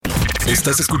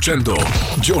Estás escuchando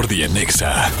Yordi en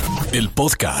Exa, el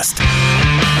podcast.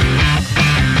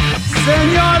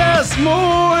 Señores,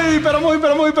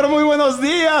 muy buenos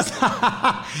días.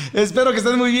 Espero que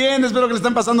estén muy bien, espero que le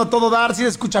están pasando a todo dar. Si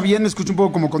escucha bien, me escucha un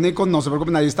poco como con eco, no se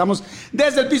preocupen, ahí estamos.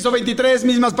 Desde el piso 23,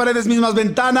 mismas paredes, mismas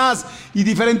ventanas y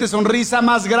diferente sonrisa,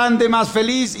 más grande, más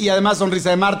feliz y además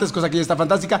sonrisa de martes, cosa que ya está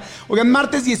fantástica. Oigan,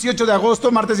 martes 18 de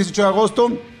agosto.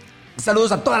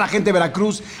 Saludos a toda la gente de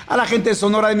Veracruz, a la gente de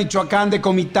Sonora, de Michoacán, de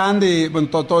Comitán, de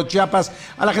todo Chiapas,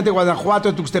 a la gente de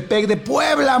Guanajuato, de Tuxtepec, de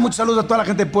Puebla. Muchos saludos a toda la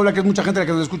gente de Puebla, que es mucha gente la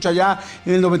que nos escucha allá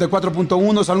en el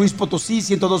 94.1, San Luis Potosí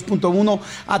 102.1,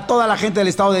 a toda la gente del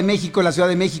Estado de México, de la Ciudad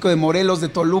de México, de Morelos, de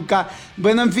Toluca,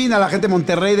 bueno, en fin, a la gente de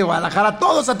Monterrey, de Guadalajara, a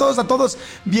todos,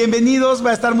 bienvenidos, va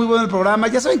a estar muy bueno el programa.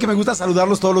 Ya saben que me gusta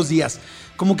saludarlos todos los días.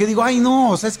 Como que digo, ay no,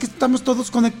 o sea, es que estamos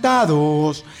todos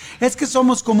conectados, es que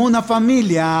somos como una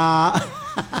familia.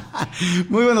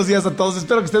 Muy buenos días a todos,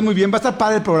 espero que estén muy bien. Va a estar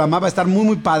padre el programa, va a estar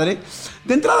muy padre.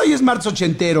 De entrada hoy es martes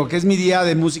ochentero, que es mi día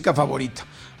de música favorito.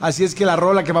 Así es que la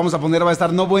rola que vamos a poner va a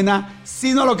estar no buena,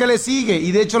 sino lo que le sigue.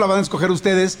 Y de hecho la van a escoger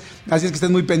ustedes, así es que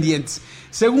estén muy pendientes.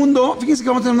 Segundo, fíjense que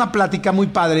vamos a tener una plática muy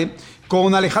padre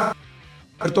con Alejandro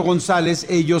González.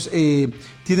 Ellos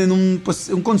tienen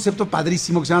un concepto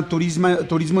padrísimo que se llama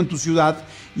turismo en tu ciudad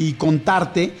y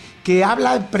contarte, que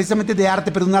habla precisamente de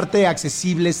arte, pero un arte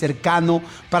accesible, cercano,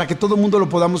 para que todo el mundo lo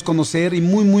podamos conocer y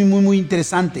muy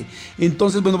interesante.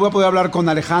 Entonces, bueno, voy a poder hablar con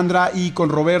Alejandra y con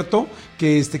Roberto,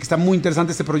 que está muy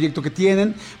interesante este proyecto que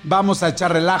tienen. Vamos a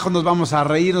echar relajo, nos vamos a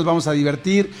reír, nos vamos a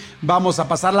divertir, vamos a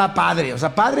pasarla padre, o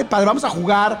sea, padre, vamos a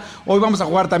jugar, hoy vamos a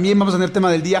jugar también, vamos a tener tema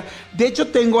del día. De hecho,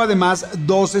 tengo además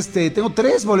tengo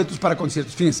 3 boletos para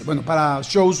conciertos, fíjense, bueno, para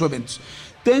shows o eventos.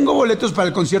 Tengo boletos para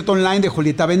el concierto online de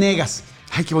Julieta Venegas.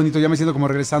 Ay, qué bonito, ya me siento como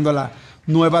regresando a la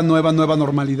nueva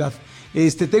normalidad.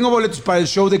 Tengo boletos para el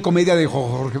show de comedia de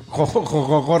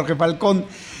Jorge Falcón.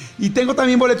 Y tengo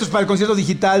también boletos para el concierto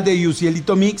digital de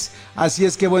Yucielito Mix. Así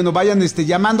es que, bueno, vayan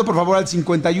llamando por favor al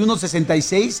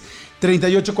 5166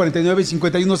 3849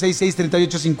 5166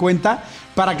 3850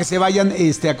 para que se vayan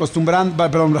acostumbrando,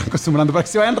 para que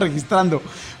se vayan registrando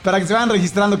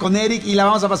con Eric, y la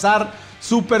vamos a pasar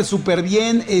súper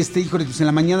bien. Híjole, pues en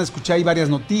la mañana escuché ahí varias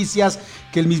noticias,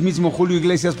 que el mismísimo Julio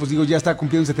Iglesias, pues digo, ya está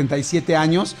cumpliendo 77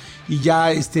 años y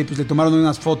ya pues le tomaron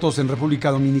unas fotos en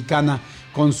República Dominicana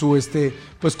con su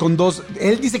pues con 2,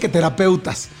 él dice que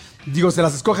terapeutas. Digo, se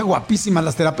las escoge guapísimas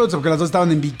las terapeutas, porque las dos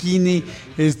estaban en bikini,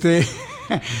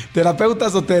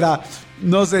 terapeutas o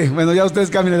no sé, bueno, ya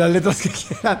ustedes cambien las letras que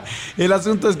quieran. El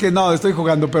asunto es que no, estoy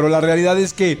jugando, pero la realidad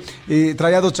es que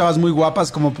traía 2 chavas muy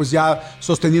guapas, como pues ya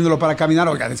sosteniéndolo para caminar.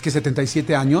 Oigan, es que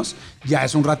 77 años ya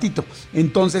es un ratito.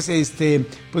 Entonces,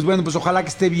 pues bueno, pues ojalá que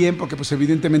esté bien, porque pues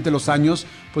evidentemente los años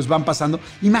pues van pasando.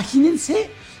 Imagínense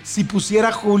si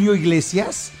pusiera Julio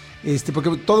Iglesias, porque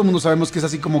todo el mundo sabemos que es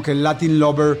así como que el Latin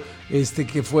Lover,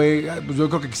 que fue, pues yo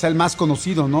creo que quizá el más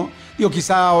conocido, ¿no? Digo,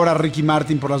 quizá ahora Ricky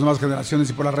Martin por las nuevas generaciones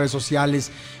y por las redes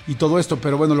sociales y todo esto,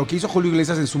 pero bueno, lo que hizo Julio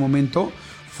Iglesias en su momento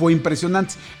fue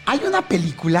impresionante. Hay una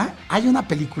película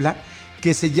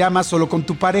que se llama Solo con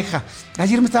tu pareja.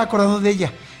 Ayer me estaba acordando de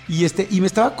ella y me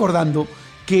estaba acordando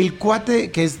que el cuate,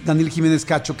 que es Daniel Jiménez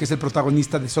Cacho, que es el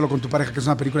protagonista de Solo con tu pareja, que es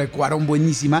una película de Cuarón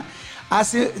buenísima,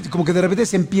 hace como que de repente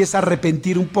se empieza a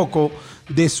arrepentir un poco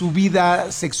de su vida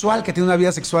sexual, que tiene una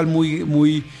vida sexual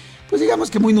muy, pues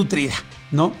digamos que muy nutrida,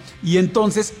 ¿no? Y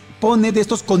entonces pone de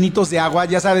estos conitos de agua,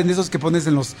 ya saben, de esos que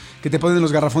te ponen en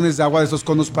los garrafones de agua, de esos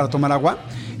conos para tomar agua,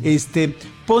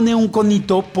 pone un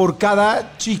conito por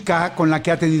cada chica con la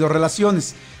que ha tenido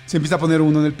relaciones. Se empieza a poner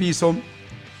uno en el piso,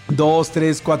 2,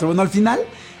 3, 4, bueno, al final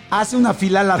hace una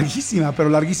fila larguísima, pero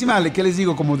larguísima, ¿qué les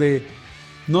digo? Como de,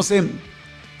 no sé,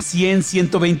 100,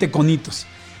 120 conitos.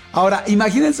 Ahora,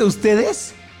 imagínense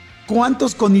ustedes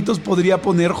cuántos conitos podría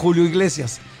poner Julio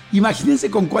Iglesias. Imagínense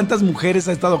con cuántas mujeres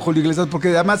ha estado Julio Iglesias,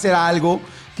 porque además era algo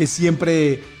que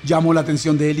siempre llamó la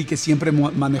atención de él y que siempre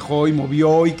manejó y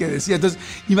movió y que decía. Entonces,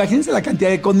 imagínense la cantidad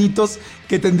de conitos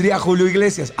que tendría Julio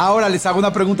Iglesias. Ahora les hago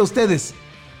una pregunta a ustedes.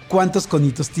 ¿Cuántos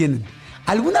conitos tienen?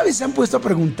 ¿Alguna vez se han puesto a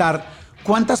preguntar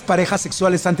cuántas parejas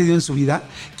sexuales han tenido en su vida?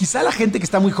 Quizá la gente que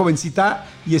está muy jovencita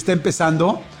y está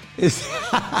empezando.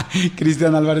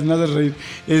 Cristian Álvarez, me haces reír.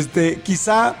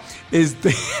 Quizá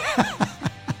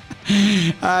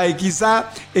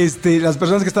las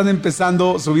personas que están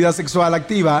empezando su vida sexual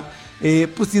activa,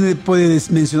 pues puedes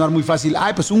mencionar muy fácil,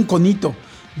 pues un conito,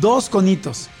 2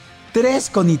 conitos, 3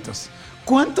 conitos.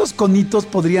 ¿Cuántos conitos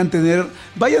podrían tener?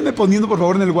 Váyanme poniendo por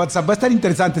favor en el WhatsApp, va a estar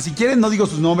interesante. Si quieren, no digo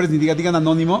sus nombres ni digan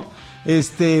anónimo,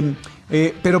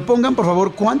 pero pongan por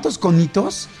favor cuántos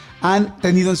conitos han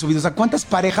tenido en su vida? O sea, ¿cuántas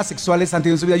parejas sexuales han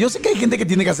tenido en su vida? Yo sé que hay gente que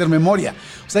tiene que hacer memoria.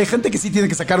 O sea, hay gente que sí tiene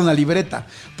que sacar una libreta.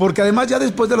 Porque además ya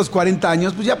después de los 40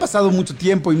 años, pues ya ha pasado mucho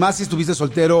tiempo. Y más si estuviste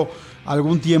soltero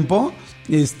algún tiempo,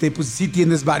 pues sí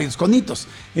tienes varios conitos.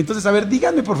 Entonces, a ver,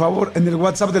 díganme por favor en el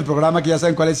WhatsApp del programa, que ya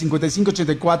saben cuál es,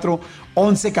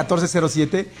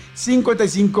 5584-111407,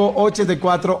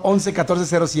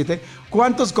 5584-111407,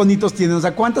 ¿cuántos conitos tienen? O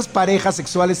sea, ¿cuántas parejas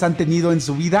sexuales han tenido en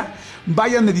su vida?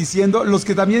 Váyanme diciendo. Los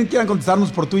que también quieran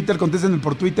contestarnos por Twitter, contéstenme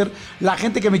por Twitter. La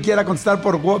gente que me quiera contestar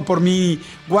por mi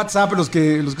WhatsApp, los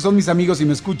que son mis amigos y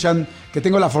me escuchan, que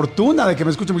tengo la fortuna de que me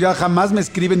escuchen, ya jamás me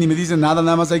escriben ni me dicen nada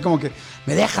más ahí como que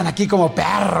me dejan aquí como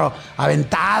perro,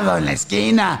 aventado en la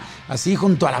esquina, así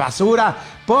junto a la basura.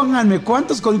 Pónganme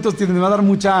cuántos conitos tienen, me va a dar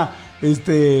mucha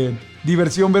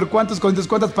diversión ver cuántas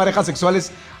parejas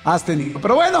sexuales has tenido.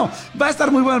 Pero bueno, va a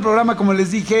estar muy bueno el programa, como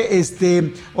les dije.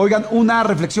 Oigan, una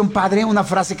reflexión padre, una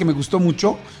frase que me gustó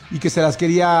mucho y que se las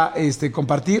quería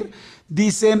compartir.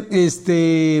 Dice, es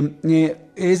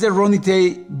de Ronnie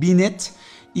T. Bennett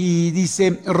y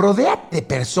dice: rodéate de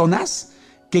personas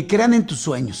que crean en tus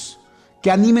sueños,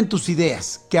 que animen tus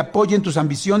ideas, que apoyen tus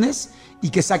ambiciones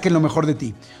y que saquen lo mejor de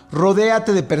ti.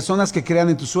 Rodéate de personas que crean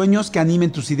en tus sueños, que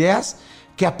animen tus ideas,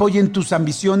 que apoyen tus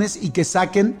ambiciones y que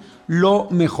saquen lo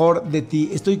mejor de ti.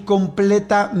 Estoy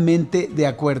completamente de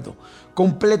acuerdo.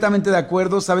 Completamente de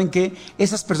acuerdo. Saben que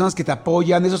esas personas que te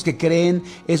apoyan, esos que creen,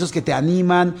 esos que te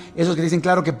animan, esos que dicen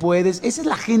claro que puedes, esa es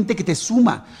la gente que te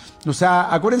suma. O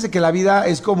sea, acuérdense que la vida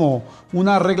es como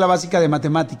una regla básica de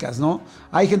matemáticas, ¿no?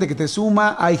 Hay gente que te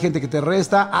suma, hay gente que te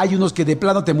resta, hay unos que de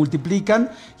plano te multiplican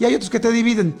y hay otros que te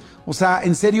dividen. O sea,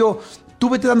 en serio,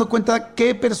 tú vete dando cuenta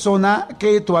qué persona,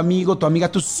 que tu amigo, tu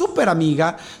amiga, tu súper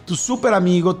amiga, tu súper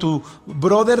amigo, tu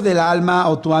brother del alma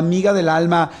o tu amiga del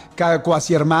alma,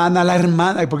 cuasi hermana, la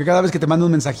hermana, porque cada vez que te manda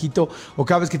un mensajito o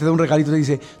cada vez que te da un regalito te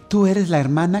dice: tú eres la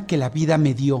hermana que la vida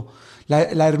me dio.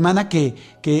 La hermana que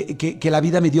la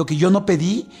vida me dio, que yo no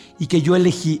pedí y que yo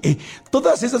elegí.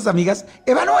 Todas esas amigas,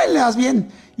 evalúenlas bien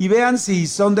y vean si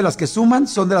son de las que suman,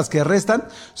 son de las que restan,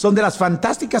 son de las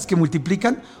fantásticas que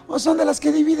multiplican o son de las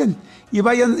que dividen. Y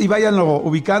váyanlo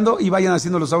ubicando y vayan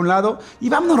haciéndolos a un lado y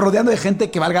vámonos rodeando de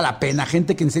gente que valga la pena,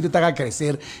 gente que en serio te haga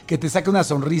crecer, que te saque una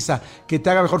sonrisa, que te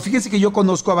haga mejor. Fíjense que yo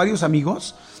conozco a varios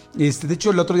amigos, de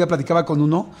hecho el otro día platicaba con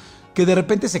uno que de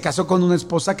repente se casó con una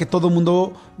esposa que todo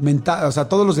mundo, o sea,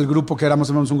 todos los del grupo que éramos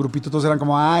un grupito, todos eran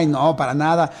como: ay, no, para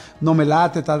nada, no me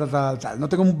late, tal. No,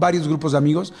 tengo varios grupos de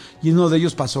amigos y en uno de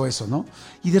ellos pasó eso, ¿no?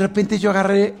 Y de repente yo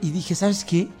agarré y dije: ¿sabes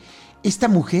qué? Esta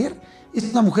mujer es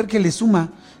una mujer que le suma,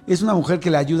 es una mujer que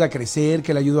le ayuda a crecer,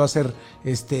 que le ayuda a ser,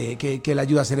 que le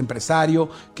ayuda a ser empresario,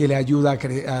 que le ayuda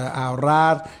a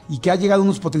ahorrar y que ha llegado a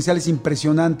unos potenciales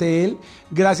impresionantes él,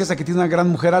 gracias a que tiene una gran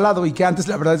mujer al lado y que antes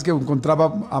la verdad es que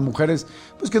encontraba a mujeres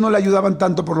pues que no le ayudaban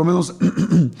tanto, por lo menos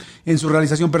en su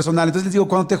realización personal. Entonces les digo,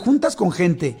 cuando te juntas con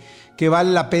gente que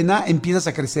vale la pena, empiezas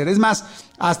a crecer. Es más,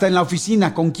 hasta en la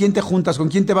oficina, ¿con quién te juntas? ¿Con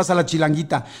quién te vas a la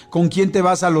chilanguita? ¿Con quién te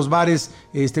vas a los bares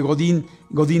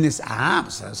godines?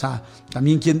 Pues, o sea,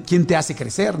 también quién te hace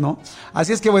crecer, ¿no?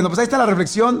 Así es que bueno, pues ahí está la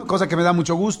reflexión, cosa que me da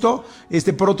mucho gusto.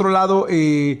 Por otro lado,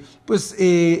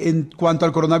 en cuanto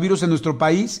al coronavirus en nuestro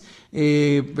país,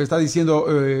 está diciendo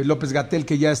López Gatell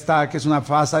que ya está, que es una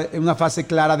fase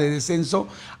clara de descenso,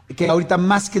 que ahorita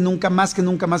más que nunca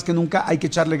hay que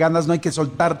echarle ganas, no hay que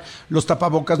soltar los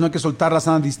tapabocas, no hay que soltar la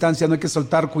sana distancia, no hay que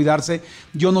soltar cuidarse.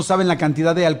 Yo no saben la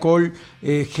cantidad de alcohol,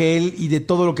 gel y de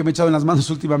todo lo que me he echado en las manos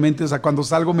últimamente. O sea, cuando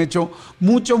salgo me echo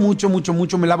mucho,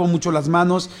 me lavo mucho las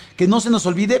manos, que no se nos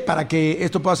olvide para que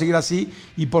esto pueda seguir así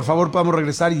y por favor podamos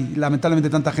regresar y lamentablemente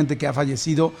tanta gente que ha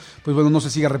fallecido, pues bueno, no se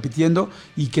siga repitiendo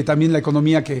y que también la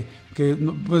economía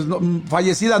pues no,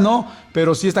 fallecida no,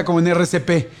 pero sí está como en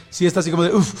RCP, sí está así como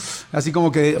de así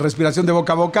como que respiración de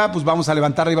boca a boca, pues vamos a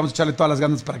levantarla y vamos a echarle todas las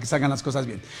ganas para que salgan las cosas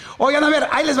bien. Oigan, a ver,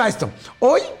 ahí les va esto.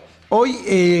 Hoy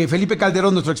Felipe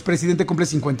Calderón, nuestro expresidente, cumple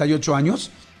 58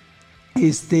 años.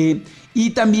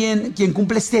 Y también quien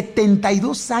cumple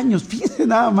 72 años, fíjense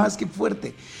nada más qué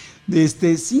fuerte.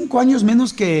 5 años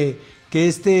menos que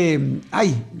 ¿quién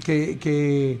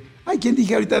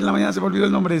dije ahorita en la mañana? Se me olvidó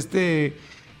el nombre,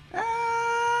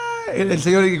 el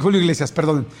señor Julio Iglesias,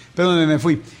 perdónenme, me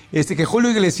fui. Que Julio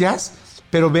Iglesias,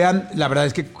 pero vean, la verdad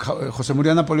es que José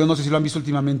Muriel Napoleón, no sé si lo han visto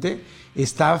últimamente,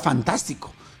 está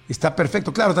fantástico, está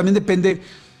perfecto. Claro, también depende,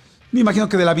 me imagino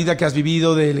que de la vida que has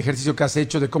vivido, del ejercicio que has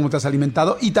hecho, de cómo te has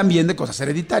alimentado y también de cosas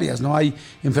hereditarias, ¿no? Hay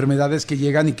enfermedades que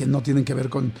llegan y que no tienen que ver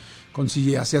con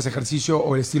si hacías ejercicio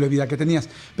o el estilo de vida que tenías.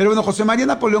 Pero bueno, José María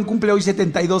Napoleón cumple hoy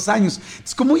 72 años.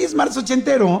 Entonces, como hoy es marzo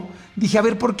ochentero, dije, a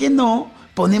ver, ¿por qué no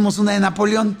ponemos una de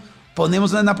Napoleón?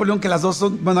 ponemos una de Napoleón, que las dos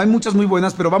son, bueno, hay muchas muy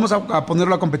buenas, pero vamos a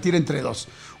ponerlo a competir entre dos.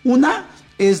 Una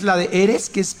es la de Eres,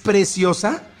 que es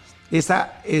preciosa.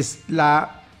 Esa es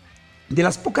la de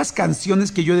las pocas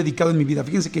canciones que yo he dedicado en mi vida.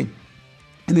 Fíjense que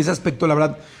en ese aspecto, la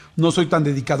verdad, no soy tan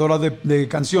dedicador de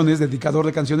canciones.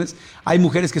 Hay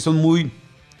mujeres que son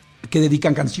que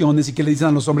dedican canciones y que le dicen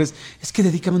a los hombres, es que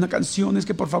dedícame una canción, es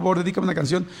que por favor, dedícame una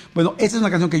canción. Bueno, esa es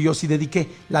una canción que yo sí dediqué,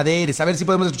 la de Eres. A ver si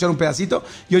podemos escuchar un pedacito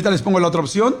y ahorita les pongo la otra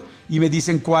opción y me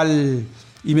dicen cuál,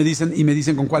 y me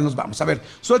dicen con cuál nos vamos. A ver,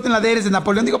 suelten la de Eres de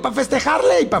Napoleón, digo, para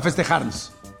festejarle y para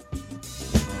festejarnos.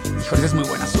 Híjole, es muy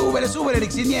buena. Súbele,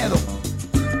 Eric, sin miedo.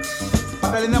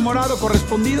 ¿Para el enamorado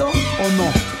correspondido o no?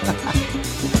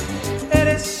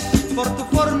 Eres, por tu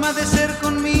forma de ser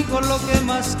conmigo, lo que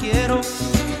más quiero.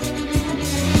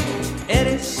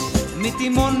 Eres mi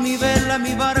timón, mi vela,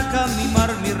 mi barca, mi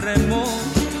mar, mi remo.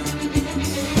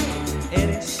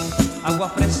 Eres agua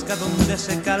fresca donde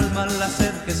se calma la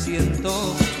sed que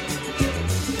siento.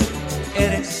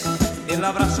 Eres el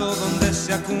abrazo donde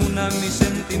se acuna mi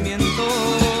sentimiento.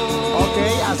 Ok,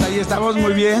 hasta ahí estamos,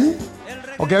 muy bien.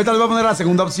 Ok, ahorita les voy a poner la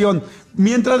segunda opción.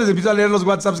 Mientras les empiezo a leer los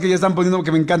WhatsApps que ya están poniendo,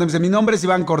 que me encantan. Dice, mi nombre es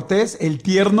Iván Cortés, el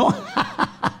tierno.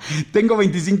 Tengo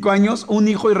 25 años, un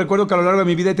hijo y recuerdo que a lo largo de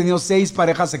mi vida he tenido 6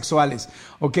 parejas sexuales.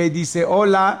 Ok, dice,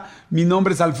 hola, mi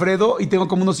nombre es Alfredo y tengo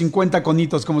como unos 50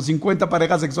 conitos, como 50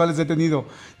 parejas sexuales he tenido.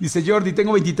 Dice, Yordi,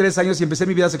 tengo 23 años y empecé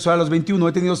mi vida sexual a los 21.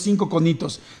 He tenido 5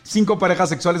 conitos, 5 parejas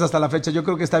sexuales hasta la fecha. Yo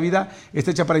creo que esta vida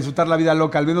está hecha para disfrutar la vida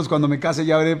loca. Al menos cuando me case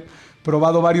ya habré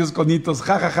probado varios conitos.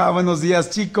 Ja, ja, ja. Buenos días,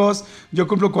 chicos. Yo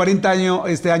cumplo 40 años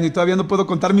este año y todavía no puedo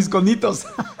contar mis conitos.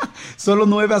 Solo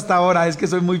 9 hasta ahora, es que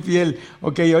soy muy fiel.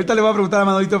 Ok, ahorita le voy a preguntar a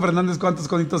Manolito Fernández cuántos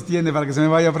conitos tiene para que se me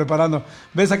vaya preparando.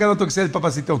 Ve sacando tu Excel,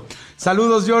 papacito.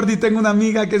 Saludos, Yordi. Tengo una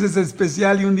amiga que es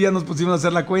especial y un día nos pusimos a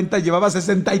hacer la cuenta y llevaba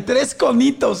 63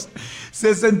 conitos.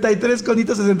 63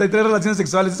 conitos, 63 relaciones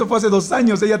sexuales. Eso fue hace 2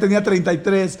 años. Ella tenía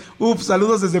 33. Uf,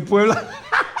 saludos desde Puebla.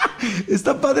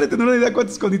 Está padre tener una idea de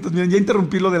cuántos conitos. Miren, ya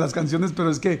interrumpí lo de las canciones,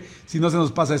 pero es que si no se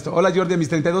nos pasa esto. Hola, Yordi, a mis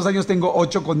 32 años tengo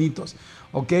 8 conitos.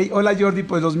 Ok, hola, Yordi,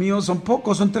 pues los míos son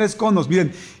pocos, son 3 conos.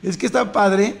 Miren, es que está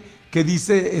padre que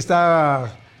dice, o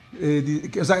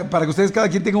sea, para que ustedes cada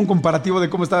quien tenga un comparativo de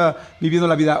cómo está viviendo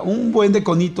la vida. Un buen de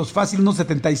conitos, fácil, unos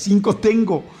 75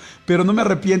 tengo, pero no me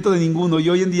arrepiento de ninguno. Y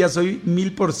hoy en día soy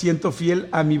 1000% fiel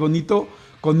a mi bonito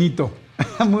conito.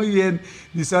 Muy bien,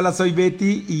 dice, hola, soy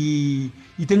Betty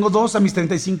y tengo 2 a mis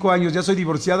 35 años, ya soy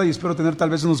divorciada y espero tener tal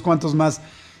vez unos cuantos más.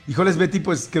 Híjoles, Betty,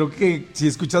 pues creo que si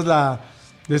escuchas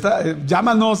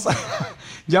llámanos,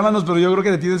 llámanos, pero yo creo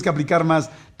que te tienes que aplicar más.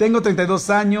 Tengo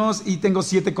 32 años y tengo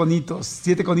 7 conitos.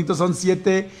 7 conitos son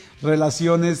 7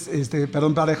 relaciones,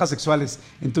 parejas sexuales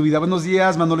en tu vida. Buenos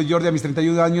días, Manolo y Yordi, a mis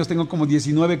 31 años tengo como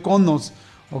 19 conos.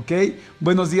 Ok,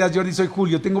 buenos días, Jordi, soy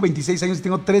Julio, tengo 26 años y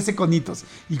tengo 13 conitos.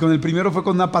 Y con el primero fue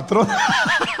con una patrona.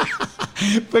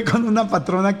 Fue con una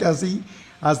patrona que así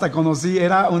hasta conocí.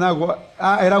 Era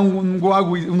unos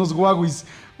guaguis.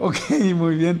 Ok,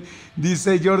 muy bien.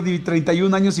 Dice Jordi,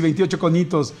 31 años y 28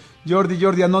 conitos.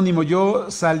 Jordi anónimo. Yo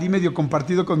salí medio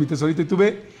compartido con mi tesorito y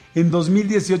tuve en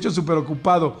 2018 súper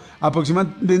ocupado.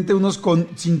 Aproximadamente unos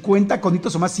 50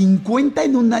 conitos o más. ¿50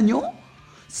 en un año?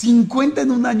 ¿50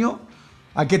 en un año?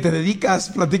 ¿A qué te dedicas?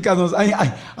 Platícanos.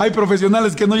 Hay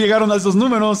profesionales que no llegaron a esos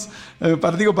números,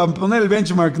 para poner el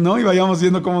benchmark, ¿no? Y vayamos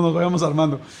viendo cómo nos vayamos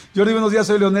armando. Jordi, buenos días,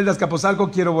 soy Leonel de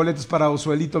Azcapotzalco, quiero boletos para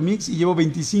Osuelito Mix y llevo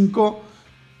 25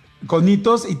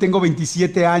 conitos y tengo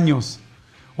 27 años.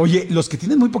 Oye, los que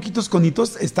tienen muy poquitos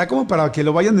conitos, está como para que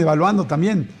lo vayan evaluando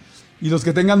también. Y los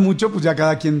que tengan mucho, pues ya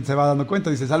cada quien se va dando cuenta.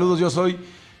 Dice, saludos, yo soy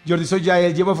Jordi, soy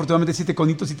Yael, llevo afortunadamente 7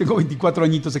 conitos y tengo 24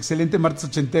 añitos, excelente martes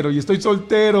ochentero y estoy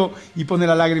soltero, y pone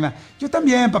la lágrima. Yo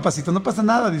también, papacito, no pasa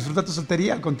nada, disfruta tu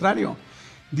soltería, al contrario.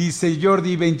 Dice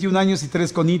Jordi, 21 años y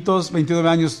 3 conitos, 29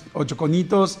 años, 8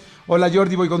 conitos. Hola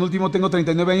Jordi, voy con último, tengo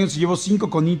 39 años y llevo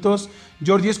 5 conitos.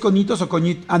 Jordi, ¿es conitos o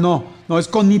coñitos? Ah, no, es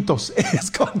conitos,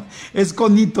 es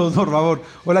conitos, por favor.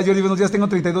 Hola Jordi, buenos días, tengo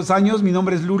 32 años, mi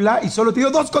nombre es Lula y solo he tenido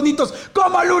 2 conitos.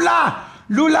 ¿Cómo, Lula?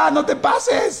 Lula, no te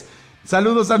pases.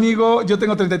 Saludos, amigo. Yo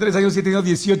tengo 33 años y he tenido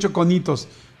 18 conitos.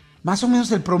 Más o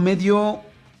menos el promedio,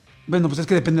 bueno, pues es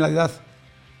que depende de la edad.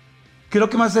 Creo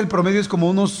que más el promedio es como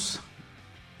unos,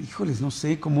 híjoles, no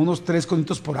sé, como unos 3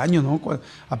 conitos por año, ¿no?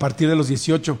 A partir de los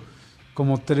 18.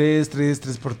 Como 3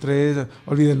 por 3,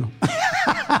 olvídenlo.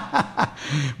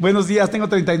 Buenos días, tengo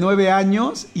 39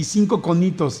 años y 5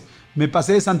 conitos. Me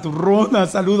pasé de santurrona,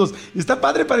 saludos. Está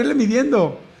padre para irle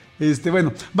midiendo.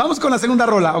 Bueno, vamos con la segunda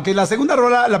rola. Ok, la segunda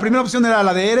rola, la primera opción era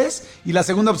la de Eres y la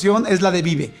segunda opción es la de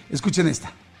Vive. Escuchen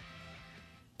esta.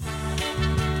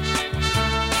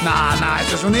 No,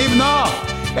 esto es un himno.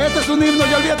 Este es un himno,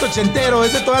 ya olvídate ochentero,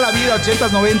 es de toda la vida, 80s,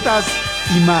 90s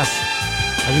y más.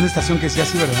 Hay una estación que decía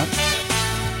así, ¿verdad?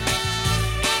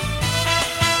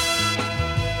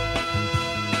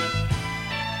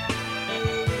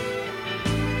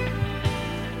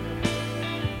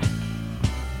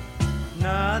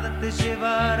 Nada te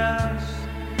llevarás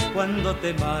cuando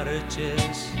te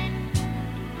marches,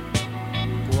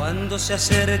 cuando se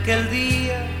acerque el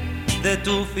día de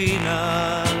tu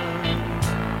final.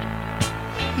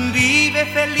 Vive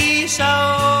feliz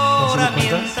ahora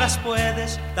mientras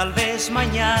puedes, tal vez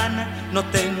mañana no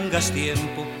tengas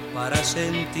tiempo para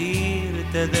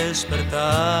sentirte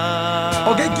despertar.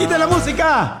 Ok, quita la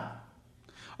música.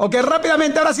 Ok,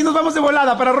 rápidamente, ahora sí nos vamos de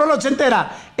volada para rola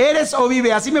ochentera. ¿Eres o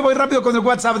vive? Así me voy rápido con el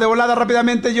WhatsApp, de volada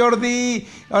rápidamente, Yordi.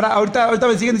 Ahorita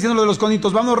me siguen diciendo lo de los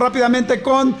conitos. Vamos rápidamente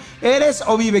con ¿eres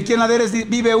o vive? ¿Quién la de eres?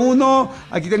 Vive uno.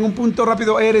 Aquí tengo un punto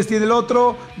rápido. Eres tiene el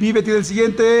otro. Vive tiene el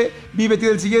siguiente. Vive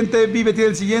tiene el siguiente. Vive tiene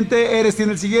el siguiente. Eres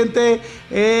tiene el siguiente.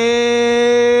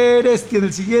 Eres tiene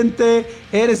el siguiente.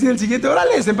 Eres tiene el siguiente.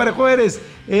 Órale, se emparejó Eres.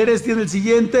 Eres tiene el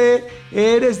siguiente.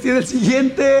 Eres tiene el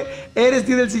siguiente. Eres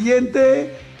tiene el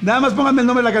siguiente. Nada más pónganme el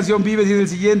nombre de la canción. Vive tiene el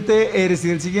siguiente, Eres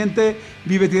tiene el siguiente,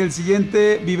 Vive tiene el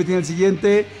siguiente, Vive tiene el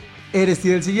siguiente, Eres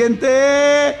tiene el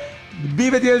siguiente,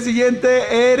 Vive tiene el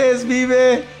siguiente, Eres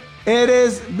vive,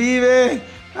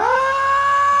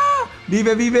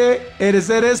 vive, Eres.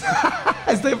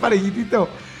 Estoy parejitito.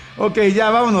 Ok,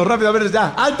 ya, vámonos, rápido, a ver,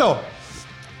 ya, alto.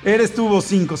 Eres tuvo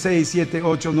 5, 6, 7,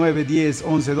 8, 9, 10,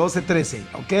 11, 12, 13.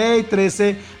 Ok,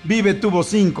 13. Vive tuvo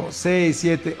 5, 6,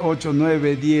 7, 8,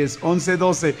 9, 10, 11,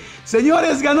 12.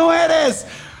 Señores, ganó Eres.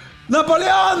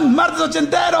 Napoleón, martes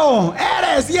ochentero.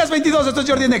 Eres 10-22. Esto es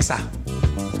Yordi en Exa.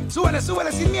 Súbele,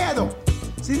 sin miedo.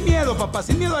 Sin miedo, papá.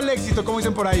 Sin miedo al éxito, como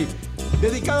dicen por ahí.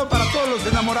 Dedicado para todos los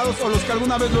enamorados o los que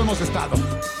alguna vez lo hemos estado.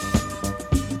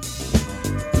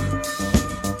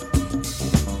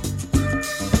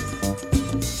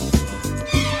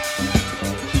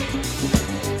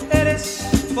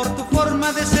 Por tu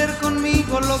forma de ser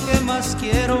conmigo lo que más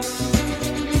quiero.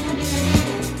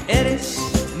 Eres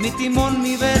mi timón,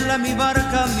 mi vela, mi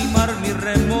barca, mi mar, mi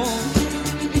remo.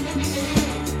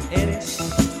 Eres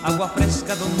agua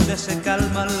fresca donde se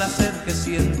calma la sed que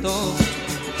siento.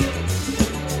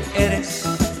 Eres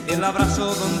el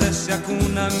abrazo donde se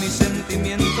acuna mi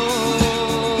sentimiento.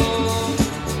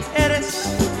 Eres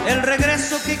el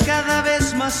regreso que cada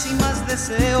vez más y más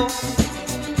deseo.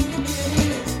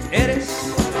 Eres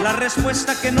la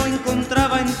respuesta que no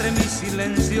encontraba entre mi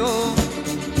silencio.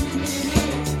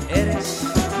 Eres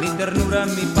mi ternura,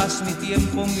 mi paz, mi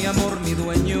tiempo, mi amor, mi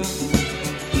dueño.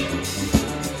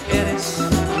 Eres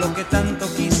lo que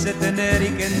tanto quise tener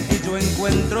y que en ti yo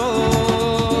encuentro.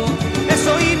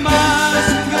 Eso y más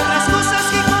que otras cosas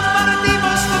que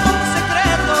compartimos como un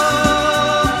secreto,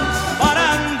 para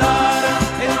andar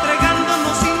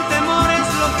entregándonos sin temores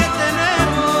lo que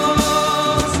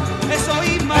tenemos. Eso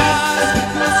y más,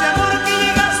 ese amor que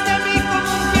llegaste a mí como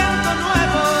un viento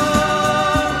nuevo.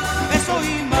 Eso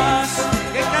y más,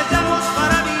 que callamos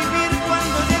para vivir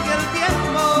cuando llegue el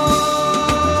tiempo.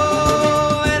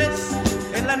 Eres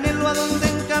el anhelo a donde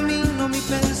encamino mi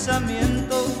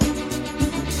pensamiento.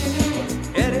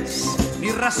 Eres mi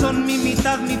razón, mi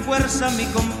mitad, mi fuerza, mi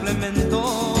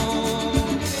complemento.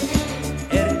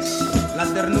 Eres la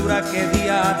ternura que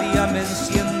día a día me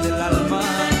enciende el alma.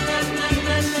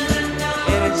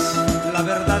 Eres la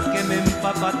verdad que me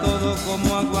empapa todo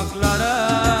como agua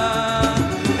clara.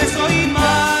 Eso y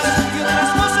más y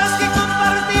otras cosas que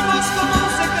compartimos como un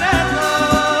secreto,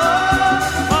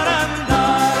 para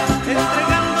andar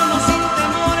entregándonos sin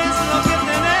temores lo que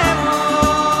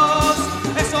tenemos.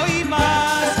 Eso y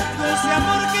más, ese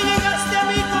amor que llegaste a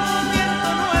mí como un viento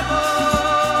nuevo.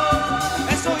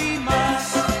 Eso y más,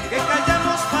 que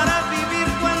callamos para vivir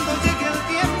cuando llegue el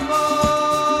tiempo.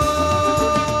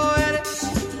 Eres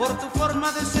por tu forma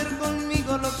de ser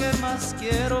conmigo lo que más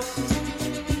quiero.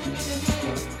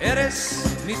 Eres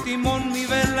mi timón, mi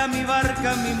vela, mi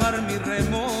barca, mi mar, mi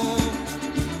remo.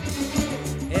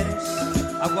 Eres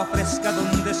agua fresca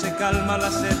donde se calma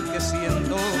la sed que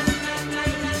siento.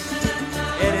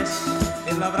 Eres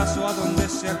el abrazo a donde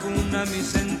se acuna mi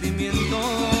sentimiento.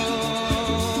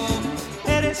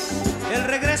 Eres el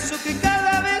regreso que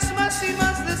cada vez más y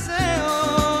más deseo.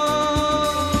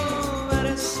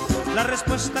 Eres la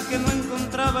respuesta que no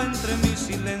encontraba entre mi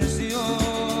silencio.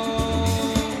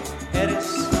 Eres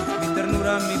mi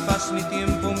ternura, mi paz, mi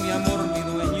tiempo, mi amor, mi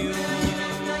dueño.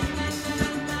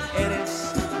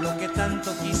 Eres lo que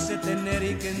tanto quise tener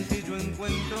y que en ti yo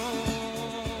encuentro.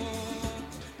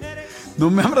 No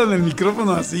me abran el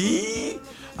micrófono así.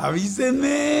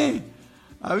 Avísenme.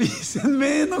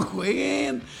 Avísenme, no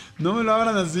jueguen. No me lo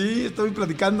abran así. Estoy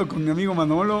platicando con mi amigo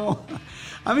Manolo.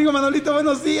 Amigo Manolito,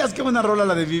 buenos días. Qué buena rola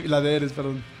la de Eres,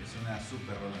 perdón. Es una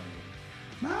super rola,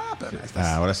 amigo. Pero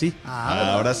Ahora sí.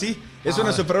 Ahora sí. Es una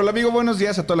Ahora. super rola, amigo. Buenos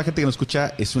días a toda la gente que nos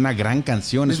escucha. Es una gran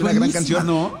canción. Es una gran buenísima, canción.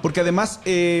 ¿no? Porque además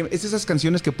es esas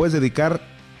canciones que puedes dedicar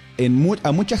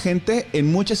a mucha gente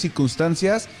en muchas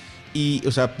circunstancias. Y,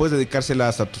 o sea, puedes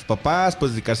dedicárselas a tus papás,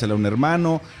 puedes dedicársela a un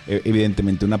hermano,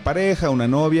 evidentemente a una pareja, a una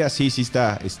novia, sí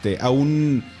está, a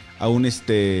un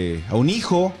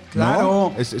hijo,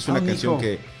 Claro, ¿no? Es a una un canción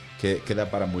hijo. que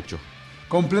da para mucho.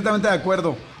 Completamente de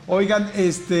acuerdo. Oigan,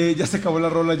 ya se acabó la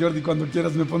rola, Jordi. Cuando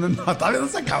quieras me ponen. No, todavía no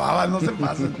se acababa, no se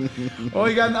pasen.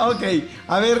 Oigan, ok.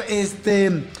 A ver,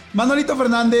 Manolito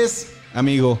Fernández.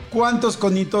 Amigo, ¿Cuántos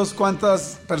conitos,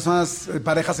 cuántas personas,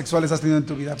 parejas sexuales has tenido en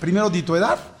tu vida? Primero di tu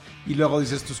edad y luego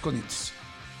dices tus conitos.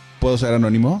 ¿puedo ser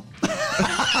anónimo?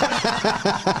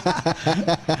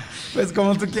 Pues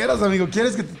como tú quieras, amigo.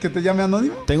 ¿Quieres que te llame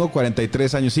anónimo? Tengo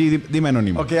 43 años, sí, dime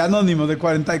anónimo. Ok, anónimo, de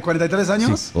 43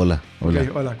 años. Sí, hola. Ok,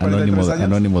 hola, 43 Anónimo, años.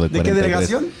 anónimo de ¿De qué 43.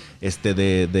 delegación?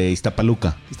 De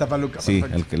Iztapaluca. Iztapaluca, Sí,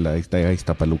 perfecto. está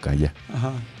Iztapaluca ya.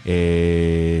 Ajá.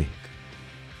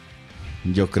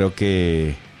 Yo creo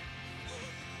que...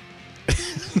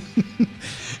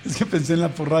 Es que pensé en la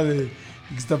porra de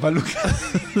Iztapaluca.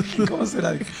 ¿Cómo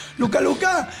será? ¡Luca,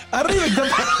 Luca! ¡Arriba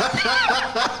Iztapaluca!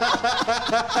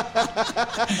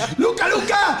 ¡Luca,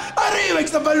 Luca! ¡Arriba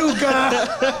Iztapaluca!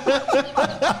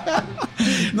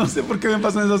 No sé por qué me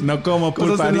pasan esas No como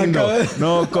cosas en la pulparindo. cabeza.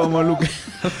 No como Luca.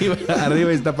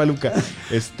 Arriba Iztapaluca. ¿Por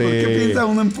qué piensa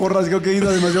uno en porras? Creo que he ido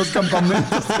a demasiados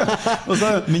campamentos. O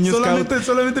sea, Niños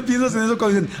solamente piensas en eso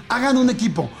cuando dicen, hagan un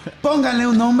equipo, pónganle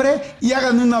un nombre y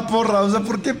hagan una porra. O sea,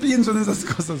 ¿por qué pienso en esas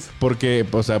cosas? Porque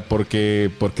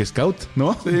Scout,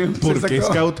 ¿no? Sí, porque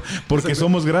exacto. Scout, porque Exacto.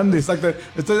 somos grandes. Exacto.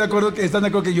 Están de acuerdo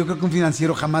que yo creo que un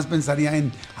financiero jamás pensaría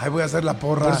en, voy a hacer la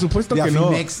porra. Por supuesto de que no.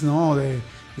 Afimex, ¿no? De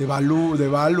Value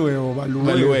o Value.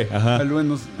 Value, ajá. Value,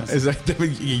 no sé. Exacto,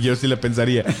 y yo sí la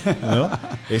pensaría, ¿no?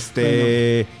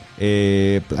 Estamos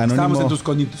Anónimo, en tus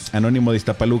conitos. Anónimo de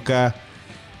Iztapaluca.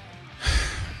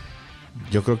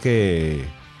 Yo creo que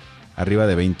arriba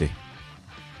de 20.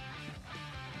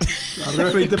 Arriba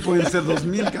de 20 pueden ser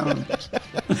 2,000, cabrón.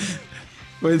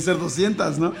 Pueden ser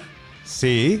 200, ¿no?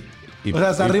 Sí. Y, O sea,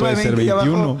 hasta y arriba de puede ser 20 y abajo.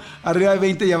 21. Arriba de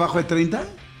 20 y abajo de 30.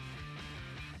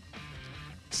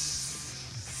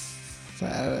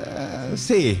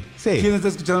 Sí. ¿Quién está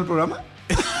escuchando el programa?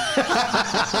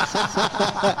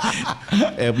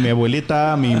 Mi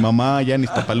abuelita, mi mamá allá en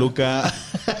Iztapaluca.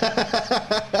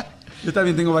 Yo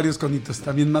también tengo varios conitos,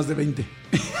 también más de 20.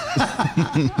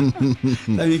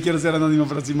 También quiero ser anónimo,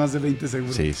 pero sí más de 20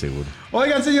 seguro. Sí, seguro.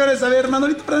 Oigan, señores, a ver,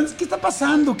 Manolito Fernández, ¿qué está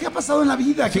pasando? ¿Qué ha pasado en la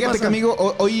vida? ¿Qué Fíjate pasa? que,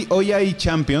 amigo, hoy hay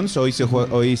Champions. Hoy se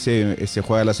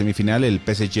juega la semifinal, el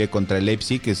PSG contra el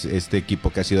Leipzig, que es este equipo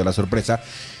que ha sido la sorpresa.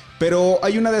 Pero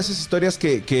hay una de esas historias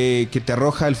que te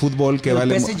arroja el fútbol que El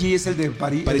vale... PSG es el de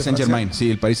París. Paris Saint-Germain,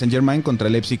 sí, el Paris Saint-Germain contra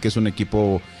el Leipzig, que es un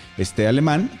equipo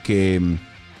alemán que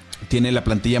tiene la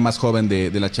plantilla más joven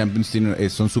de la Champions.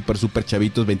 Son súper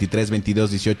chavitos, 23, 22,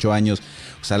 18 años.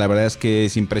 O sea, la verdad es que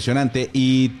es impresionante.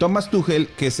 Y Thomas Tuchel,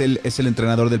 que es el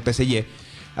entrenador del PSG,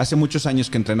 hace muchos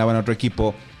años que entrenaba en otro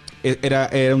equipo.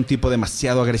 Era un tipo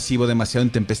demasiado agresivo, demasiado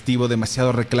intempestivo,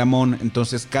 demasiado reclamón.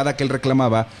 Entonces, cada que él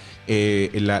reclamaba,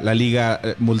 la liga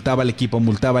multaba al equipo,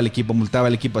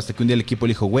 hasta que un día el equipo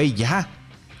le dijo, güey, ya,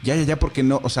 porque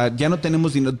no, o sea, ya no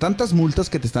tenemos dinero. Tantas multas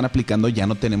que te están aplicando, ya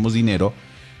no tenemos dinero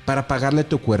para pagarle a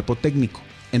tu cuerpo técnico.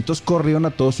 Entonces corrieron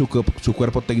a todo su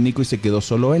cuerpo técnico y se quedó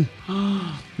solo él.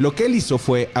 Lo que él hizo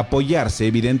fue apoyarse.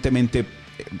 Evidentemente,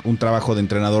 un trabajo de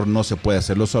entrenador no se puede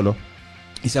hacerlo solo.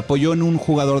 Y se apoyó en un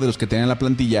jugador de los que tenían la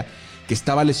plantilla que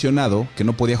estaba lesionado, que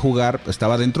no podía jugar,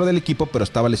 estaba dentro del equipo, pero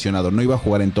estaba lesionado, no iba a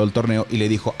jugar en todo el torneo, y le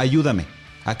dijo, ayúdame.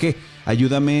 ¿A qué?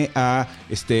 Ayúdame a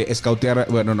escautear,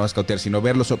 bueno, no a escautear, sino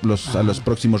ver a los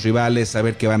próximos rivales,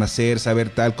 saber qué van a hacer, saber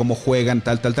tal, cómo juegan,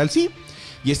 tal. Sí.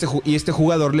 Y este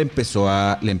jugador le empezó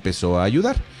a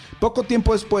ayudar. Poco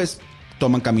tiempo después,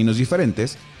 toman caminos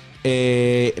diferentes.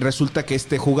 Resulta que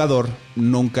este jugador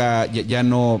nunca, ya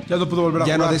no pudo volver a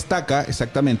ya jugar. no destaca,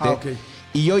 exactamente. Ok.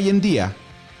 Y hoy en día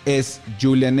es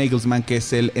Julian Nagelsmann, que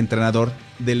es el entrenador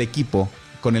del equipo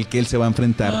con el que él se va a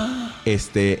enfrentar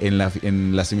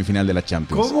en la semifinal de la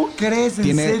Champions. ¿Cómo crees?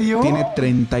 ¿En serio? Tiene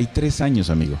 33 años,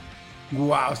 amigo.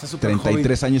 Wow, está súper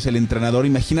 33 joven. años el entrenador,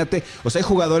 imagínate. O sea, hay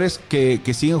jugadores que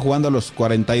siguen jugando a los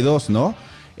 42, ¿no?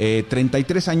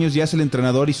 33 años ya es el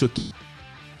entrenador y su equipo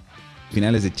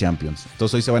finales de Champions.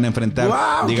 Entonces hoy se van a enfrentar,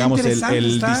 ¡Wow! digamos,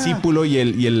 el Está. discípulo y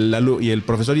el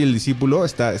profesor y el discípulo.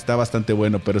 Está bastante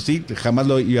bueno, pero sí, jamás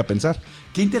lo iba a pensar.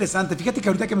 Qué interesante. Fíjate que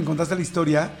ahorita que me contaste la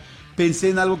historia, pensé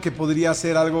en algo que podría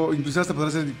ser algo, incluso hasta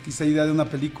podría ser quizá idea de una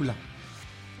película.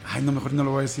 Ay, no, mejor no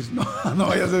lo voy a decir. No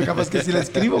voy a hacer, capaz que sí la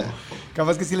escribo.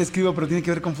 Capaz que sí la escribo, pero tiene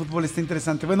que ver con fútbol, está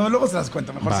interesante. Bueno, luego se las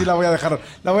cuento. Mejor sí la voy a dejar,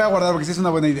 la voy a guardar porque sí es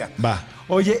una buena idea. Va.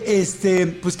 Oye,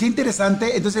 pues qué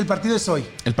interesante. Entonces el partido es hoy.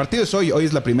 El partido es hoy. Hoy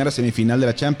es la primera semifinal de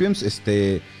la Champions.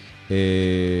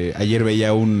 Ayer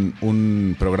veía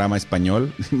un programa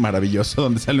español maravilloso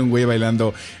donde sale un güey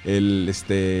bailando el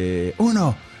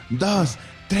 1, 2,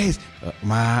 3.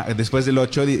 Después del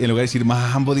 8, en lugar de decir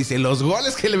mambo, dice los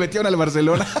goles que le metieron al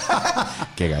Barcelona.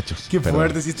 Qué gachos. Qué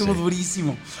fuerte, sí estuvo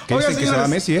durísimo. ¿Qué dicen que se va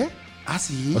Messi, Ah,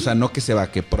 sí. O sea, no que se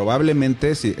va, que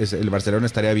probablemente el Barcelona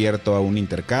estaría abierto a un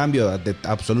intercambio de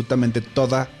absolutamente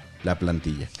toda la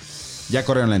plantilla. Ya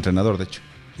corrieron al entrenador, de hecho.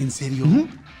 ¿En serio?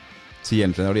 Sí, el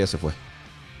entrenador ya se fue.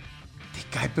 Te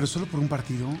cae, pero solo por un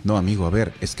partido. No, amigo, a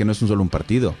ver, es que no es solo un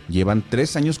partido. Llevan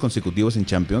 3 años consecutivos en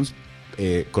Champions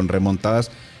con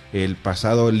remontadas. El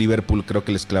pasado Liverpool creo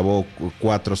que les clavó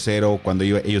 4-0 cuando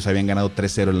ellos habían ganado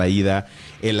 3-0 en la ida.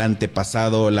 El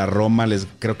antepasado, la Roma,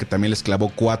 creo que también les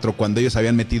clavó 4 cuando ellos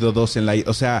habían metido 2 en la ida.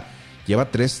 O sea,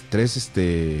 lleva 3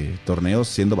 torneos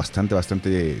siendo bastante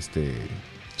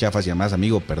chafas y además,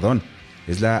 amigo, perdón.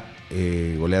 Es la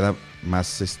goleada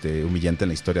más humillante en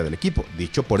la historia del equipo.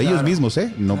 Dicho por ellos mismos,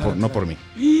 no por mí.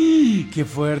 ¡Qué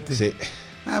fuerte! Sí.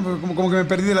 Pues como que me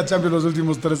perdí de la Champions los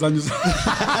últimos 3 años.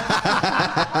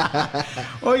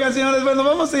 Oigan, señores, bueno,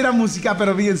 vamos a ir a música,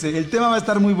 pero fíjense, el tema va a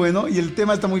estar muy bueno y el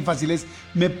tema está muy fácil. Es,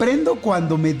 me prendo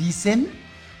cuando me dicen.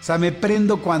 O sea, me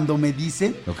prendo cuando me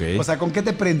dicen. Okay. O sea, ¿con qué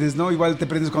te prendes, no? Igual te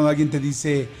prendes cuando alguien te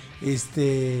dice,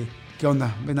 ¿qué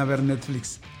onda? Ven a ver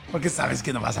Netflix. Porque sabes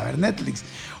que no vas a ver Netflix.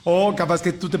 O capaz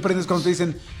que tú te prendes cuando te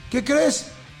dicen, ¿qué crees?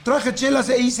 Traje chelas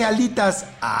e hice alitas.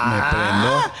 Me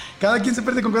prendo. Cada quien se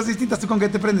prende con cosas distintas. ¿Tú con qué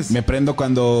te prendes? Me prendo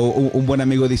cuando un buen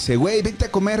amigo dice, güey, vente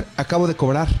a comer, acabo de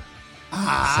cobrar.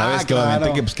 Sabes que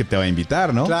obviamente que te va a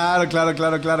invitar, ¿no? Claro.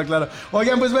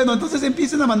 Oigan, pues bueno, entonces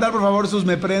empiecen a mandar, por favor, sus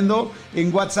me prendo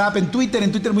en WhatsApp, en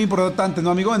Twitter muy importante,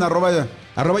 ¿no, amigo? En @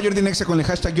 Yordi Nexa con el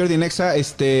hashtag Yordi Nexa.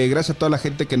 Gracias a toda la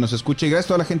gente que nos escucha y gracias a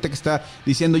toda la gente que está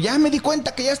diciendo, ya me di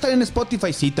cuenta que ya están en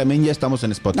Spotify. Sí, también ya estamos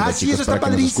en Spotify. Sí, chicos, eso está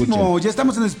padrísimo. Ya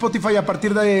estamos en Spotify a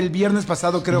partir del viernes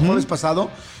pasado, creo, jueves pasado.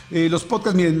 Los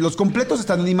podcasts, miren, los completos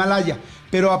están en Himalaya,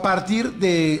 pero a partir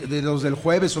de los del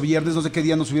jueves o viernes, no sé qué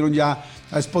día nos subieron ya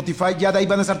a Spotify, ya de ahí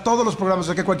van a estar todos los programas. O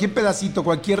sea que cualquier pedacito,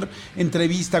 cualquier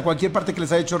entrevista, cualquier parte que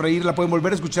les haya hecho reír, la pueden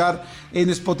volver a escuchar en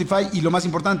Spotify. Y lo más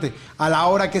importante, a la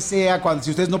hora que sea, si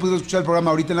ustedes no pudieron escuchar el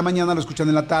programa ahorita en la mañana, lo escuchan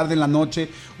en la tarde, en la noche,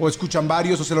 o escuchan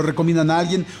varios, o se lo recomiendan a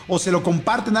alguien, o se lo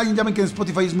comparten a alguien. Ya ven que en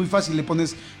Spotify es muy fácil, le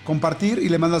pones compartir y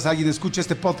le mandas a alguien, escucha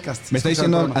este podcast. Me está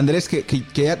diciendo Andrés que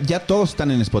ya todos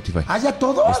están en Spotify. ¿Ya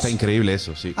todos? Está increíble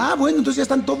eso, sí. Bueno, entonces ya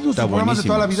están todos nuestros programas de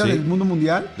toda la vida, sí, del mundo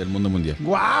mundial. Del mundo mundial.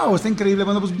 ¡Wow! Está increíble.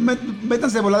 Bueno, pues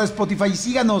métanse de volada a Spotify y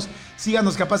síganos,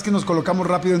 capaz que nos colocamos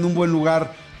rápido en un buen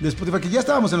lugar de Spotify, que ya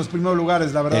estábamos en los primeros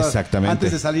lugares, la verdad. Exactamente.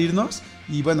 Antes de salirnos.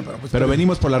 Y bueno, pero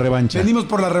venimos por la revancha. Venimos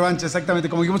por la revancha, exactamente.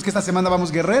 Como dijimos que esta semana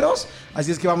vamos guerreros,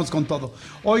 así es que vamos con todo.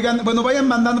 Oigan, bueno, vayan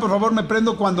mandando, por favor, me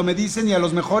prendo cuando me dicen, y a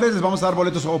los mejores les vamos a dar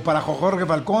boletos o para Jorge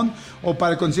Falcón, o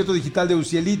para el concierto digital de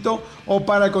Ucielito, o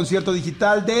para el concierto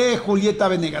digital de Julieta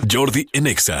Venegas. Yordi en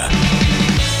Exa.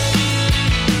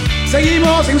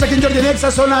 Seguimos aquí en Yordi en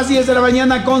Exa, son las 10 de la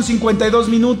mañana con 52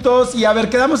 minutos. Y a ver,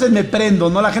 quedamos en me prendo,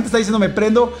 ¿no? La gente está diciendo me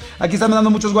prendo. Aquí están mandando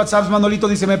muchos WhatsApps. Manolito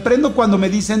dice, me prendo cuando me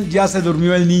dicen ya se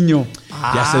durmió el niño.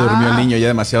 Ya se durmió el niño, ya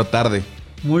demasiado tarde.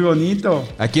 Muy bonito.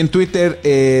 Aquí en Twitter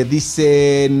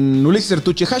dicen Ulises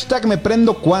Ertuche, hashtag me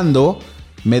prendo cuando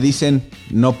me dicen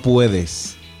no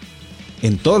puedes.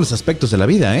 En todos los aspectos de la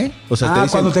vida, ¿eh? O sea, te dicen,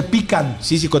 cuando te pican.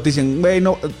 Sí, cuando te dicen, güey,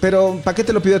 no, pero ¿para qué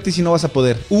te lo pido a ti si no vas a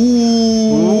poder?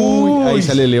 Ahí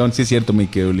sale el león, sí es cierto, mi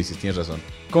querido Ulises, tienes razón.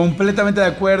 Completamente de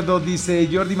acuerdo, dice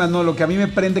Jordi Manolo, que a mí me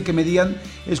prende que me digan,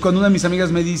 es cuando una de mis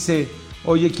amigas me dice,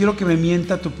 oye, quiero que me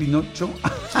mienta tu Pinocho.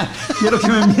 Quiero que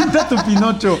me mienta tu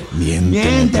Pinocho.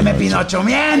 Miénteme, Pinocho,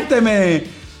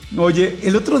 miénteme. Oye,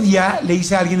 el otro día le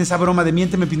hice a alguien esa broma de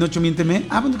miénteme, Pinocho, miénteme.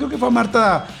 Bueno, creo que fue a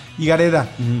Marta Higareda.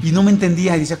 Y no me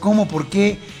entendía. Y decía, ¿cómo? ¿Por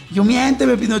qué? Yo,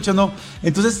 miénteme, Pinocho, no.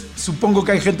 Entonces, supongo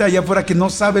que hay gente allá afuera que no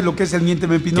sabe lo que es el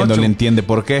miénteme, Pinocho. Que no le entiende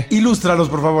por qué. Ilústralos,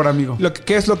 por favor, amigo.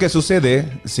 ¿Qué es lo que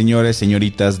sucede, señores,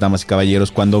 señoritas, damas y caballeros,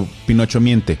 cuando Pinocho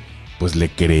miente? Pues le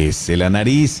crece la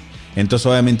nariz. Entonces,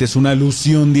 obviamente, es una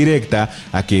alusión directa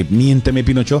a que miénteme,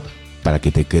 Pinocho, para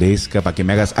que te crezca, para que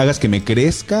me hagas que me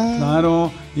crezca.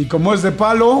 Claro, y como es de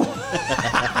palo.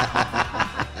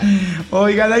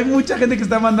 Oigan, hay mucha gente que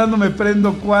está mandando me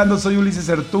prendo cuando soy Ulises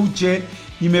Sertuche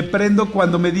y me prendo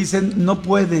cuando me dicen no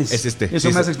puedes. Es este. Eso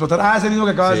Sí, me hace explotar. Ah, es el mismo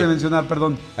que acabas de mencionar,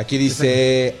 perdón. Aquí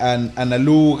dice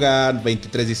Analuga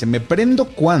 23, dice, me prendo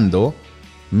cuando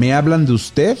me hablan de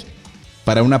usted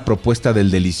para una propuesta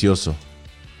del delicioso.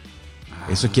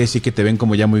 Eso quiere decir que te ven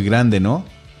como ya muy grande, ¿no?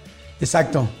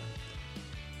 Exacto.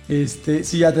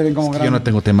 Sí, ya te ven como grande. Yo no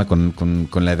tengo tema con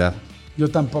la edad. Yo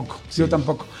tampoco, sí. Yo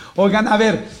tampoco. Oigan, a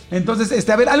ver, entonces,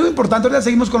 a ver, algo importante, ahora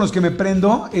seguimos con los que me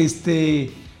prendo,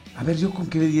 a ver, yo con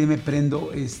qué día me prendo,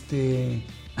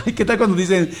 ay, ¿qué tal cuando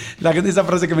dicen, la gente, esa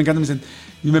frase que me encanta, me dicen,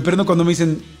 y me prendo cuando me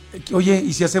dicen, oye,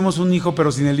 ¿y si hacemos un hijo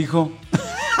pero sin el hijo?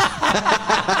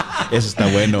 Eso está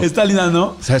bueno. Está linda,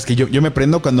 ¿no? Sabes que yo me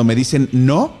prendo cuando me dicen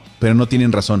no, pero no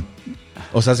tienen razón.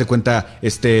 O sea, se cuenta,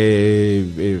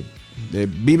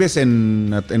 vives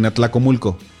en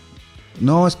Atlacomulco.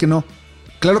 No, es que no.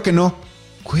 Claro que no.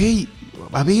 Güey,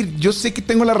 a ver, yo sé que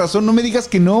tengo la razón, no me digas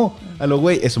que no. A lo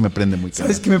güey, eso me prende muy cañón.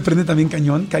 ¿Sabes qué me prende también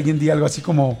cañón? Que alguien diga algo así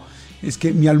como, es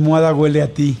que mi almohada huele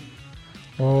a ti.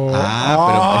 Pero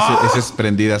esa es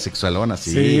prendida sexualona,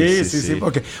 sí. Sí.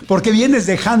 Porque vienes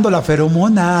dejando la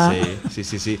feromona. Sí.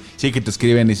 Sí, que te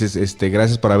escriben y dices,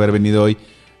 gracias por haber venido hoy.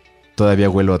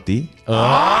 ¿Todavía huelo a ti?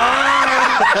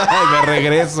 Me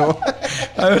regreso.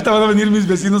 Ahorita van a venir mis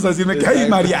vecinos a decirme que hay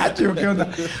mariachi o qué onda.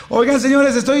 Oigan,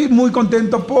 señores, estoy muy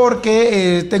contento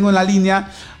porque tengo en la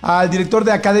línea al director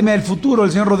de Academia del Futuro,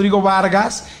 el señor Rodrigo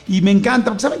Vargas, y me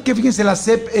encanta, porque ¿saben qué? Fíjense, la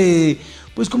SEP,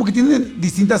 pues como que tienen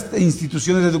distintas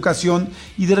instituciones de educación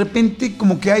y de repente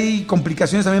como que hay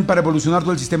complicaciones también para evolucionar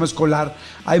todo el sistema escolar.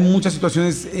 Hay muchas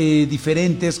situaciones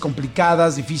diferentes,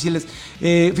 complicadas, difíciles.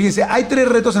 Fíjense, hay 3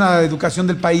 retos en la educación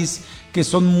del país que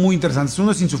son muy interesantes.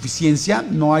 Uno es insuficiencia,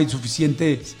 no hay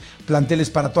suficientes planteles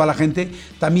para toda la gente.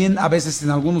 También a veces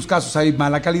en algunos casos hay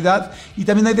mala calidad y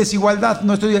también hay desigualdad.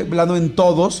 No estoy hablando en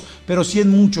todos, pero sí en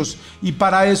muchos. Y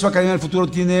para eso Academia del Futuro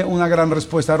tiene una gran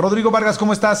respuesta. Rodrigo Vargas,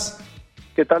 ¿cómo estás?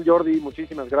 ¿Qué tal, Yordi?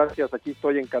 Muchísimas gracias. Aquí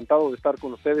estoy encantado de estar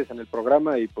con ustedes en el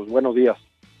programa y pues buenos días.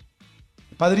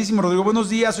 Padrísimo, Rodrigo. Buenos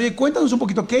días. Oye, cuéntanos un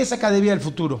poquito, ¿qué es Academia del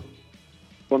Futuro?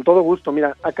 Con todo gusto.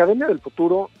 Mira, Academia del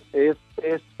Futuro es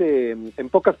en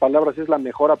pocas palabras, es la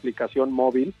mejor aplicación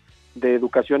móvil de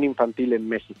educación infantil en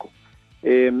México.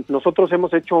 Nosotros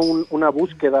hemos hecho una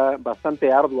búsqueda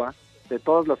bastante ardua de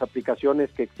todas las aplicaciones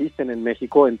que existen en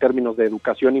México en términos de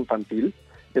educación infantil.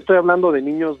 Estoy hablando de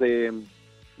niños de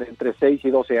entre 6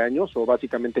 y 12 años, o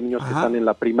básicamente niños que están en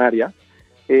la primaria.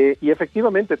 Y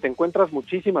efectivamente te encuentras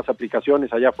muchísimas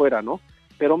aplicaciones allá afuera, ¿no?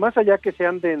 Pero más allá que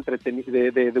sean de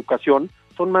educación,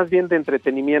 son más bien de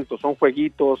entretenimiento, son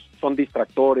jueguitos, son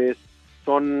distractores,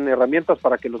 son herramientas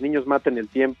para que los niños maten el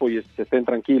tiempo y estén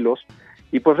tranquilos.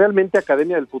 Y pues realmente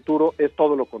Academia del Futuro es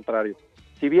todo lo contrario.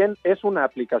 Si bien es una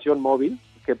aplicación móvil,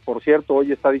 que por cierto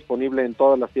hoy está disponible en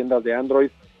todas las tiendas de Android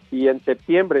y en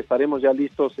septiembre estaremos ya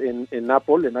listos en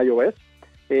Apple, en iOS,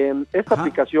 esta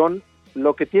aplicación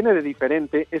lo que tiene de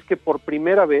diferente es que por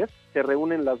primera vez se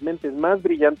reúnen las mentes más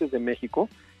brillantes de México,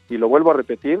 y lo vuelvo a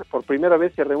repetir, por primera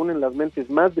vez se reúnen las mentes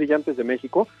más brillantes de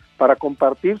México para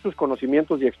compartir sus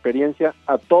conocimientos y experiencia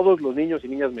a todos los niños y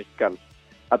niñas mexicanos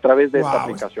a través de esta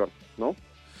aplicación, ¿no?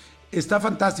 Está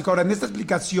fantástico. Ahora, en esta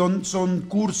aplicación son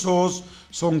cursos,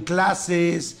 son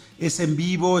clases, es en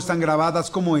vivo, están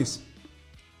grabadas, ¿cómo es?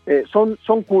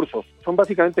 Son cursos, son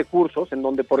básicamente cursos en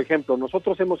donde, por ejemplo,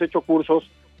 nosotros hemos hecho cursos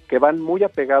que van muy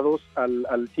apegados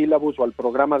al sílabus o al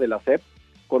programa de la SEP,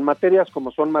 con materias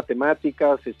como son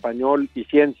matemáticas, español y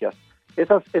ciencias.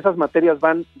 Esas materias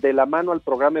van de la mano al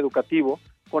programa educativo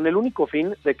con el único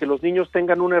fin de que los niños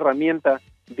tengan una herramienta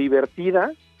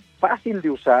divertida, fácil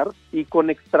de usar y con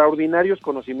extraordinarios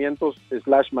conocimientos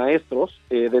 /maestros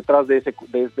detrás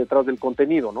del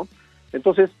contenido, ¿no?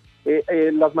 Entonces,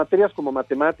 las materias como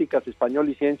matemáticas, español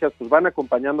y ciencias pues van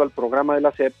acompañando al programa de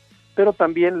la SEP, pero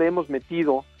también le hemos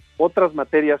metido otras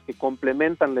materias que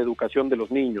complementan la educación de los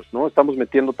niños, ¿no? Estamos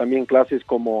metiendo también clases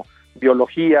como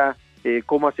biología,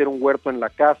 cómo hacer un huerto en la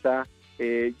casa,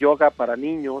 yoga para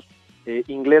niños,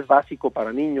 inglés básico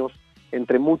para niños,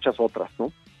 entre muchas otras,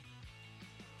 ¿no?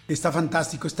 Está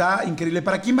fantástico, está increíble.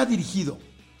 ¿Para quién va dirigido?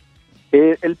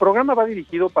 El programa va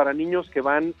dirigido para niños que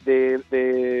van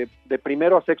de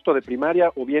primero a sexto de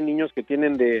primaria, o bien niños que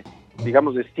tienen de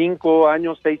 5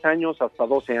 años, 6 años hasta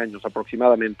 12 años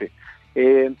aproximadamente.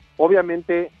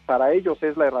 Obviamente para ellos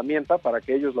es la herramienta para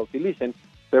que ellos la utilicen,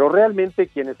 pero realmente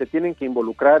quienes se tienen que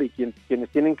involucrar y quienes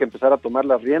tienen que empezar a tomar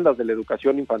las riendas de la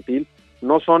educación infantil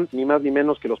no son ni más ni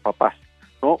menos que los papás,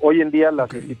 ¿no? Hoy en día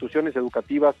las instituciones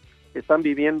educativas están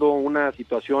viviendo una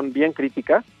situación bien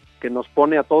crítica que nos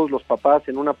pone a todos los papás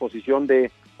en una posición de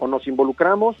o nos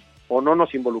involucramos o no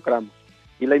nos involucramos.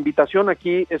 Y la invitación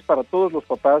aquí es para todos los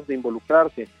papás de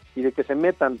involucrarse y de que se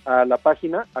metan a la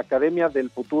página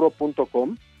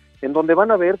academiadelfuturo.com, en donde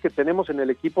van a ver que tenemos en el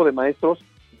equipo de maestros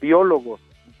biólogos,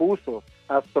 buzos,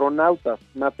 astronautas,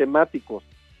 matemáticos,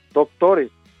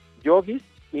 doctores, yogis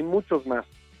y muchos más.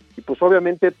 Y pues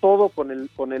obviamente todo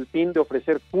con el fin de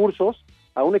ofrecer cursos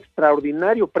a un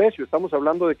extraordinario precio. Estamos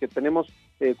hablando de que tenemos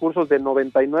cursos de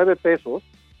 99 pesos,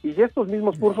 y estos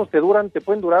mismos cursos te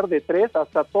pueden durar de 3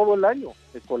 hasta todo el año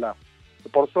escolar,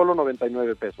 por solo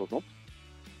 99 pesos, ¿no?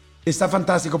 Está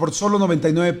fantástico, por solo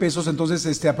 99 pesos,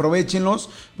 entonces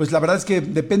aprovéchenlos. Pues la verdad es que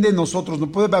depende de nosotros,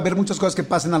 no puede haber muchas cosas que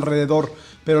pasen alrededor,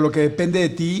 pero lo que depende de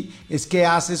ti es qué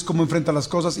haces, cómo enfrentas las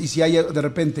cosas, y si hay de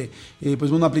repente pues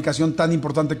una aplicación tan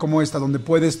importante como esta, donde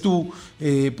puedes tú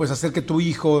pues hacer que tu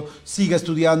hijo siga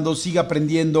estudiando, siga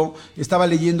aprendiendo. Estaba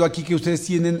leyendo aquí que ustedes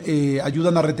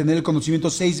ayudan a retener el conocimiento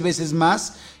 6 veces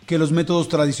más que los métodos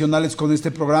tradicionales con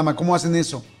este programa. ¿Cómo hacen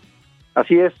eso?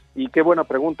 Así es, y qué buena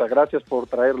pregunta, gracias por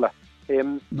traerla.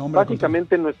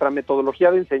 Básicamente nuestra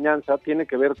metodología de enseñanza tiene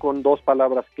que ver con 2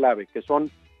 palabras clave, que son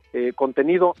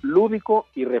contenido lúdico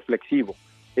y reflexivo.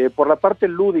 Por la parte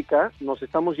lúdica nos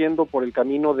estamos yendo por el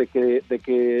camino de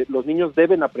que los niños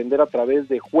deben aprender a través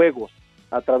de juegos,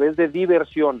 a través de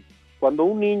diversión. Cuando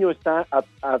un niño está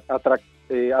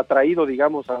atraído,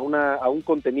 digamos, a un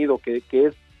contenido que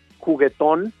es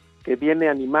juguetón, que viene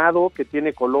animado, que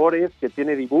tiene colores, que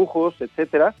tiene dibujos,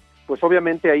 etcétera, pues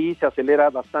obviamente ahí se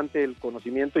acelera bastante el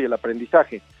conocimiento y el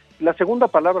aprendizaje. La segunda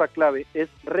palabra clave es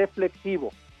reflexivo.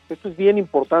 Esto es bien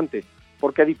importante,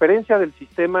 porque a diferencia del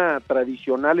sistema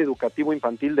tradicional educativo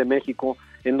infantil de México,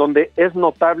 en donde es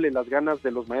notable las ganas de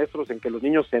los maestros en que los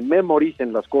niños se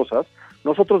memoricen las cosas,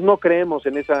 nosotros no creemos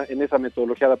en esa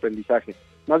metodología de aprendizaje.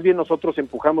 Más bien nosotros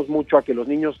empujamos mucho a que los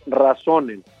niños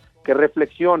razonen, que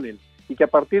reflexionen, y que a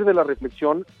partir de la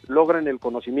reflexión logren el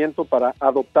conocimiento para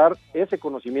adoptar ese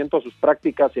conocimiento a sus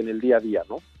prácticas en el día a día,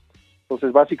 ¿no?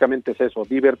 Entonces, básicamente es eso,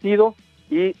 divertido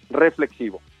y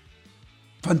reflexivo.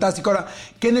 Fantástico. Ahora,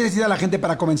 ¿qué necesita la gente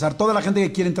para comenzar? Toda la gente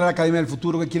que quiere entrar a Academia del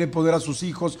Futuro, que quiere poder a sus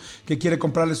hijos, que quiere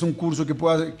comprarles un curso,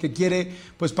 que quiere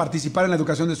pues participar en la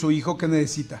educación de su hijo, ¿qué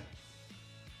necesita?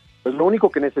 Pues lo único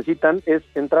que necesitan es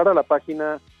entrar a la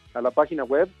página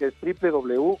web, que es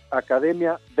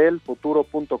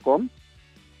www.academiadelfuturo.com.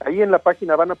 Ahí en la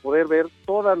página van a poder ver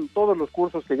todos los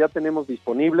cursos que ya tenemos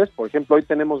disponibles. Por ejemplo, hoy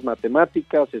tenemos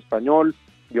matemáticas, español,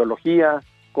 biología,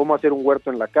 cómo hacer un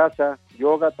huerto en la casa,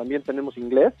 yoga, también tenemos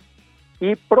inglés.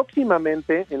 Y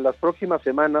próximamente, en las próximas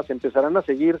semanas, empezarán a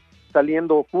seguir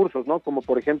saliendo cursos, ¿no? Como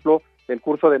por ejemplo, el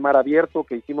curso de mar abierto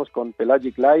que hicimos con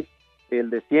Pelagic Life,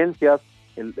 el de ciencias,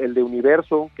 el de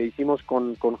universo que hicimos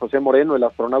con José Moreno, el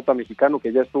astronauta mexicano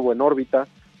que ya estuvo en órbita.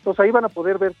 Entonces ahí van a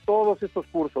poder ver todos estos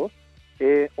cursos.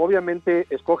 Obviamente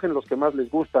escogen los que más les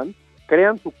gustan,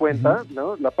 crean su cuenta,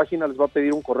 ¿no? La página les va a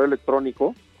pedir un correo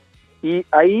electrónico, y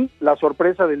ahí la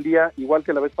sorpresa del día, igual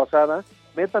que la vez pasada,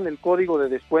 metan el código de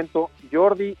descuento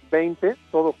yordi20,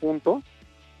 todo junto,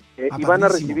 y van a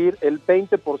recibir el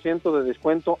 20% de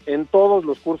descuento en todos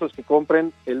los cursos que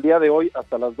compren el día de hoy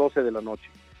hasta las 12 de la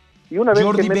noche. Y una vez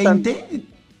 ¿Yordi que metan, 20?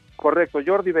 Correcto,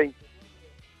 yordi20.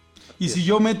 ¿Y si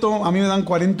yo meto, a mí me dan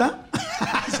 40?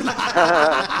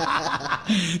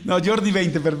 No, Yordi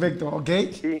 20, perfecto, ¿ok?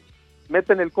 Sí,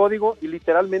 meten el código y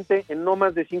literalmente en no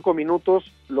más de 5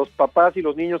 minutos los papás y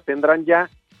los niños tendrán ya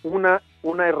una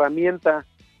herramienta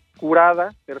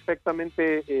curada,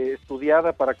 perfectamente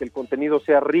estudiada para que el contenido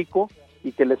sea rico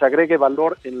y que les agregue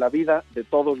valor en la vida de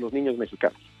todos los niños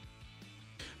mexicanos.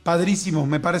 Padrísimo,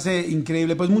 me parece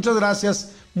increíble. Pues muchas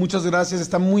gracias,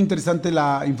 está muy interesante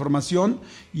la información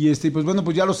y pues bueno,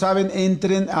 pues ya lo saben,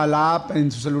 entren a la app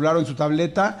en su celular o en su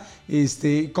tableta.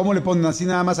 ¿Cómo le ponen? ¿Así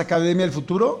nada más Academia del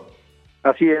Futuro?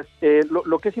 Así es,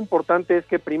 lo que es importante es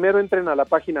que primero entren a la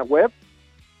página web,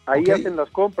 ahí hacen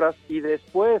las compras y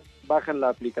después bajan la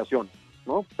aplicación,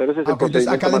 ¿no? Pero ese es el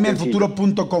procedimiento.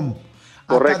 Academiadelfuturo.com.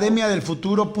 Correcto.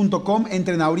 Academiadelfuturo.com,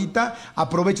 entren ahorita,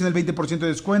 aprovechen el 20% de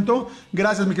descuento.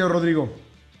 Gracias, mi querido Rodrigo.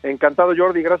 Encantado,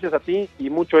 Yordi, gracias a ti y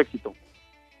mucho éxito.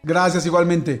 Gracias,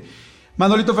 igualmente.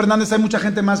 Manolito Fernández, hay mucha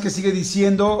gente más que sigue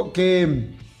diciendo que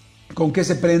con qué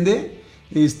se prende.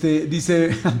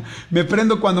 Dice, me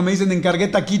prendo cuando me dicen encargué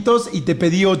taquitos y te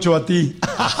pedí 8 a ti.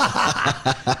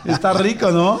 Está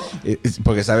rico, ¿no?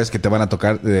 Porque sabes que te van a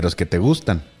tocar de los que te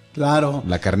gustan. Claro.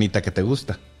 La carnita que te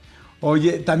gusta.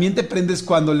 Oye, también te prendes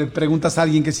cuando le preguntas a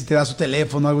alguien que si te da su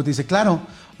teléfono o algo, te dice claro,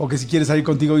 o que si quiere salir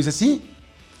contigo dice sí.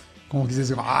 Como que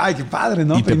dices, ay, qué padre,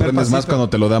 ¿no? Y te prendes más cuando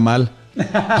te lo da mal.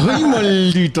 ¡Ay,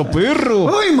 maldito perro!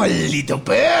 ¡Ay, maldito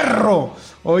perro!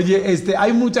 Oye,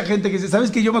 hay mucha gente que dice,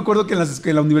 ¿sabes qué? Yo me acuerdo que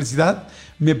en la universidad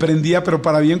me prendía, pero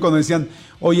para bien, cuando decían,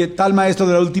 oye, tal maestro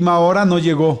de la última hora no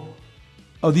llegó.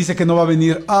 O dice que no va a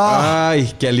venir. ¡Ah!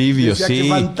 ¡Ay, qué alivio! Decía, Sí. ¡qué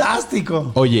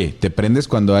fantástico! Oye, ¿te prendes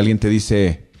cuando alguien te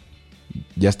dice,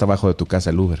 ya está abajo de tu casa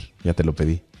el Uber, ya te lo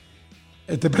pedí?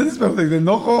 ¿Te prendes pero de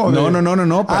enojo?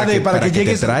 No. Para que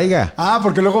llegues. te traiga.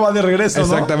 Porque luego va de regreso, ¿no?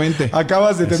 Exactamente.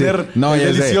 Acabas de tener Sí. No,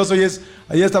 el delicioso y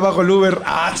allá está abajo el Uber.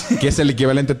 Que es el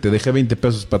equivalente, te dejé 20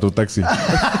 pesos para tu taxi.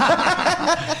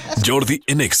 Yordi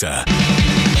en Exa.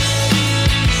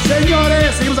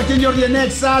 Señores, seguimos aquí en Yordi en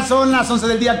Exa. Son las 11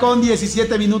 del día con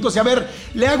 17 minutos. Y a ver,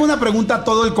 le hago una pregunta a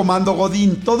todo el comando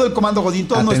Godín. Todo nuestro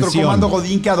comando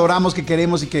Godín que adoramos, que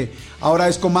queremos y que ahora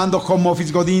es comando Home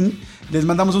Office Godín. Les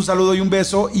mandamos un saludo y un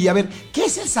beso. Y a ver, ¿qué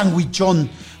es el sandwichón?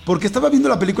 Porque estaba viendo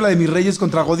la película de Mis Reyes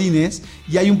contra Godines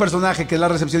y hay un personaje que es la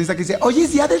recepcionista que dice, oye,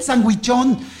 es día del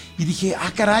sandwichón. Y dije,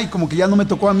 caray, como que ya no me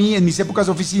tocó a mí en mis épocas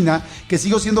de oficina, que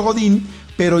sigo siendo Godín,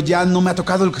 pero ya no me ha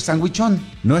tocado el sandwichón.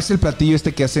 ¿No es el platillo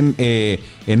que hacen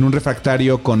en un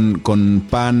refractario con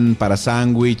pan para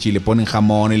sándwich y le ponen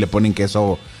jamón y le ponen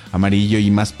queso amarillo y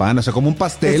más pan? O sea, como un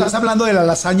pastel. ¿Estás hablando de la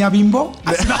lasaña Bimbo?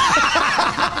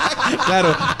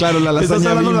 Claro, la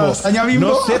lasaña Bimbo. ¿De la lasaña Bimbo?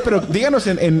 No sé, pero díganos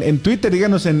en Twitter,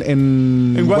 díganos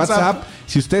en WhatsApp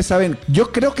si ustedes saben.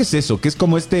 Yo creo que es eso, que es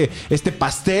como este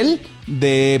pastel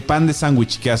de pan de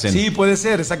sándwich que hacen. Sí, puede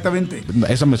ser, exactamente.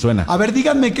 Eso me suena. A ver,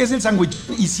 díganme qué es el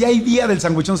sandwichón y si hay día del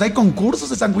sandwichón, o sea, hay concursos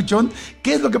de sandwichón.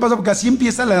 ¿Qué es lo que pasa? Porque así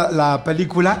empieza la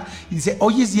película y dice,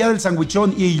 hoy es día del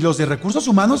sandwichón y los de recursos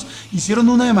humanos hicieron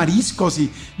una de mariscos y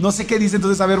no sé qué dice.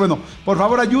 Entonces, a ver, bueno, por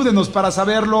favor ayúdenos para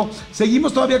saberlo.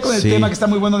 Seguimos todavía con el tema que está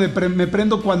muy bueno de me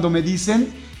prendo cuando me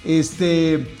dicen, ¿sabes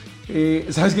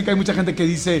qué? Que hay mucha gente que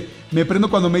dice, me prendo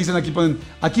cuando me dicen,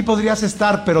 aquí podrías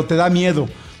estar, pero te da miedo.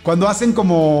 Cuando hacen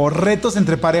como retos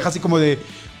entre parejas y como de,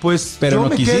 pues, pero no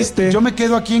quisiste. Yo me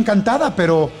quedo aquí encantada,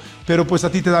 pero pues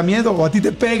a ti te da miedo o a ti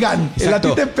te pegan. A ti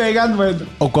te pegan, bueno.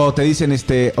 O cuando te dicen,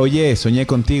 oye, soñé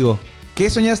contigo.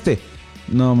 ¿Qué soñaste?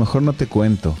 No, mejor no te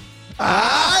cuento.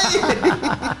 ¡Ay!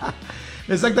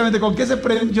 Exactamente, ¿con qué se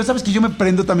prenden? Yo sabes que yo me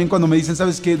prendo también cuando me dicen,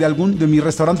 ¿sabes qué? De mi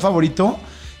restaurante favorito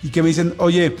y que me dicen,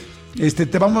 oye,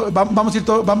 vamos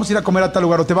a ir a comer a tal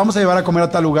lugar o te vamos a llevar a comer a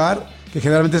tal lugar, que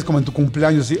generalmente es como en tu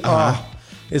cumpleaños, ¿sí?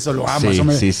 Eso lo amo,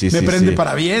 sí, eso me prende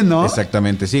para bien, ¿no?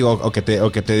 Exactamente, sí, o que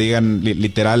te digan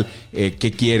literal,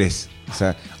 ¿qué quieres? O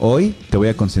sea, hoy te voy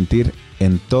a consentir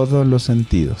en todos los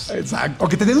sentidos. Exacto. O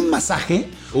que te den un masaje,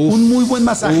 un muy buen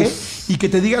masaje, y que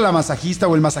te diga la masajista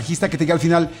o el masajista que te diga al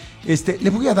final, le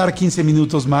voy a dar 15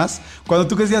 minutos más. Cuando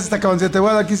tú crees que ya se está acabando, te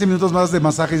voy a dar 15 minutos más de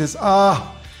masaje y dices,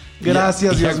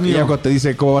 gracias, Dios mío. Y ya cuando te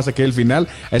dice cómo vas a quedar el final,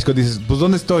 es cuando dices, pues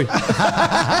 ¿dónde estoy?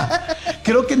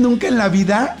 Creo que nunca en la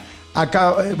vida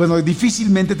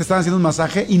difícilmente te están haciendo un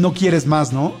masaje y no quieres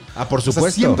más, ¿no? Por supuesto. O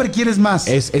sea, siempre quieres más.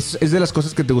 Es de las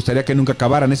cosas que te gustaría que nunca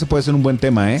acabaran. Ese puede ser un buen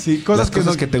tema, ¿eh? Sí, cosas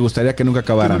que te gustaría que nunca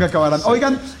acabaran.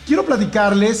 Oigan, quiero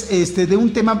platicarles de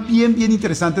un tema bien, bien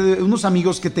interesante de unos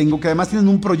amigos que tengo que además tienen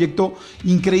un proyecto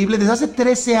increíble desde hace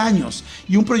 13 años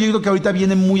y un proyecto que ahorita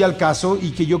viene muy al caso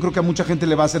y que yo creo que a mucha gente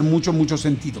le va a hacer mucho, mucho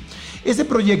sentido. Este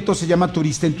proyecto se llama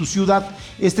Turista en tu Ciudad.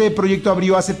 Este proyecto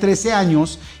abrió hace 13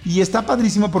 años y está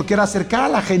padrísimo porque era acercar a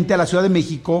la gente a la Ciudad de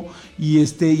México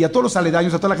y a todos los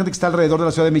aledaños, a toda la gente que está alrededor de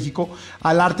la Ciudad de México,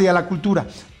 al arte y a la cultura.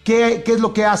 ¿Qué es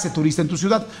lo que hace Turista en tu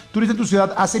Ciudad? Turista en tu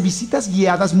Ciudad hace visitas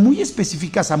guiadas muy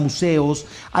específicas a museos,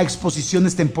 a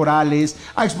exposiciones temporales,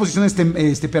 a exposiciones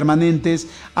permanentes,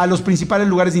 a los principales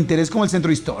lugares de interés como el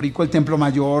Centro Histórico, el Templo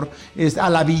Mayor, a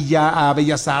la Villa, a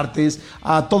Bellas Artes,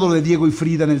 a todo lo de Diego y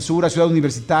Frida en el sur, a Ciudad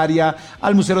Universitaria,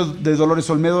 al Museo de Dolores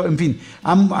Olmedo, en fin,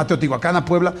 a Teotihuacán, a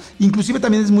Puebla. Inclusive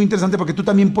también es muy interesante porque tú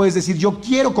también puedes decir, yo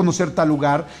quiero conocer tal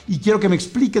lugar y quiero que me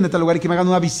expliquen de tal lugar y que me hagan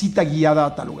una visita guiada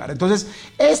a tal lugar. Entonces,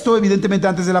 esto, evidentemente,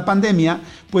 antes de la pandemia,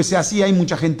 pues se hacía y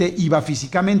mucha gente iba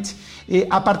físicamente.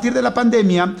 A partir de la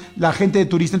pandemia, la gente de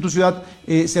Turista en tu Ciudad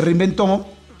se reinventó.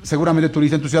 Seguramente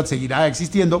Turista en tu Ciudad seguirá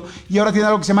existiendo. Y ahora tiene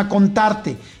algo que se llama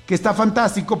Contarte, que está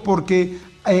fantástico porque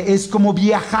es como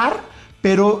viajar,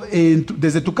 pero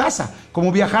desde tu casa,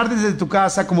 como viajar desde tu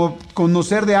casa, como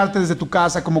conocer de arte desde tu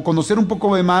casa, como conocer un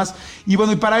poco de más. Y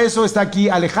bueno, y para eso está aquí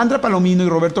Alejandra Palomino y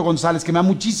Roberto González, que me da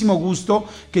muchísimo gusto,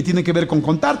 que tiene que ver con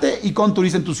Contarte y con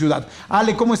Turista en tu Ciudad.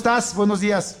 Ale, ¿cómo estás? Buenos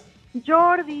días.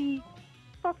 Yordi,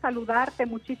 gusto saludarte,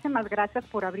 muchísimas gracias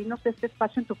por abrirnos este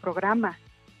espacio en tu programa.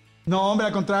 No, hombre,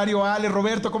 al contrario. Ale,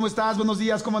 Roberto, ¿cómo estás? Buenos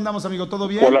días, ¿cómo andamos, amigo? ¿Todo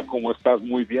bien? Hola, ¿cómo estás?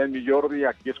 Muy bien, mi Yordi,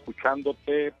 aquí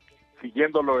escuchándote,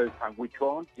 siguiendo lo del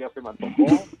sandwichón, ya se me antojó.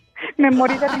 Me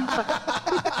morí de risa.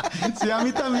 Sí, a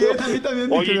mí también,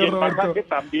 mi Oye, y querido el Roberto. masaje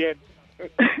también.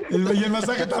 Y el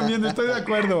masaje también, estoy de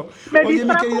acuerdo. Me Oye, mi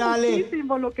distrajo querida Ale.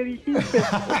 muchísimo lo que dijiste.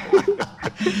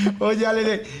 Oye,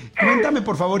 Ale, cuéntame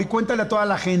por favor y cuéntale a toda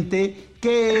la gente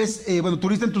qué es, bueno,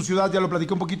 turista en tu ciudad, ya lo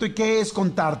platiqué un poquito, y qué es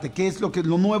contarte, qué es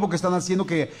lo nuevo que están haciendo,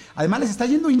 que además les está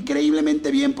yendo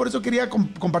increíblemente bien, por eso quería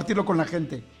compartirlo con la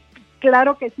gente.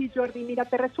 Claro que sí, Jordi. Mira,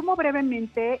 te resumo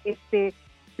brevemente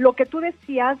lo que tú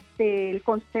decías del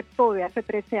concepto de hace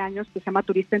 13 años que se llama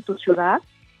Turista en tu ciudad.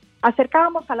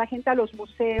 Acercábamos a la gente a los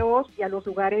museos y a los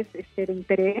lugares de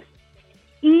interés,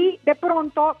 y de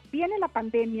pronto viene la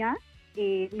pandemia,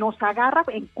 nos agarra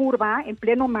en curva en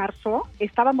pleno marzo.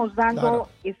 Estábamos dando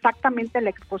exactamente la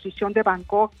exposición de Van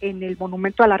Gogh en el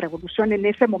Monumento a la Revolución. En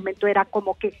ese momento era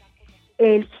como que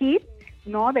el hit,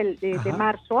 ¿no? de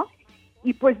marzo.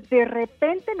 Y pues de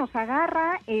repente nos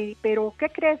agarra, pero ¿qué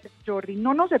crees, Jordi?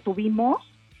 No nos detuvimos.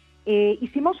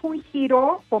 Hicimos un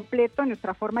giro completo en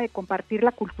nuestra forma de compartir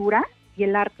la cultura y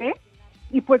el arte,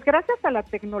 y pues gracias a la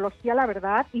tecnología, la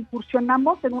verdad,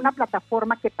 incursionamos en una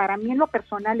plataforma que para mí en lo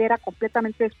personal era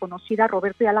completamente desconocida.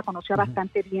 Roberto ya la conocía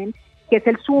bastante bien, que es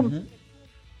el Zoom.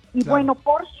 Y bueno,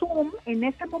 por Zoom, en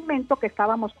ese momento que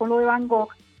estábamos con lo de Van Gogh,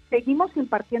 seguimos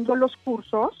impartiendo los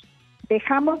cursos,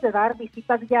 dejamos de dar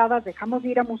visitas guiadas, dejamos de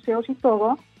ir a museos y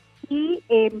todo, y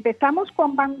empezamos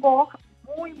con Van Gogh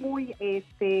muy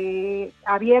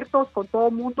abiertos con todo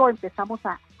el mundo. Empezamos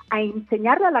a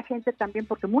enseñarle a la gente también,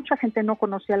 porque mucha gente no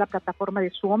conocía la plataforma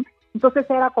de Zoom. Entonces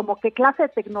era como que clase de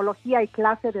tecnología y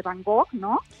clase de Van Gogh,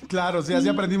 ¿no? Claro, sí, así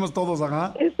aprendimos todos,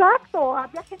 ajá. Exacto,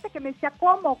 había gente que me decía,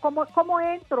 ¿cómo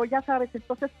entro? Ya sabes,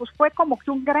 entonces pues fue como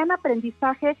que un gran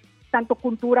aprendizaje, tanto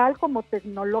cultural como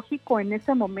tecnológico en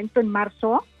ese momento en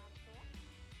marzo.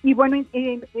 Y bueno,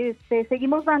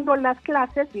 seguimos dando las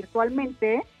clases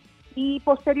virtualmente. Y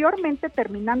posteriormente,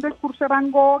 terminando el curso de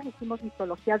Van Gogh, hicimos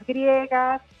mitologías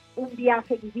griegas, un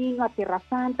viaje divino a Tierra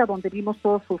Santa, donde vimos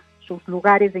todos sus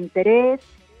lugares de interés.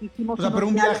 Hicimos pero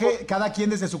un viaje, cada quien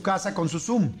desde su casa con su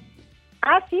Zoom.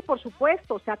 Ah, sí, por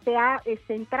supuesto. O sea,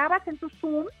 entrabas en tu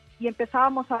Zoom y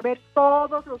empezábamos a ver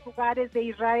todos los lugares de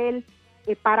Israel,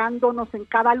 parándonos en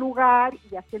cada lugar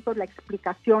y haciendo la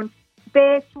explicación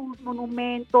de sus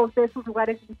monumentos, de sus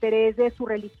lugares de interés, de su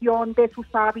religión, de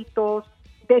sus hábitos,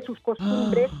 de sus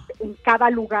costumbres en cada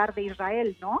lugar de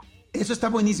Israel, ¿no? Eso está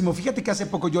buenísimo. Fíjate que hace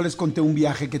poco yo les conté un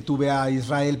viaje que tuve a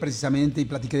Israel precisamente, y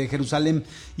platiqué de Jerusalén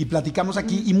y platicamos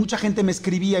aquí, y mucha gente me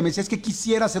escribía y me decía, es que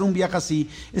quisiera hacer un viaje así,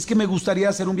 es que me gustaría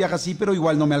hacer un viaje así, pero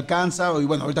igual no me alcanza. Y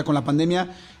bueno, ahorita con la pandemia,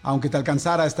 aunque te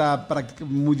alcanzara, está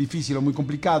muy difícil o muy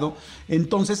complicado.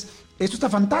 Entonces, esto está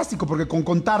fantástico, porque con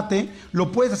contarte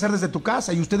lo puedes hacer desde tu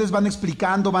casa, y ustedes van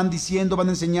explicando, van diciendo, van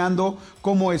enseñando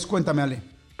cómo es. Cuéntame,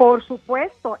 Ale. Por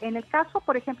supuesto. En el caso,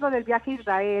 por ejemplo, del viaje a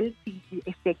Israel,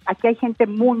 aquí hay gente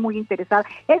muy interesada.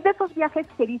 Es de esos viajes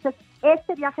que dices,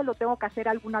 este viaje lo tengo que hacer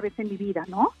alguna vez en mi vida,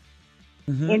 ¿no?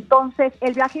 Entonces,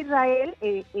 el viaje a Israel,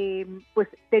 pues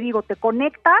te digo, te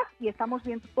conectas y estamos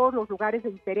viendo todos los lugares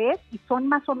de interés, y son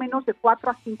más o menos de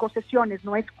 4 a 5 sesiones,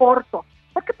 no es corto,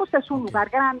 porque pues es un lugar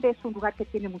grande, es un lugar que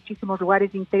tiene muchísimos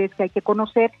lugares de interés que hay que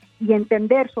conocer y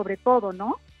entender sobre todo,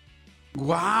 ¿no?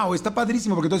 Wow, está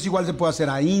padrísimo, porque entonces igual se puede hacer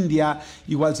a India,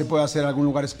 igual se puede hacer a algún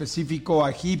lugar específico,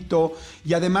 a Egipto,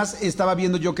 y además estaba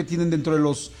viendo yo que tienen dentro de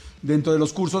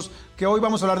los cursos, que hoy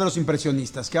vamos a hablar de los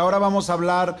impresionistas, que ahora vamos a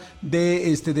hablar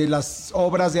de las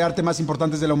obras de arte más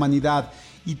importantes de la humanidad,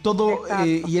 y todo,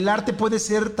 y el arte puede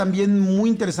ser también muy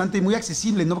interesante y muy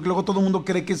accesible, ¿no? Porque luego todo el mundo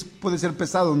cree que puede ser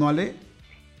pesado, ¿no, Ale?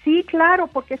 Sí, claro,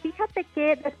 porque fíjate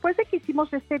que después de que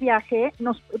hicimos este viaje,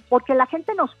 porque la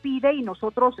gente nos pide y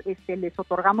nosotros les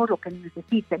otorgamos lo que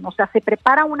necesiten. O sea, se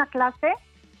prepara una clase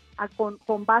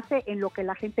con base en lo que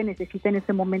la gente necesita en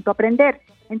ese momento aprender.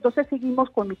 Entonces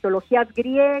seguimos con mitologías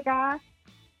griegas,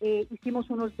 hicimos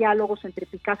unos diálogos entre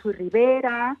Picasso y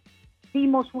Rivera,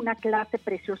 dimos una clase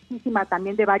preciosísima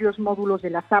también de varios módulos de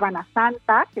la Sábana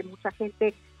Santa, que mucha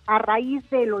gente, a raíz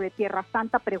de lo de Tierra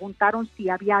Santa, preguntaron si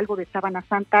había algo de Sábana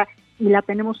Santa, y la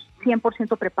tenemos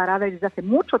 100% preparada desde hace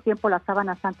mucho tiempo, la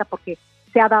Sábana Santa, porque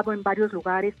se ha dado en varios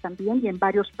lugares también y en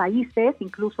varios países,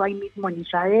 incluso ahí mismo en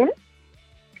Israel.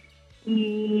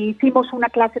 Y hicimos una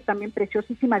clase también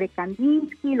preciosísima de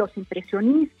Kandinsky, los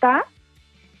impresionistas,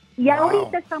 y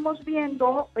ahorita estamos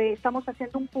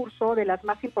haciendo un curso de las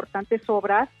más importantes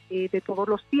obras de todos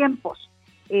los tiempos.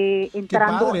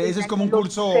 Entrando. Qué padre, ese es como un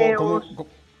curso.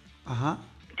 Ajá.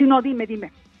 Sí, no, dime.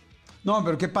 No,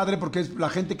 pero qué padre, porque es la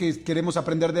gente que queremos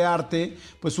aprender de arte,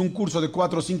 pues un curso de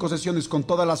 4 o 5 sesiones con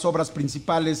todas las obras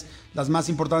principales, las más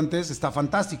importantes, está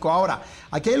fantástico. Ahora,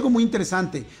 aquí hay algo muy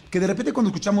interesante, que de repente cuando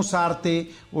escuchamos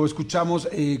arte o escuchamos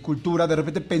cultura, de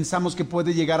repente pensamos que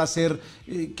puede llegar a ser,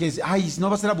 no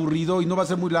va a ser aburrido y no va a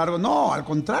ser muy largo. No, al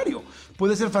contrario,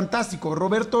 puede ser fantástico.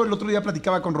 Roberto, el otro día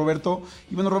platicaba con Roberto,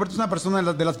 y bueno, Roberto es una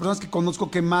persona de las personas que conozco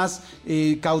que más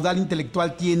caudal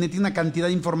intelectual tiene una cantidad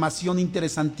de información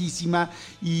interesantísima.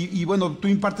 Y bueno, tú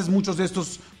impartes muchos de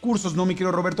estos cursos, ¿no, mi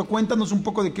querido Roberto? Cuéntanos un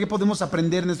poco de qué podemos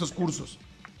aprender en estos cursos.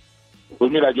 Pues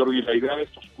mira, Jordi, la idea de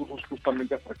estos cursos es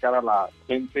justamente acercar a la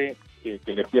gente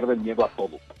que le pierde el miedo a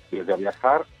todo, desde a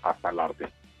viajar hasta el arte.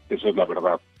 Eso es la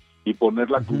verdad. Y poner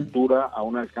la cultura a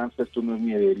un alcance, esto no es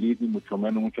ni de élite, ni mucho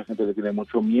menos, mucha gente le tiene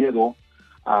mucho miedo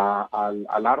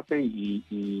al arte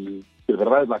y de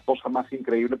verdad es la cosa más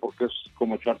increíble porque es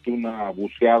como echarte una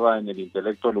buceada en el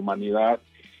intelecto de la humanidad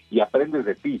y aprendes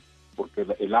de ti, porque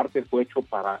el arte fue hecho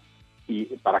para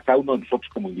cada uno de nosotros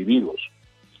como individuos.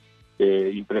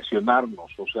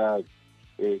 Impresionarnos, o sea,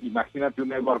 imagínate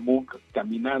un Edvard Munch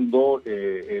caminando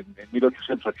en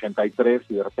 1883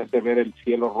 y de repente ver el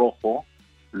cielo rojo,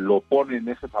 lo pone en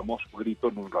ese famoso grito,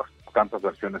 en las tantas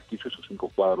versiones que hizo, esos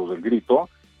 5 cuadros del grito,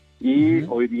 y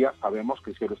hoy día sabemos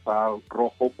que el cielo está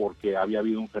rojo porque había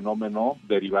habido un fenómeno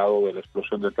derivado de la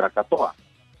explosión del Krakatoa.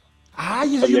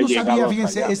 Ay, eso yo no sabía,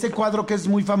 fíjense, ese cuadro que es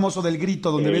muy famoso del grito,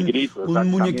 donde ven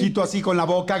un muñequito así con la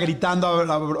boca gritando,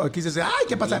 aquí dice, ay,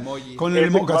 ¿qué pasa? Con el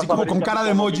emoji, así como con cara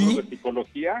de emoji. De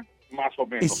psicología, más o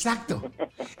menos. Exacto.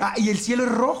 Y el cielo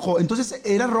es rojo, entonces,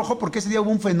 ¿era rojo porque ese día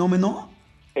hubo un fenómeno?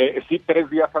 Sí, 3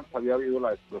 días antes había habido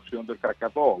la explosión del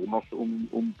Krakatoa,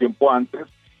 un tiempo antes,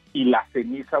 y la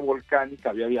ceniza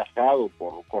volcánica había viajado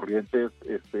por corrientes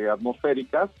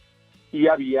atmosféricas y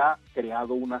había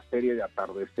creado una serie de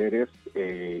atardeceres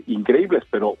increíbles,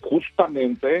 pero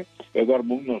justamente Edvard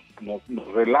Munch nos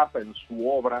relata en su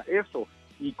obra eso,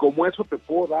 y como eso te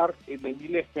puedo dar en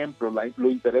 1000 ejemplos. Lo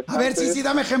interesante. A ver, sí,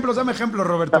 dame ejemplos,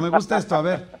 Roberto, me gusta esto, a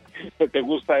ver. ¿Te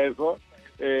gusta eso?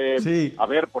 Sí. A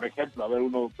ver, por ejemplo,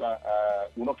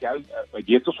 uno que hay,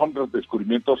 y estos son los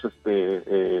descubrimientos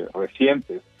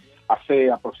recientes. Hace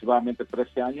aproximadamente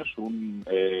 13 años, un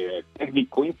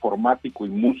técnico informático y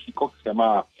músico que se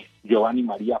llama Giovanni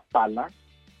María Pala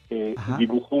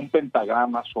dibujó un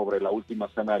pentagrama sobre la última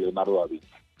cena de Leonardo da Vinci.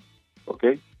 ¿Ok?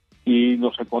 Y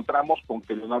nos encontramos con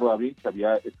que Leonardo da Vinci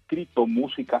había escrito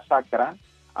música sacra,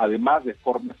 además de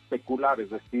forma especular, es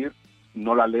decir,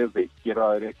 no la lees de izquierda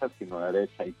a derecha, sino de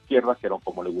derecha a izquierda, que era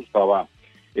como le gustaba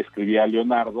escribir a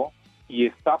Leonardo, y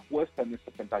está puesta en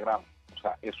este pentagrama. O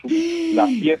sea, las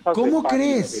piezas ¿Cómo de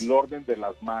crees? el orden de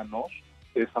las manos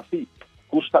es así.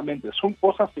 Justamente, son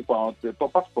cosas que cuando te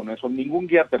topas con eso, ningún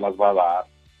guía te las va a dar,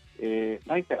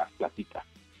 nadie te las platica,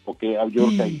 porque yo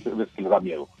creo que hay veces que les da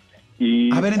miedo.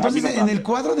 Y a ver, entonces en el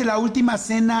cuadro de la última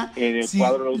cena, si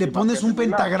le pones un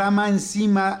pentagrama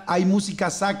encima, ¿hay música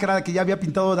sacra que ya había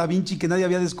pintado Da Vinci que nadie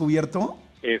había descubierto?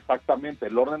 Exactamente,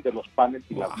 el orden de los panes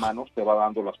y las manos te va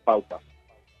dando las pautas,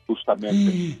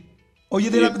 justamente. Oye,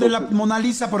 de la Mona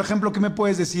Lisa, por ejemplo, ¿qué me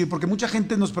puedes decir? Porque mucha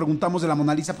gente nos preguntamos de la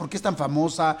Mona Lisa, ¿por qué es tan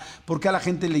famosa? ¿Por qué a la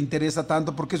gente le interesa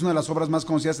tanto? ¿Por qué es una de las obras más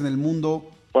conocidas en el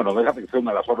mundo? Bueno, déjate que sea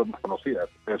una de las obras más conocidas.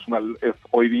 Es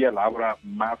hoy día la obra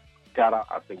más cara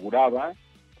asegurada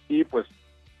y pues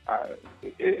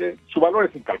su valor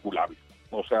es incalculable.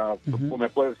 O sea, me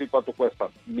puedes decir cuánto cuesta,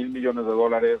 $1,000 millones.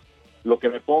 Lo que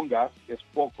me pongas es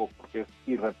poco porque es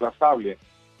irreemplazable.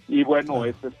 Y bueno,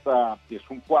 es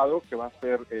un cuadro que va a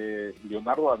ser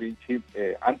Leonardo da Vinci.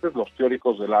 Antes los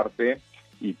teóricos del arte,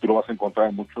 y tú lo vas a encontrar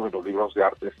en muchos de los libros de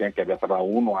arte, decían que había tardado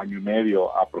 1 año y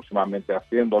medio aproximadamente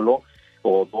haciéndolo,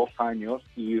 o 2 años,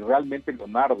 y realmente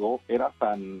Leonardo era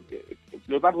el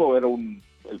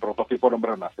prototipo del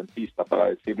hombre renacentista, para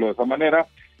decirlo de esa manera,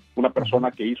 una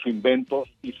persona que hizo inventos,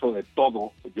 hizo de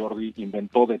todo, Jordi,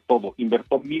 inventó de todo,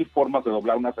 inventó 1000 formas de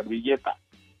doblar una servilleta.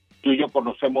 Tú y yo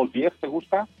conocemos 10, ¿te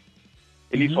gusta?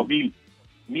 Él hizo 1000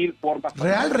 formas.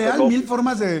 Real, 1000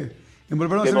 formas de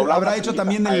envolvernos. ¿Habrá hecho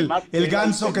también el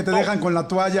ganso que te dejan con la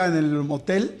toalla en el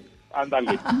motel?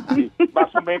 Ándale, sí,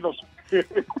 más o menos.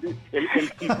 El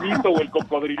cisnito o el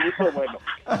cocodrilito, bueno.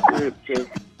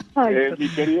 Mi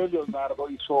querido Leonardo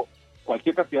hizo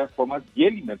cualquier cantidad de formas y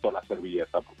él inventó la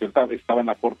servilleta, porque él estaba en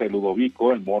la corte de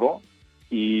Ludovico, el moro,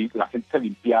 y la gente se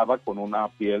limpiaba con una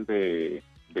piel de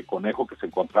conejo que se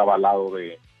encontraba al lado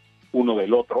de uno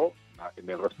del otro, en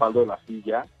el respaldo de la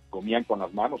silla, comían con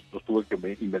las manos. Entonces tuve que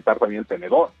inventar también el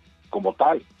tenedor, como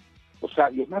tal. O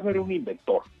sea, Leonardo era un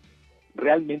inventor.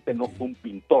 Realmente no fue un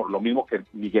pintor, lo mismo que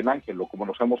Miguel Ángel, lo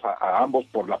conocemos a ambos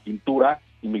por la pintura,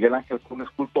 y Miguel Ángel fue un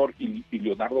escultor, y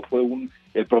Leonardo fue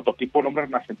el prototipo del hombre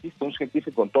renacentista, un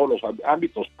científico en todos los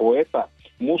ámbitos, poeta,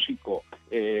 músico,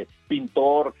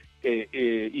 pintor,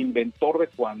 inventor de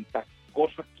cuantas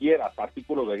cosas quieras,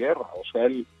 artículos de guerra. O sea,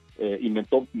 él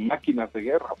inventó máquinas de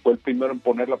guerra, fue el primero en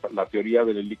poner la teoría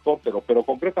del helicóptero. Pero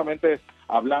concretamente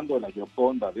hablando de la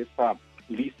Gioconda, de esta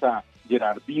Lisa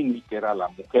Gerardini, que era la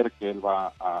mujer que él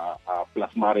va a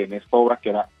plasmar en esta obra, que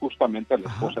era justamente la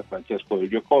esposa de Francesco de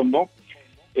Giocondo,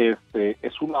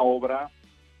 es una obra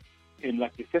en la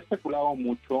que se ha especulado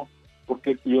mucho,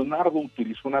 porque Leonardo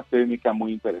utilizó una técnica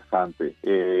muy interesante,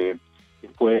 que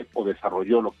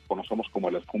desarrolló lo que conocemos como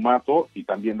el esfumato, y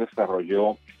también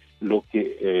desarrolló lo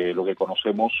que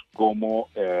conocemos como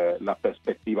la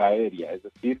perspectiva aérea, es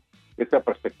decir, esta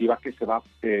perspectiva que se va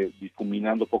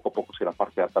difuminando poco a poco hacia la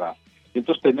parte de atrás. Y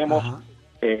entonces tenemos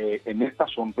en esta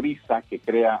sonrisa que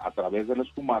crea a través del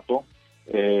esfumato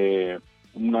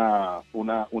una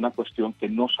cuestión que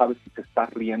no sabe si se está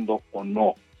riendo o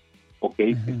no, ¿ok?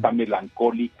 ¿Está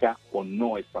melancólica o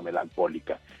no está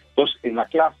melancólica? Entonces, en la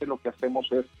clase lo que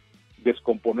hacemos es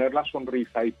descomponer la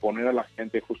sonrisa y poner a la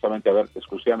gente justamente a ver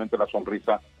exclusivamente la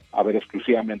sonrisa, a ver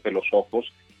exclusivamente los ojos,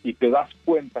 y te das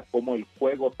cuenta cómo el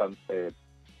juego tan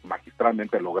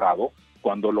magistralmente logrado,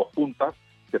 cuando lo juntas,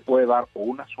 te puede dar o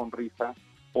una sonrisa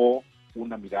o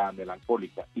una mirada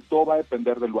melancólica, y todo va a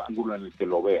depender del ángulo en el que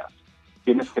lo veas.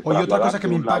 Tienes que Oye, otra cosa trasladarte que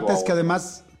me de un lado impacta a es que otro.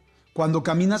 además, cuando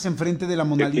caminas enfrente de la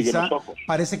Mona Te siguen Lisa, los ojos.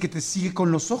 parece que te sigue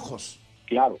con los ojos.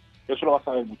 Claro, eso lo vas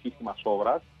a ver en muchísimas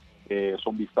obras,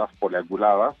 son vistas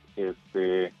polianguladas,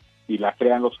 y la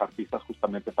crean los artistas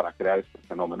justamente para crear este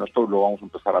fenómeno. Esto lo vamos a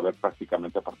empezar a ver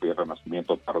prácticamente a partir del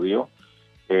Renacimiento tardío,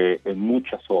 en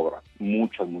muchas obras,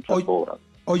 muchas obras.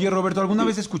 Oye, Roberto, alguna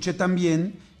vez escuché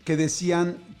también que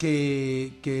decían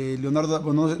que Leonardo,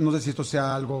 bueno, no sé si esto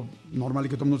sea algo normal y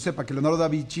que todo el mundo sepa, que Leonardo da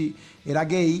Vinci era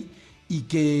gay, y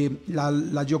que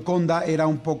la Gioconda era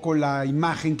un poco la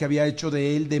imagen que había hecho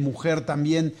de él, de mujer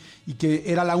también, y que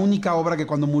era la única obra que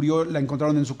cuando murió la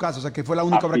encontraron en su casa, o sea, que fue la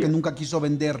única obra que nunca quiso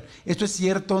vender. ¿Esto es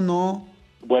cierto, no?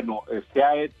 Bueno, se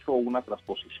ha hecho una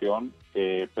transposición,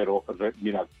 pero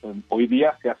mira, hoy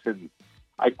día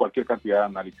hay cualquier cantidad de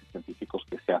análisis científicos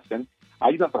que se hacen.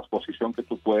 Hay una transposición que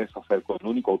tú puedes hacer con el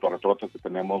único autorretrato que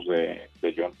tenemos de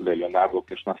Leonardo,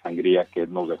 que es una sangría que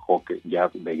él nos dejó que ya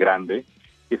de grande,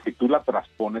 que si tú la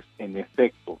transpones, en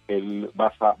efecto,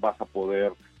 vas a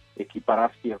poder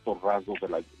equiparar ciertos rasgos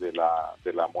de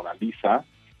la Mona Lisa,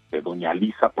 de Doña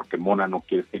Lisa, porque Mona no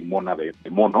quiere decir mona de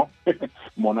mono,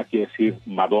 Mona quiere decir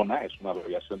Madonna, es una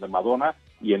abreviación de Madonna,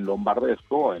 y en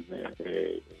lombardesco, en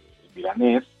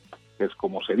milanés, es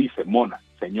como se dice, Mona,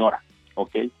 señora,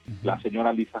 ¿ok? La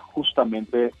señora Lisa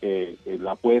justamente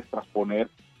la puedes transponer,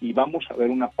 y vamos a ver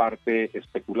una parte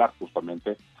especular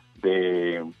justamente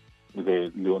de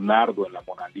Leonardo en la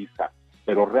Mona Lisa,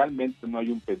 pero realmente no hay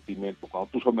un sentimiento. Cuando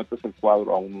tú sometes el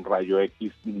cuadro a un rayo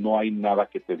X, no hay nada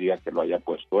que te diga que lo haya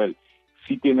puesto él.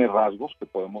 Sí tiene rasgos que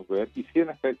podemos ver, y sí,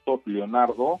 en efecto,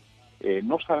 Leonardo,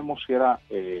 no sabemos si era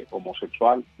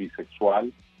homosexual,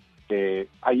 bisexual.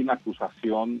 Hay una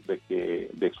acusación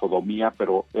de sodomía,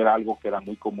 pero era algo que era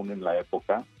muy común en la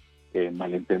época,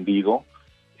 malentendido.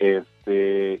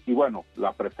 Y bueno,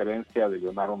 la preferencia de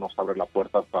Leonardo nos abre la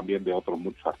puerta también de otros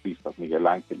muchos artistas, Miguel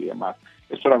Ángel y demás.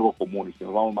 Esto era algo común, y si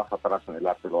nos vamos más atrás en el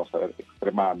arte lo vamos a ver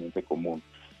extremadamente común.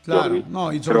 Claro, Jordi,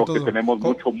 no, y sobre creo todo, que tenemos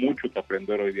mucho que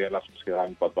aprender hoy día de la sociedad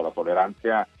en cuanto a la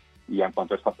tolerancia y en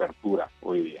cuanto a esta apertura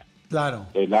hoy día. Claro.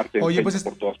 El arte Oye, pues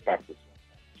por todas partes.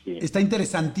 Sí. Está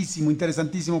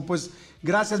interesantísimo. Pues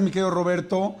gracias, mi querido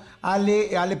Roberto.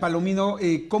 Ale Palomino,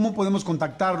 ¿cómo podemos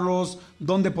contactarlos?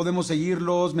 ¿Dónde podemos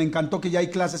seguirlos? Me encantó que ya hay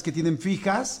clases que tienen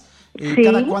fijas. Sí.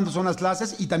 ¿Cada cuándo son las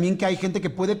clases? Y también que hay gente que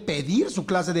puede pedir su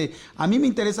clase de, a mí me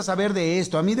interesa saber de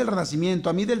esto, a mí del Renacimiento,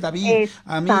 a mí del David, Exacto.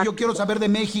 a mí yo quiero saber de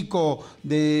México,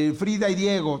 de Frida y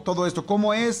Diego, todo esto.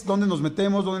 ¿Cómo es? ¿Dónde nos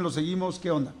metemos? ¿Dónde los seguimos?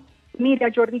 ¿Qué onda? Mira,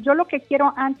 Jordi, yo lo que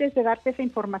quiero, antes de darte esa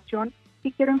información,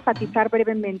 sí quiero enfatizar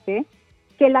brevemente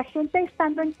que la gente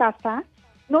estando en casa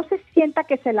no se sienta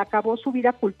que se le acabó su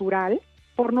vida cultural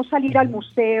por no salir al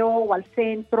museo o al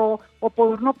centro, o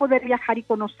por no poder viajar y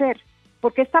conocer,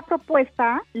 porque esta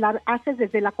propuesta la haces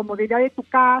desde la comodidad de tu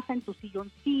casa, en tu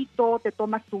silloncito, te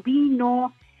tomas tu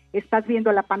vino, estás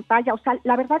viendo la pantalla, o sea,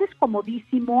 la verdad es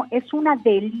comodísimo, es una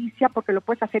delicia porque lo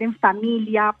puedes hacer en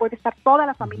familia, puede estar toda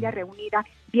la familia reunida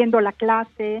viendo la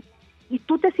clase, y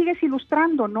tú te sigues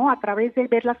ilustrando, ¿no? A través de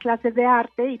ver las clases de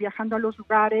arte y viajando a los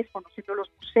lugares, conociendo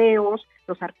los museos,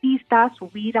 los artistas, su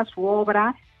vida, su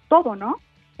obra, todo, ¿no?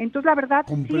 Entonces, la verdad,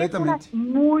 sí es una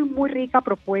muy rica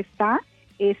propuesta.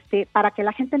 para que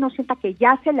la gente no sienta que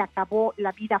ya se le acabó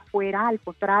la vida afuera. Al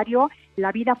contrario,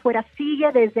 la vida afuera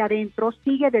sigue desde adentro,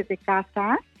 sigue desde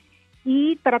casa,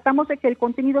 y tratamos de que el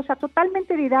contenido sea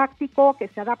totalmente didáctico, que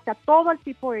se adapte a todo el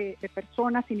tipo de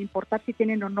personas, sin importar si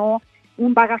tienen o no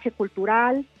un bagaje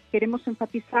cultural. Queremos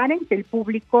enfatizar en que el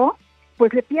público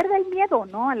pues le pierda el miedo,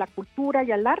 ¿no?, a la cultura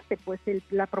y al arte. Pues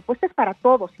la propuesta es para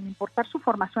todos, sin importar su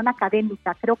formación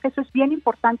académica. Creo que eso es bien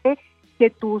importante, que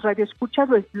tus radioescuchas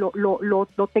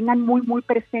lo tengan muy, muy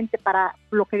presente, para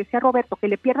lo que decía Roberto, que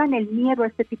le pierdan el miedo a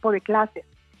este tipo de clases,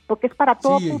 porque es para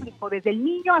todo público, desde el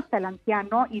niño hasta el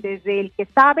anciano, y desde el que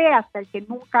sabe hasta el que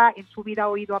nunca en su vida ha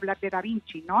oído hablar de Da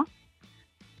Vinci, ¿no?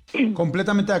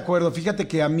 Completamente de acuerdo. Fíjate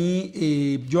que a mí,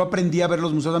 yo aprendí a ver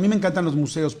los museos. A mí me encantan los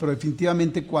museos, pero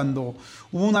definitivamente cuando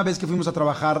hubo una vez que fuimos a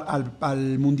trabajar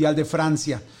al Mundial de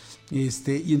Francia, y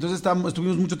entonces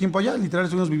estuvimos mucho tiempo allá, literal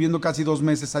estuvimos viviendo casi 2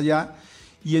 meses allá,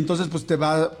 y entonces pues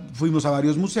fuimos a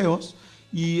varios museos,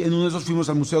 y en uno de esos fuimos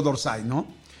al Museo d'Orsay, ¿no?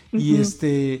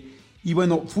 Uh-huh. Y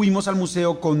bueno, fuimos al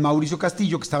museo con Mauricio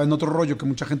Castillo, que estaba en otro rollo, que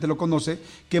mucha gente lo conoce,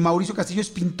 que Mauricio Castillo es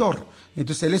pintor.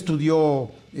 Entonces él estudió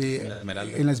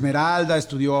en la Esmeralda,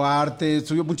 estudió arte,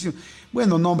 estudió muchísimo.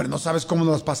 Bueno, no, hombre, no sabes cómo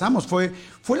nos pasamos. Fue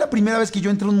la primera vez que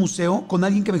yo entré a un museo con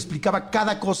alguien que me explicaba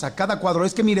cada cosa, cada cuadro.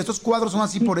 Es que mira, estos cuadros son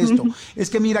así por esto. Es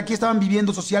que mira, aquí estaban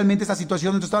viviendo socialmente esta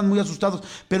situación, entonces estaban muy asustados.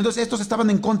 Pero entonces estos estaban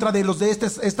en contra de los de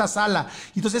esta sala.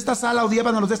 Y entonces esta sala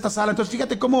odiaban a los de esta sala. Entonces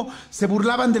fíjate cómo se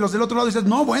burlaban de los del otro lado. Y dices,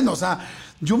 no, bueno, o sea,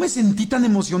 yo me sentí tan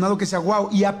emocionado que sea wow.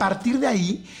 Y a partir de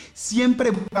ahí, siempre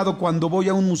he buscado cuando voy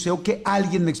a un museo que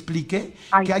alguien me explique,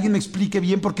 que alguien me explique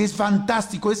bien, porque es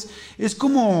fantástico. Es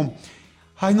como...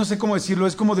 Ay, no sé cómo decirlo,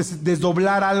 es como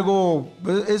desdoblar algo,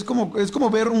 es como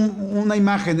ver una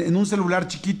imagen en un celular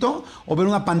chiquito o ver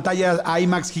una pantalla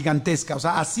IMAX gigantesca. O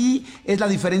sea, así es la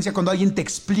diferencia cuando alguien te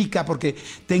explica, porque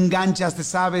te enganchas, te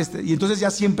sabes, y entonces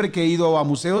ya siempre que he ido a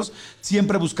museos,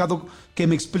 siempre he buscado que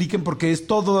me expliquen, porque es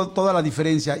toda la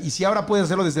diferencia. Y si ahora puedes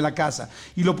hacerlo desde la casa,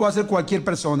 y lo puede hacer cualquier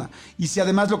persona, y si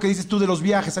además lo que dices tú de los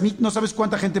viajes, a mí no sabes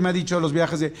cuánta gente me ha dicho de los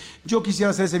viajes, de yo quisiera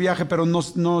hacer ese viaje, pero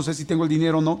no sé si tengo el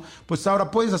dinero o no, pues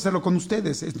ahora puedes hacerlo con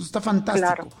ustedes. Esto está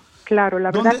fantástico. Claro,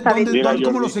 la verdad está bien.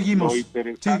 ¿Cómo lo seguimos? Sí,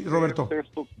 Roberto.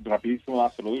 Esto rapidísimo,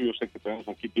 se lo digo, yo sé que tenemos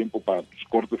aquí tiempo para tus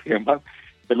cortes y demás,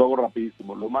 te lo hago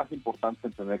rapidísimo. Lo más importante es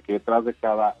entender que detrás de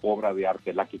cada obra de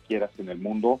arte, la que quieras en el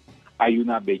mundo, hay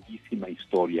una bellísima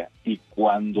historia, y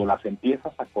cuando las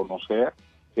empiezas a conocer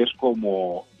es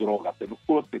como droga, te lo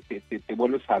juro, te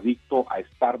vuelves adicto a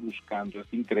estar buscando.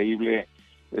 Es increíble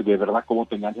de verdad cómo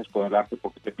te enganchas con el arte,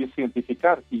 porque te empiezas a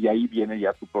identificar, y ahí viene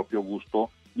ya tu propio gusto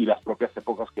y las propias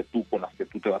épocas con las que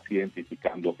tú te vas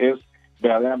identificando. Es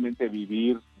verdaderamente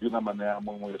vivir de una manera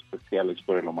muy, muy especial la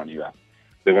historia de la humanidad.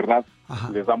 De verdad,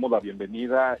 les damos la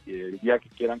bienvenida el día que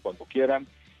quieran, cuando quieran,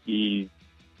 y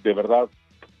de verdad,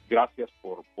 gracias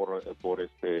por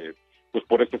este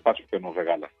espacio que nos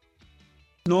regalas.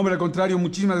 No, hombre, al contrario,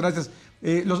 muchísimas gracias.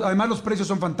 Además, los precios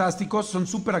son fantásticos, son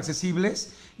súper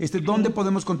accesibles. ¿Dónde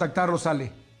podemos contactarlos,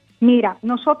 Ale? Mira,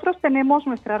 nosotros tenemos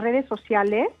nuestras redes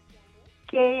sociales,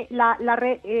 que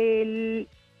el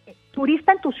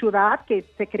Turista en tu Ciudad, que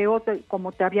se creó,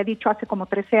 como te había dicho, hace como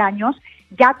 13 años,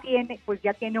 ya tiene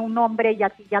un nombre,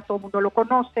 ya todo el mundo lo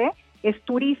conoce. Es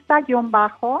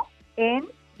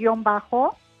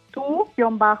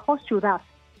turista-en-tu-ciudad.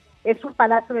 Es un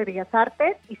palacio de Bellas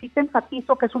Artes, y sí te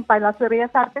enfatizo que es un palacio de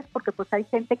Bellas Artes porque pues hay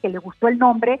gente que le gustó el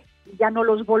nombre y ya no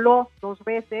los voló 2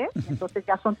 veces, entonces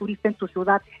ya son Turista en tu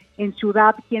Ciudad. En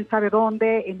ciudad, quién sabe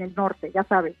dónde, en el norte, ya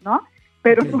sabes, ¿no?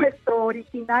 Pero nuestro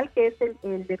original, que es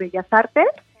el de Bellas Artes,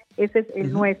 ese es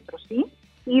el nuestro, ¿sí?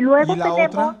 Y luego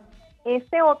tenemos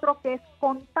este otro que es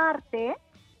Contarte,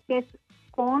 que es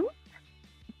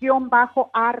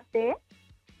con-arte,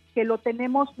 que lo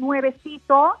tenemos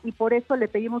nuevecito, y por eso le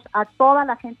pedimos a toda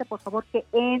la gente, por favor, que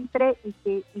entre y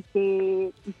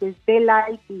que dé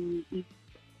like y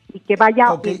que vaya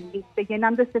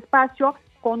llenando este espacio.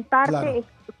 Contarte es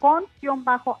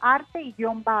con-arte y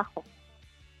 _.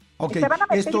 Ok,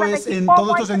 ¿esto es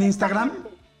todo esto es en Instagram?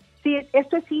 Sí,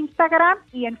 esto es Instagram,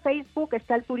 y en Facebook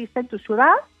está el Turista en tu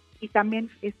Ciudad, y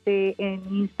también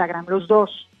en Instagram, los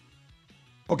dos.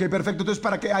 Ok, perfecto. Entonces,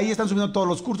 para que ahí están subiendo todos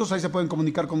los cursos, ahí se pueden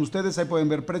comunicar con ustedes, ahí pueden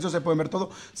ver precios, ahí pueden ver todo.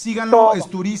 Síganlo, todo. Es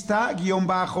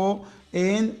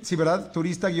turista-en, sí, ¿verdad?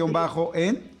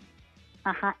 Turista-en.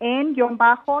 Ajá,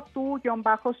 en-tu-ciudad.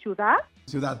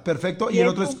 Ciudad, perfecto. Y el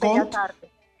otro es cont,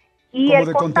 y como el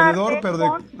de contenedor, pero de...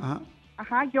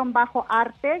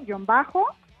 arte,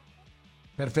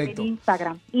 perfecto. En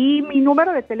Instagram. Y mi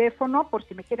número de teléfono, por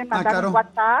si me quieren mandar un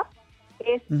WhatsApp,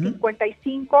 es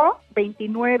 55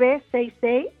 29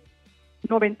 66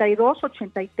 92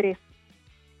 83.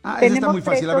 Ese está muy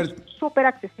fácil. A ver, súper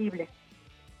accesibles.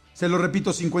 se lo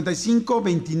repito, 55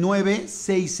 29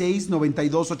 66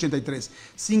 92 83.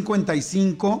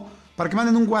 55, para que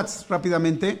manden un WhatsApp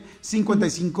rápidamente,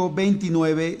 55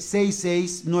 29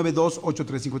 66 92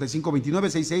 83. 55 29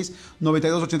 66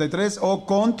 92 83 o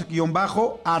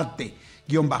cont-arte.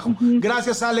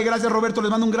 Gracias, Ale, gracias, Roberto,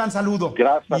 les mando un gran saludo.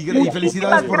 Gracias. Y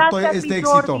felicidades por todo este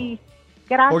éxito.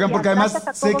 Gracias. Oigan, porque además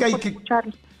sé que hay que...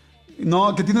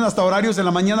 No, que tienen hasta horarios en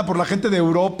la mañana por la gente de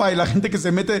Europa y la gente que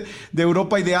se mete de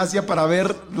Europa y de Asia para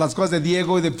ver las cosas de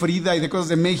Diego y de Frida y de cosas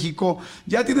de México.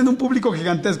 Ya tienen un público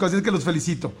gigantesco, así es que los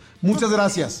felicito. Muchas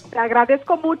gracias. Te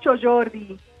agradezco mucho,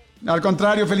 Jordi. Al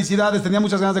contrario, felicidades. Tenía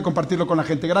muchas ganas de compartirlo con la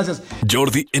gente. Gracias.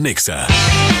 Jordi en Exa.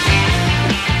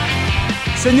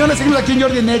 Señores, seguimos aquí en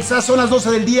Yordi en Exa. Son las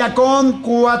 12 del día con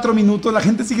 4 minutos. La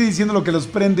gente sigue diciendo lo que los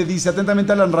prende. Dice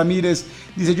atentamente Alan Ramírez.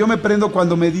 Dice, yo me prendo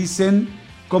cuando me dicen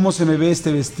cómo se me ve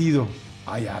este vestido.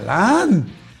 ¡Ay, Alan!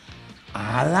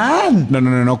 ¡Alan!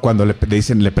 No. Cuando le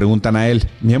preguntan a él,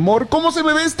 mi amor, ¿cómo se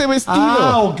me ve este vestido?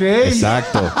 Ah, ok.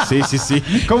 Exacto. Sí.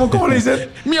 ¿Cómo le dicen?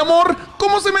 Mi amor,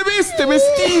 ¿cómo se me ve este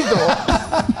vestido?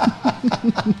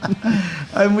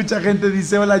 Hay mucha gente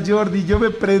dice, hola Jordi, yo me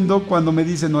prendo cuando me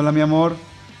dicen, hola mi amor,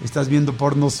 ¿estás viendo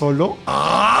porno solo?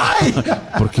 ¡Ay!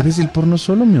 ¿Por qué ves el porno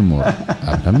solo, mi amor?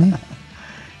 Háblame.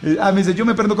 Me dice, yo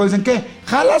me prendo cuando dicen, ¿qué?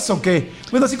 ¿Jalas o qué?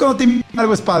 Bueno, así cuando te invitan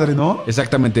algo es padre, ¿no?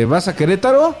 Exactamente. ¿Vas a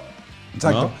Querétaro?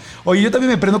 Exacto. ¿No? Oye, yo también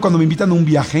me prendo cuando me invitan a un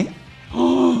viaje.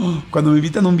 Cuando me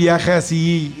invitan a un viaje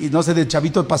así, y no sé, de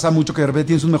chavito pasa mucho que de repente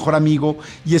tienes un mejor amigo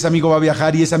y ese amigo va a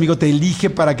viajar y ese amigo te elige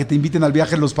para que te inviten al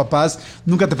viaje los papás.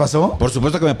 ¿Nunca te pasó? Por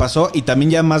supuesto que me pasó, y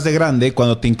también ya más de grande,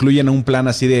 cuando te incluyen a un plan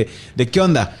así de ¿qué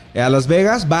onda? ¿A Las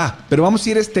Vegas? Va, pero vamos a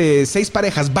ir 6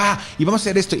 parejas, va, y vamos a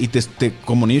hacer esto, y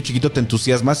como niño chiquito te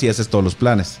entusiasmas y haces todos los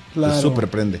planes. Claro. Te súper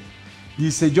prende.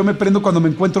 Dice, yo me prendo cuando me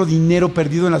encuentro dinero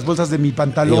perdido en las bolsas de mi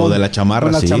pantalón. O de la chamarra,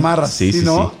 en las chamarras, sí,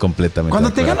 ¿no? sí, completamente.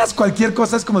 Cuando te ganas cualquier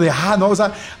cosa es como de, no, o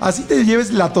sea, así te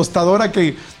lleves la tostadora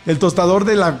el tostador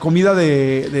de la comida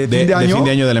de fin de año. De fin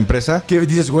de año de la empresa. Que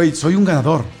dices, güey, soy un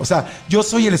ganador. O sea, yo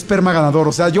soy el esperma ganador.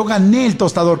 O sea, yo gané el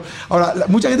tostador. Ahora,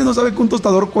 mucha gente no sabe que un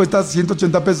tostador cuesta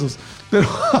 180 pesos. Pero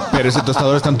ese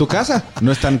tostador está en tu casa,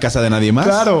 no está en casa de nadie más.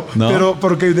 Claro, ¿no? Pero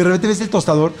porque de repente ves el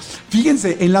tostador.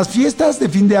 Fíjense, en las fiestas de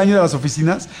fin de año de las oficinas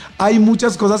hay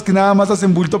muchas cosas que nada más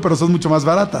hacen bulto, pero son mucho más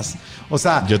baratas. O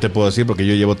sea, yo te puedo decir porque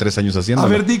yo llevo 3 años haciendo. A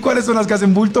ver, di cuáles son las que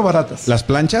hacen bulto baratas. Las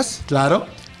planchas. Claro.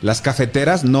 Las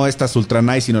cafeteras, no estas ultra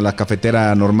nice, sino la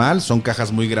cafetera normal, son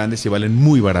cajas muy grandes y valen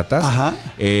muy baratas. Ajá.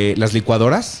 Las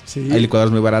licuadoras, sí. Hay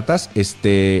licuadoras muy baratas.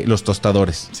 Los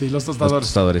tostadores. Sí, los tostadores. Los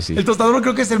tostadores, sí. El tostador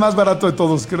creo que es el más barato de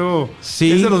todos, creo.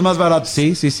 Sí. Es de los más baratos.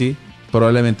 Sí.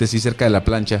 Probablemente sí, cerca de la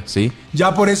plancha, sí.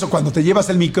 Ya por eso, cuando te llevas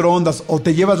el microondas o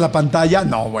te llevas la pantalla,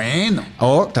 no, bueno.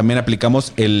 O también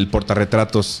aplicamos el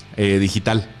portarretratos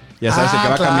digital. Ya sabes, el que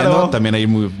va cambiando, también hay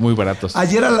muy, muy baratos.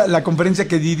 Ayer a la conferencia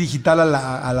que di digital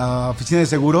a la oficina de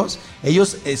seguros,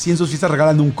 ellos sí en sus fiestas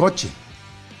regalan un coche.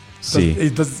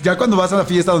 Entonces, ya cuando vas a la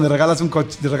fiesta donde te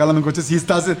regalan un coche, sí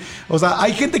estás... O sea,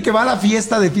 hay gente que va a la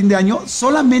fiesta de fin de año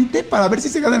solamente para ver si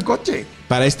se gana el coche.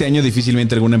 Para este año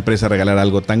difícilmente alguna empresa regalará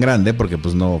algo tan grande, porque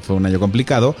pues no fue un año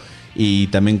complicado. Y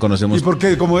también conocemos... Y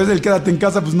porque como es el quédate en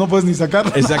casa, pues no puedes ni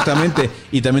sacarlo. Exactamente.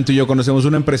 Y también tú y yo conocemos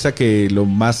una empresa que lo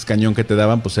más cañón que te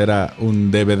daban pues era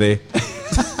un DVD.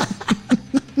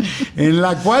 En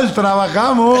la cual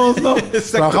trabajamos, ¿no?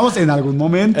 Trabajamos en algún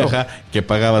momento. Ajá, que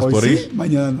pagabas hoy por sí, ir.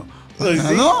 Mañana no. Mañana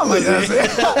sí, no, mañana sí.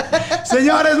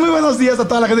 Señores, muy buenos días a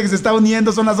toda la gente que se está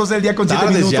uniendo. Son las 12 del día con 7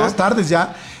 minutos. Ya. Tardes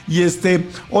ya. Y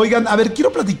oigan, a ver,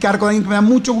 quiero platicar con alguien que me da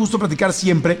mucho gusto platicar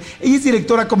siempre. Ella es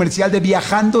directora comercial de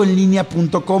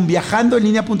viajandoenlinea.com,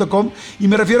 viajandoenlinea.com, y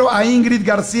me refiero a Ingrid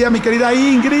García, mi querida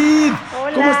Ingrid.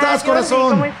 Hola, ¿Cómo estás, Jordi, corazón?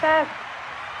 ¿cómo estás?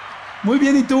 Muy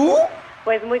bien, ¿y tú?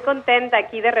 Pues muy contenta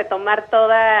aquí de retomar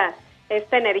toda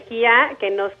esta energía que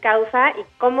nos causa y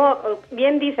como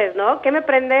bien dices, ¿no? ¿Qué me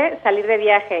prende salir de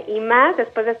viaje? Y más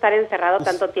después de estar encerrado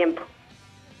tanto tiempo.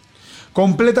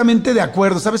 Completamente de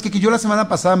acuerdo. Sabes que yo la semana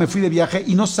pasada me fui de viaje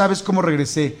y no sabes cómo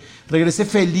regresé. Regresé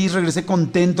feliz, regresé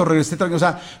contento, o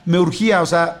sea, me urgía, o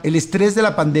sea, el estrés de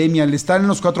la pandemia, el estar en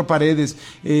los 4 paredes,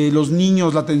 los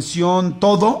niños, la tensión,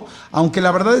 todo, aunque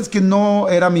la verdad es que no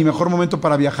era mi mejor momento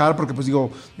para viajar, porque pues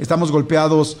digo, estamos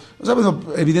golpeados, o sea, bueno,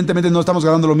 evidentemente no estamos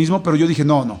ganando lo mismo, pero yo dije,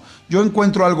 no, yo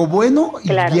encuentro algo bueno y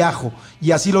claro, viajo,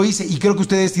 y así lo hice, y creo que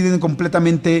ustedes tienen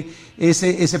completamente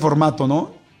ese formato,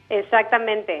 ¿no?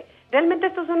 Exactamente. Realmente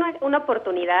esto es una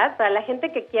oportunidad para la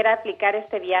gente que quiera aplicar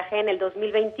este viaje en el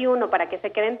 2021 para que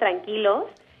se queden tranquilos.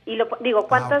 Y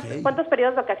 ¿cuántos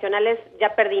periodos vacacionales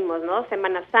ya perdimos, no?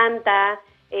 Semana Santa,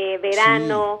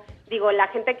 verano, Digo, la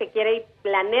gente que quiere y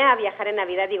planea viajar en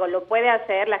Navidad, digo, lo puede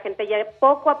hacer. La gente ya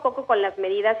poco a poco con las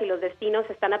medidas y los destinos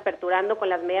se están aperturando con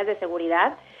las medidas de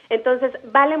seguridad. Entonces,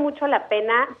 vale mucho la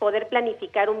pena poder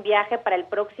planificar un viaje para el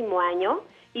próximo año.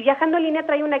 Y Viajando en Línea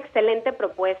trae una excelente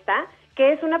propuesta,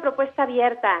 que es una propuesta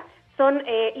abierta.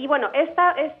 Y bueno,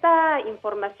 esta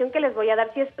información que les voy a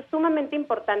dar sí es sumamente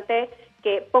importante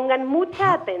que pongan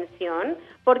mucha atención,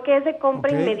 porque es de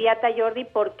compra inmediata, Yordi.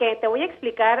 ¿Por qué? Te voy a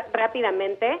explicar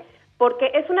rápidamente.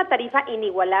 Porque es una tarifa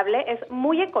inigualable, es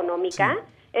muy económica,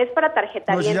 es para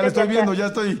tarjetavientes. No, si ya la estoy viendo, ya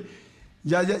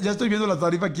estoy viendo la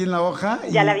tarifa aquí en la hoja.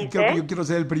 ¿Ya y la viste? Creo que yo quiero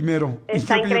ser el primero.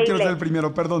 Está increíble. Yo quiero ser el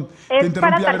primero, perdón. Es te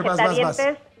interrumpí, para a ver,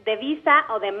 tarjetavientes de Visa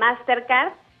o de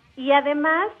Mastercard. Y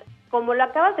además, como lo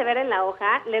acabas de ver en la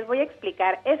hoja, les voy a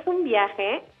explicar. Es un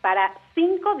viaje para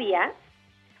 5 días,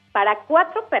 para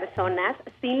 4 personas,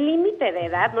 sin límite de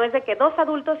edad. No es de que 2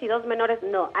 adultos y 2 menores,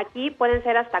 no. Aquí pueden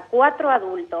ser hasta 4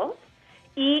 adultos.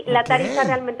 Y la tarifa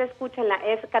realmente, escúchenla,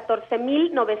 es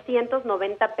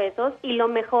 14,990 pesos. Y lo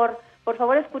mejor, por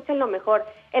favor escuchen lo mejor,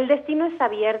 el destino es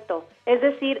abierto. Es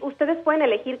decir, ustedes pueden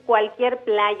elegir cualquier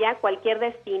playa, cualquier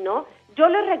destino. Yo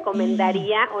les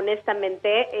recomendaría,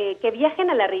 honestamente, que viajen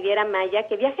a la Riviera Maya,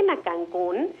 que viajen a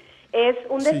Cancún. Es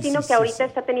un destino que ahorita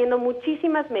está teniendo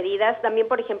muchísimas medidas. También,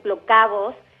 por ejemplo,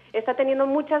 Cabos está teniendo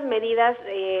muchas medidas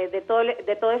de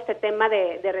todo este tema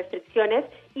de restricciones.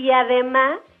 Y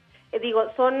además,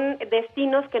 son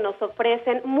destinos que nos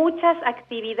ofrecen muchas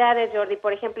actividades, Yordi.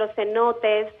 Por ejemplo,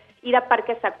 cenotes, ir a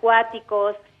parques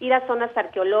acuáticos, ir a zonas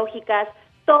arqueológicas,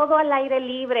 todo al aire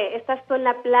libre. Estás tú en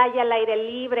la playa al aire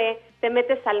libre, te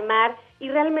metes al mar y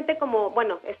realmente, como,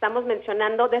 bueno, estamos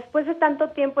mencionando, después de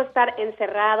tanto tiempo estar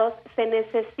encerrados, se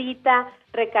necesita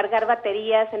recargar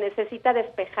baterías, se necesita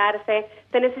despejarse,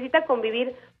 se necesita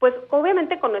convivir, pues,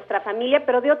 obviamente con nuestra familia,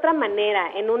 pero de otra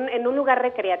manera, en un lugar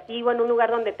recreativo, en un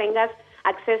lugar donde tengas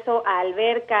acceso a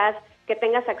albercas, que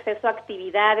tengas acceso a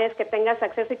actividades, que tengas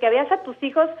acceso y que veas a tus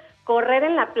hijos correr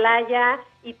en la playa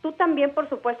y tú también, por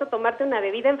supuesto, tomarte una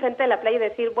bebida enfrente de la playa y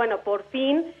decir, bueno, por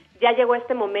fin ya llegó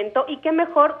este momento, y qué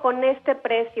mejor con este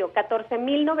precio,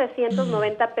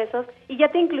 14,990 pesos, y ya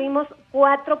te incluimos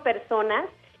 4 personas,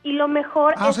 y lo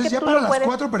mejor es que ya tú para lo las puedes...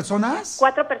 4 personas.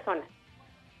 4 personas.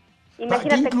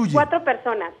 Imagínate, ¿Qué incluye? 4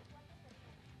 personas.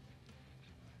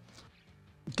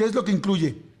 ¿Qué es lo que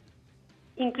incluye?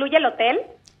 Incluye el hotel,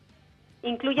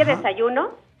 incluye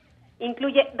desayuno,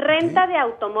 incluye renta de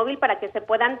automóvil para que se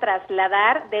puedan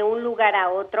trasladar de un lugar a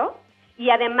otro, y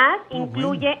además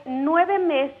incluye 9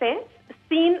 meses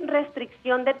sin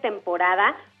restricción de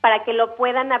temporada para que lo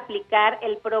puedan aplicar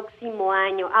el próximo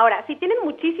año. Ahora, si tienen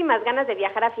muchísimas ganas de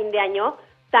viajar a fin de año,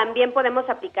 también podemos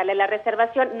aplicarle la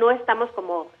reservación. No estamos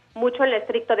como mucho en lo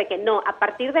estricto de que no, a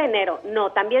partir de enero,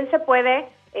 no, también se puede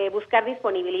buscar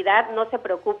disponibilidad, no se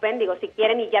preocupen, si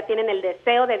quieren y ya tienen el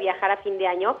deseo de viajar a fin de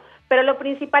año, pero lo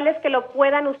principal es que lo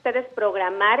puedan ustedes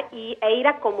programar e ir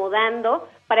acomodando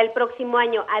para el próximo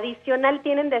año. Adicional,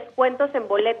 tienen descuentos en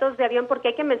boletos de avión, porque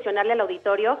hay que mencionarle al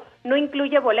auditorio, no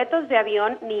incluye boletos de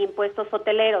avión ni impuestos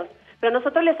hoteleros, pero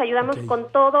nosotros les ayudamos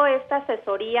con toda esta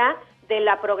asesoría de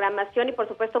la programación y, por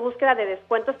supuesto, búsqueda de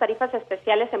descuentos, tarifas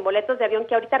especiales en boletos de avión,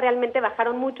 que ahorita realmente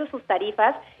bajaron mucho sus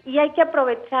tarifas, y hay que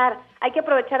aprovechar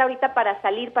ahorita para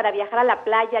salir, para viajar a la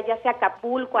playa, ya sea a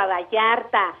Acapulco, a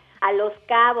Vallarta, a Los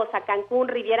Cabos, a Cancún,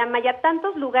 Riviera Maya,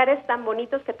 tantos lugares tan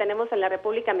bonitos que tenemos en la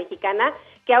República Mexicana,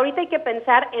 que ahorita hay que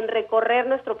pensar en recorrer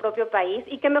nuestro propio país,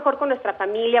 y qué mejor con nuestra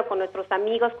familia, con nuestros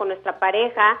amigos, con nuestra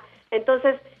pareja.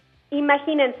 Entonces,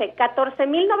 imagínense,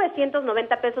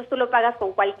 14,990 pesos tú lo pagas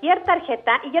con cualquier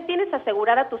tarjeta y ya tienes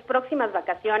asegurada tus próximas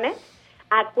vacaciones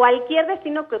a cualquier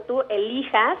destino que tú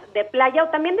elijas, de playa o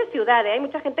también de ciudad. Hay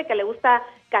mucha gente que le gusta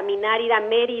caminar, ir a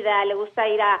Mérida, le gusta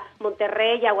ir a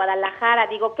Monterrey, a Guadalajara.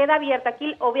 Queda abierta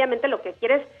aquí. Obviamente lo que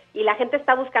quieres y la gente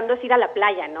está buscando es ir a la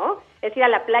playa, ¿no? Es ir a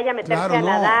la playa, meterse a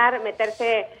nadar,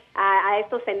 meterse a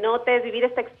estos cenotes, vivir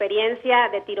esta experiencia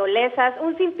de tirolesas,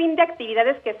 un sinfín de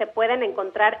actividades que se pueden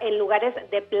encontrar en lugares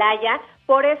de playa.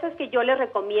 Por eso es que yo les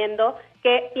recomiendo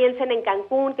que piensen en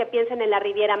Cancún, que piensen en la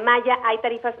Riviera Maya. Hay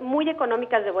tarifas muy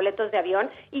económicas de boletos de avión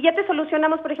y ya te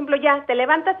solucionamos. Por ejemplo, ya te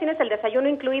levantas, tienes el desayuno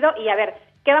incluido y a ver,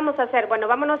 ¿qué vamos a hacer? Bueno,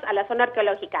 vámonos a la zona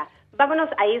arqueológica, vámonos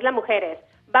a Isla Mujeres,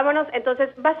 vámonos. Entonces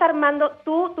vas armando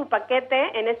tu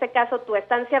paquete, en este caso tu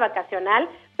estancia vacacional,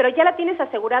 pero ya la tienes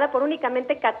asegurada por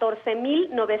únicamente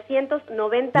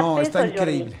 14,990 pesos. No, está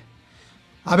increíble. Jordi.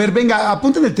 A ver, venga,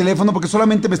 apunten el teléfono porque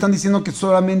solamente me están diciendo que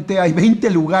solamente hay 20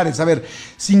 lugares. A ver,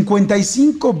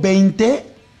 5520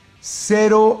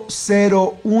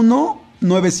 001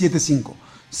 975.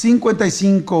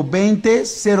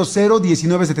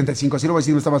 5520-001975. Así lo voy a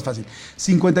decir, no está más fácil.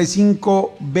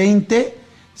 5520.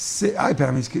 Ay,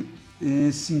 espérame, es que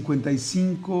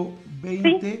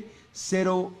 5520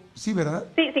 0. Sí, ¿verdad?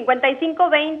 Sí,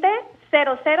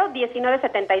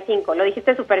 5520-001975. Lo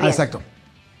dijiste súper bien. Exacto.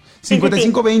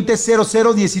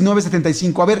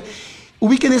 5520-001975. A ver,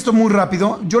 ubiquen esto muy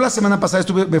rápido. Yo la semana pasada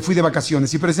me fui de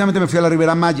vacaciones y precisamente me fui a la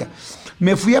Ribera Maya.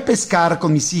 Me fui a pescar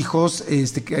con mis hijos,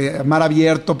 mar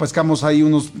abierto, pescamos ahí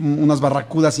unas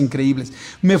barracudas increíbles.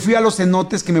 Me fui a los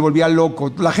cenotes que me volvía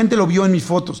loco. La gente lo vio en mis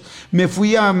fotos. Me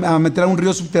fui a meter a un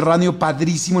río subterráneo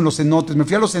padrísimo en los cenotes. Me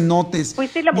fui a los cenotes.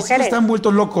 Fuiste a Isla Mis Mujeres. hijos están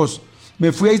vueltos locos.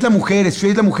 Me fui a Isla Mujeres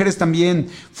también.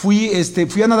 Fui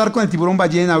a nadar con el tiburón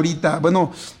ballena ahorita.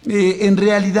 Bueno, en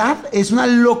realidad es una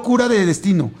locura de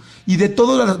destino. Y de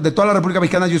toda la República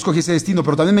Mexicana yo escogí ese destino,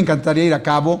 pero también me encantaría ir a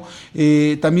Cabo.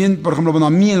 También, por ejemplo, bueno,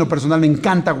 a mí en lo personal me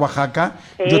encanta Oaxaca.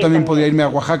 Sí, Yo también podría irme a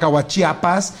Oaxaca o a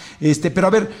Chiapas. Pero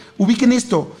a ver, ubiquen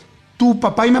esto. Tu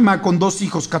papá y mamá con 2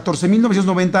 hijos,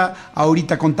 14,990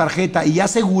 ahorita con tarjeta y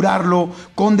asegurarlo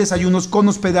con desayunos, con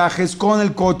hospedajes, con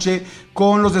el coche,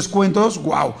 con los descuentos,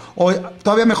 wow. O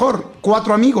todavía mejor,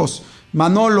 4 amigos,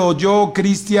 Manolo, yo,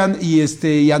 Cristian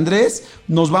y Andrés,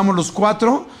 nos vamos los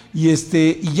 4 y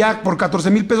ya por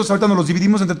 14,000 pesos ahorita nos los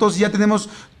dividimos entre todos y ya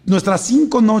tenemos nuestras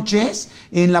 5 noches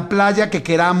en la playa que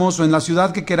queramos o en la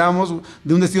ciudad que queramos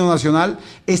de un destino nacional.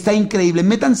 Está increíble,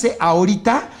 métanse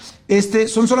ahorita.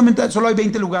 Solo hay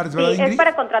 20 lugares, ¿verdad, Sí, Ingrid? es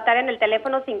para contratar en el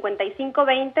teléfono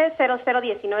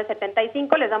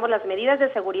 5520-001975. Les damos las medidas de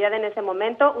seguridad en ese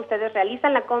momento. Ustedes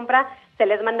realizan la compra, se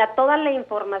les manda toda la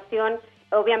información,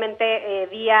 obviamente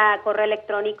vía correo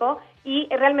electrónico. Y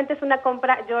realmente es una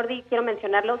compra, Jordi, quiero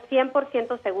mencionarlo,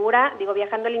 100% segura. Digo,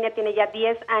 Viajando en Línea tiene ya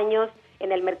 10 años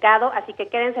en el mercado, así que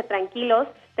quédense tranquilos.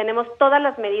 Tenemos todas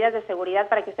las medidas de seguridad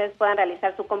para que ustedes puedan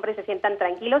realizar su compra y se sientan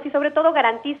tranquilos y sobre todo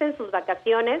garanticen sus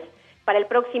vacaciones para el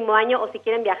próximo año o si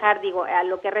quieren viajar, a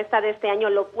lo que resta de este año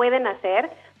lo pueden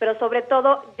hacer, pero sobre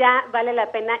todo ya vale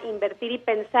la pena invertir y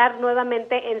pensar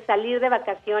nuevamente en salir de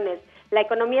vacaciones. La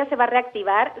economía se va a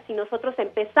reactivar si nosotros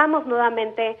empezamos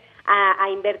nuevamente a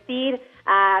invertir,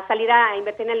 a salir a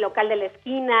invertir en el local de la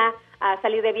esquina, a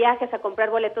salir de viajes, a comprar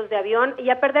boletos de avión y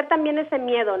a perder también ese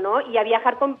miedo, ¿no? Y a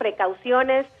viajar con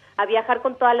precauciones, a viajar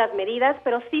con todas las medidas,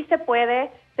 pero sí se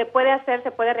puede hacer,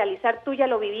 se puede realizar. Tú ya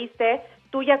lo viviste,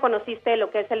 tú ya conociste lo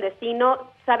que es el destino,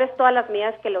 sabes todas las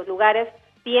medidas que los lugares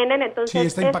tienen,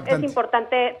 entonces Sí, es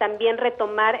importante también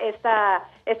retomar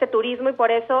este turismo y por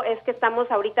eso es que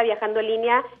estamos ahorita Viajando en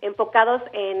Línea enfocados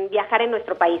en viajar en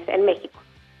nuestro país, en México.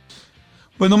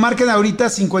 Bueno, marquen ahorita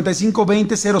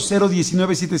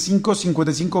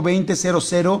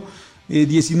 5520-001975,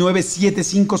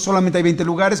 5520-001975, solamente hay 20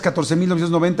 lugares,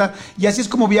 14,990, y así es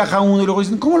como viaja uno, y luego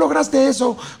dicen, ¿cómo lograste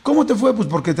eso? ¿Cómo te fue? Pues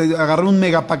porque te agarré un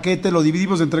mega paquete, lo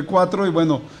dividimos entre 4 y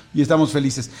bueno, y estamos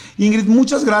felices. Ingrid,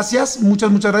 muchas gracias, muchas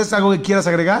gracias. ¿Algo que quieras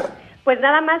agregar? Pues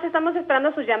nada más, estamos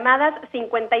esperando sus llamadas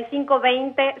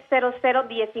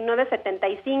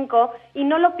 5520-001975 y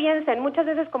no lo piensen, muchas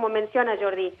veces como mencionas,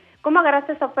 Jordi, ¿cómo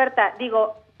agarraste esa oferta?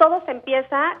 Digo, todo se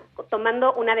empieza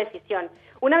tomando una decisión.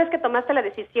 Una vez que tomaste la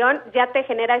decisión, ya te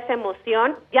genera esa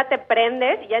emoción, ya te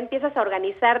prendes, ya empiezas a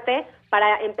organizarte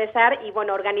para empezar y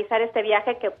bueno, organizar este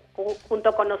viaje que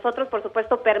junto con nosotros, por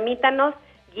supuesto, permítanos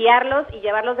guiarlos y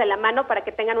llevarlos de la mano para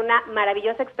que tengan una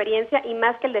maravillosa experiencia y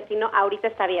más que el destino ahorita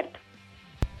está abierto.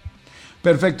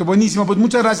 Perfecto, buenísimo. Pues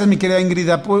muchas gracias, mi querida Ingrid.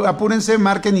 Apúrense,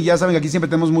 marquen y ya saben que aquí siempre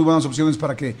tenemos muy buenas opciones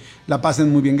para que la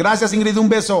pasen muy bien. Gracias, Ingrid, un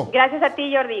beso. Gracias a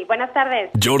ti, Jordi. Buenas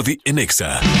tardes. Jordi en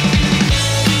Exa.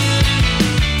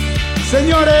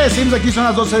 Señores, seguimos aquí, son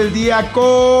las 12 del día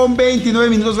con 29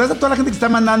 minutos. Gracias a toda la gente que está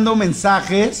mandando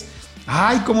mensajes.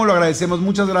 Ay, cómo lo agradecemos,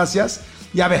 muchas gracias.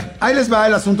 Y a ver, ahí les va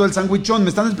el asunto del sandwichón. Me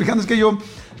están explicando, es que yo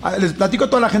les platico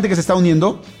a toda la gente que se está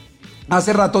uniendo.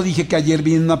 Hace rato dije que ayer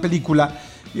vi en una película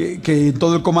que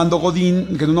todo el comando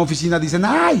Godín, que en una oficina dicen,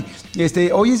 ay,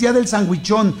 hoy es día del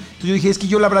sandwichón. Entonces yo dije, es que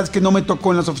yo la verdad es que no me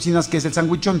tocó en las oficinas qué es el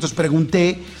sandwichón. Entonces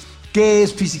pregunté qué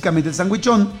es físicamente el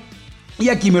sandwichón y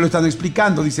aquí me lo están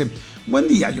explicando. Dice, buen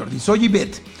día, Jordi, soy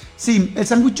Ivette. Sí, el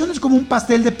sandwichón es como un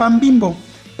pastel de pan Bimbo,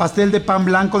 pastel de pan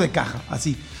blanco de caja,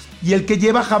 así. Y el que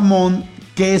lleva jamón,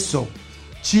 queso,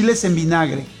 chiles en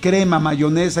vinagre, crema,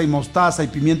 mayonesa y mostaza y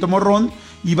pimiento morrón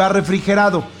y va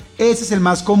refrigerado. Ese es el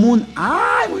más común.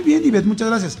 ¡Ay, muy bien, Ivette! Muchas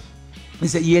gracias.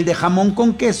 Dice, y el de jamón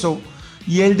con queso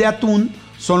y el de atún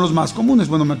son los más comunes.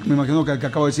 Bueno, me imagino que el que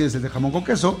acabo de decir es el de jamón con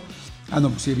queso. Ah, no,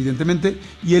 pues sí, evidentemente.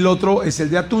 Y el otro es el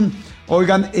de atún.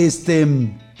 Oigan,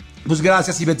 pues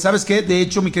gracias, Ivette. ¿Sabes qué? De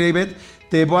hecho, mi querida Ivette,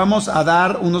 te vamos a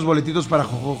dar unos boletitos para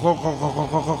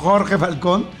Jorge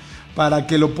Falcón. para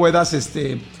que lo puedas,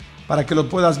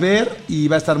 ver y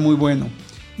va a estar muy bueno.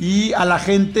 Y a la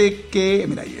gente que...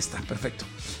 Mira, ahí está, perfecto.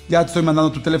 Ya te estoy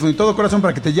mandando tu teléfono y todo, corazón,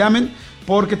 para que te llamen,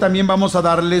 porque también vamos a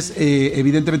darles,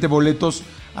 evidentemente, boletos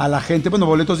a la gente,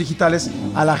 boletos digitales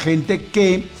a la gente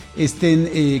que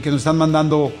que nos están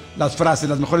mandando las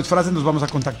mejores frases, nos vamos a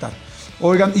contactar.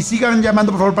 Oigan, y sigan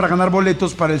llamando, por favor, para ganar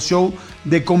boletos para el show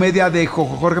de comedia de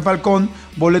Jorge Falcón,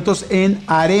 boletos en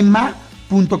arema.com.mx,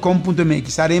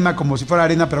 arema como si fuera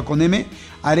arena, pero con M,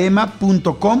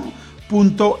 arema.com.mx.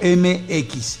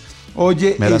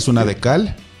 Oye, ¿me das una de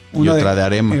cal? Y otra de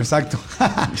arema. Exacto.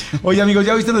 Oye, amigos,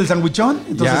 ¿ya viste lo del sandwichón?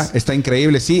 Ya, está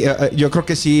increíble, sí. Yo creo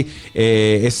que sí,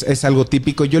 es algo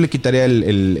típico. Yo le quitaría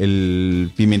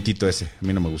el pimentito ese. A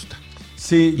mí no me gusta.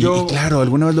 Sí, y claro,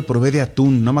 alguna vez lo probé de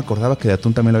atún. No me acordaba que de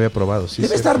atún también lo había probado. Sí,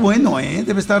 debe estar bueno, ¿eh?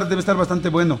 Debe estar bastante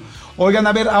bueno. Oigan,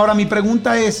 a ver, ahora mi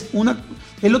pregunta es...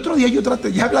 El otro día yo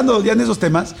traté, ya hablando ya en esos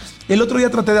temas, el otro día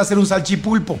traté de hacer un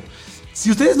salchipulpo. Si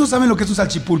ustedes no saben lo que es un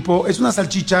salchipulpo, es una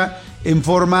salchicha en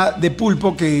forma de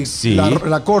pulpo que sí.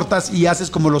 la cortas y haces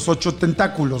como los 8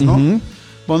 tentáculos, ¿no? Uh-huh.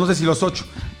 Bueno, no sé si los 8.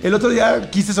 El otro día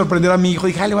quise sorprender a mi hijo,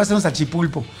 dije, le voy a hacer un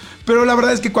salchipulpo. Pero la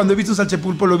verdad es que cuando he visto un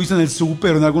salchipulpo lo he visto en el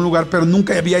súper o en algún lugar, pero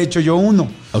nunca había hecho yo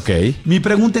uno. Ok. Mi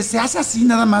pregunta es, ¿se hace así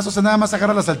nada más? O sea, nada más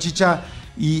agarras la salchicha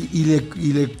y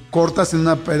le cortas en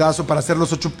un pedazo para hacer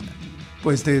los 8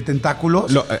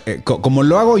 tentáculos. Como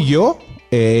lo hago yo...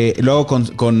 lo hago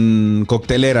con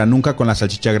coctelera, nunca con la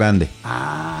salchicha grande.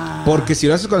 Porque si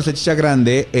lo haces con la salchicha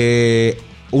grande,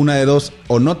 una de dos,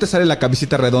 o no te sale la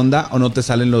cabecita redonda o no te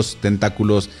salen los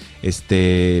tentáculos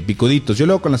picuditos. Yo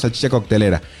lo hago con la salchicha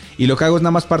coctelera. Y lo que hago es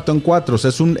nada más parto en 4. O sea,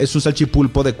 es un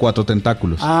salchipulpo de 4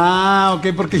 tentáculos. Ok,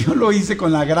 porque yo lo hice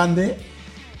con la grande.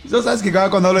 Tú sabes que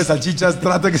cuando hablo de salchichas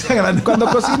trato de que sea grande. Cuando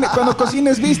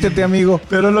cocines, vístete, amigo.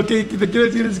 Pero lo que te quiero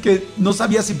decir es que no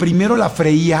sabía si primero la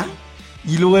freía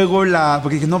y luego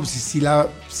porque dije, no, pues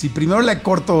si primero le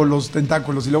corto los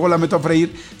tentáculos y luego la meto a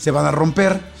freír, se van a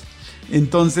romper.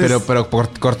 Entonces... Pero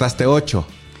cortaste 8.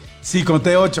 Sí,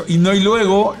 corté 8. Y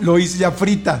luego lo hice ya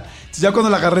frita. Entonces ya cuando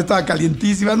la agarré estaba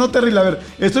calientísima. No, terrible. A ver,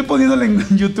 estoy poniéndole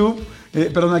en YouTube,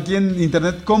 perdón, aquí en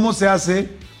internet, cómo se hace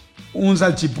un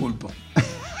salchipulpo.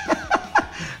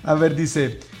 A ver,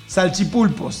 dice,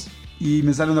 salchipulpos. Y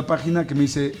me sale una página que me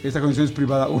dice, esta conexión es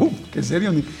privada. ¿Qué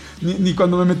serio? Ni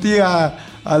cuando me metí a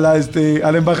la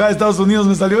embajada de Estados Unidos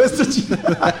me salió esto, chico.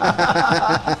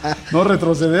 No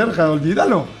retroceder,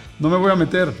 olvídalo. No me voy a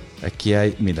meter. Aquí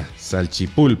hay, mira,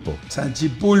 salchipulpo.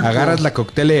 Salchipulpo. Agarras la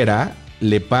coctelera,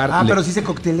 pero sí dice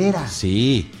coctelera.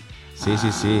 Sí. Sí.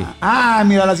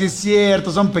 Mira, sí es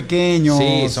cierto, son pequeños.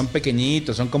 Sí, son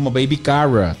pequeñitos, son como baby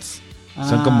carrots.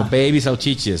 Son como baby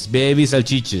salchiches.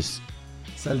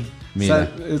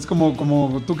 Mira. Es como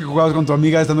tú que jugabas con tu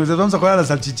amiga esta noche. Vamos a jugar a la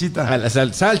salchichita. A la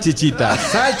salchichita.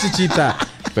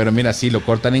 Pero mira, sí, lo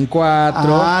cortan en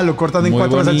 4. Lo cortan en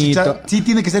 4 la salchicha. Sí,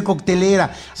 tiene que ser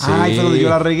coctelera. Sí. Fue donde yo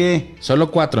la regué.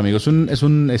 Solo 4, amigos. Es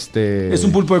un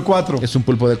pulpo de 4. Es un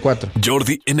pulpo de 4.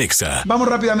 Yordi en Exa. Vamos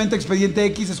rápidamente a Expediente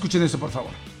X. Escuchen eso, por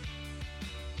favor.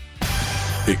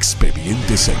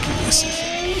 Expedientes X.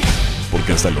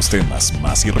 Porque hasta los temas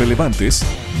más irrelevantes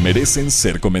merecen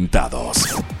ser comentados.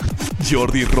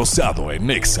 Jordi Rosado en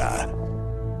Exa.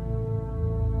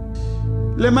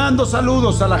 Le mando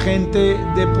saludos a la gente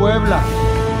de Puebla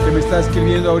que me está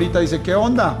escribiendo ahorita. Dice, ¿qué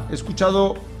onda? He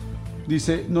escuchado,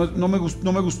 dice, no me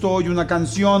gustó hoy una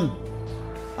canción.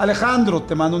 Alejandro,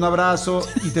 te mando un abrazo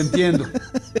y te entiendo.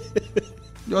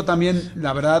 Yo también,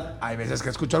 la verdad, hay veces que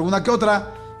escucho alguna que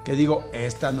otra que digo,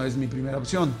 esta no es mi primera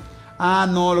opción.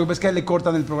 No, lo que pasa es que le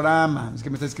cortan el programa. Es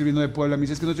que me está escribiendo de Puebla. Me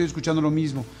dice, es que no estoy escuchando lo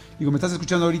mismo. Digo, ¿me estás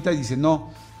escuchando ahorita? Y dice,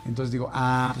 no. Entonces digo,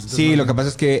 pues sí, no. Lo que pasa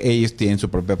es que ellos tienen su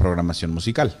propia programación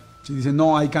musical. Sí, dice,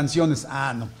 no, hay canciones.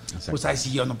 No. Exacto. Pues ahí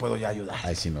sí yo no puedo ya ayudar.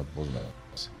 Ahí sí no, pues no.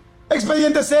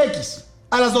 Expedientes X.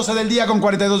 A las 12 del día con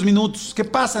 42 minutos. ¿Qué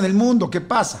pasa en el mundo? ¿Qué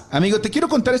pasa? Amigo, te quiero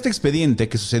contar este expediente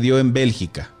que sucedió en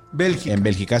Bélgica. ¿En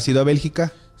Bélgica? ¿Has ido a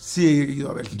Bélgica? Sí, he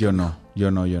ido a Bélgica. Yo no.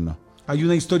 Hay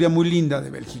una historia muy linda de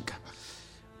Bélgica.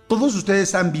 Todos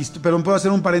ustedes han visto, pero puedo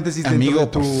hacer un paréntesis amigo,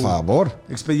 dentro de tu por favor.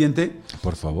 Expediente.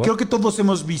 Por favor. Creo que todos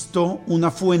hemos visto una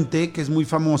fuente que es muy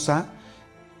famosa,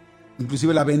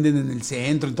 inclusive la venden en el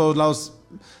centro, en todos lados,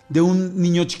 de un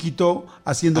niño chiquito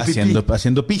haciendo pipí.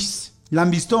 Haciendo pis. ¿La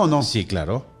han visto o no? Sí,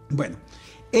 claro. Bueno,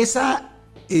 esa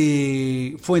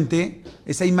fuente,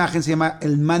 esa imagen se llama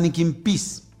el mannequin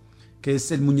pis, que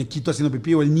es el muñequito haciendo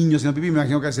pipí o el niño haciendo pipí. Me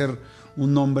imagino que va a ser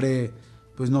un nombre...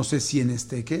 Pues no sé si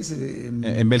 ¿qué es?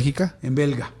 ¿En Bélgica? En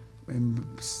belga.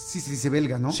 Sí se dice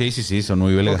belga, ¿no? Sí, son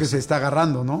muy belgas. Porque se está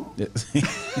agarrando, ¿no? Sí.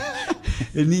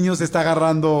 el niño se está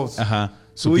agarrando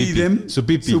su idem, su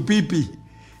pipi.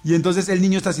 Y entonces el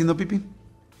niño está haciendo pipí.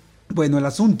 Bueno, el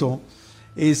asunto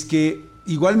es que,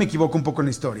 igual me equivoco un poco en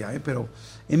la historia, pero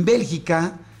en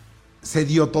Bélgica se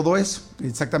dio todo eso,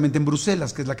 exactamente en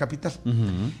Bruselas, que es la capital.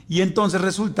 Y entonces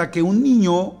resulta que un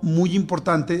niño muy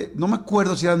importante, no me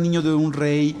acuerdo si era un niño de un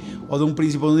rey o de un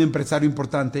príncipe o de un empresario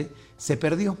importante, se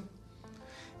perdió.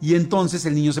 Y entonces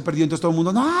el niño se perdió, entonces todo el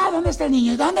mundo, no, ¿dónde está el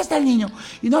niño? ¿Dónde está el niño?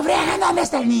 Y no fregan, ¿dónde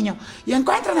está el niño? Y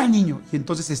encuentran al niño. Y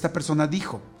entonces esta persona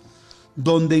dijo,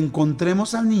 donde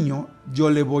encontremos al niño, yo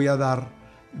le voy a dar,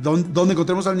 donde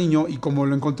encontremos al niño y como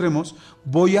lo encontremos,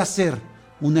 voy a hacer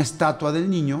una estatua del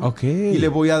niño y le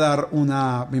voy a dar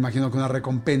me imagino que una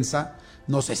recompensa,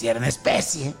 no sé si era en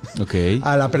especie,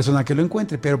 a la persona que lo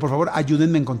encuentre, pero por favor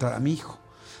ayúdenme a encontrar a mi hijo.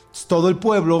 Entonces, todo el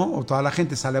pueblo o toda la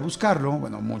gente sale a buscarlo,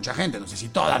 bueno, mucha gente, no sé si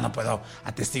toda, no puedo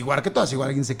atestiguar que todas, igual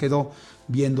alguien se quedó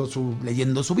leyendo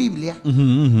su Biblia,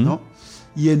 ¿no?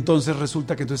 Y entonces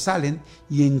resulta que entonces salen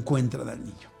y encuentran al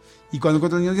niño. Y cuando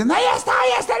encuentran al niño dicen, ¡ahí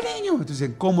está el niño! Entonces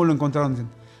dicen, ¿cómo lo encontraron? Dicen,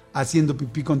 haciendo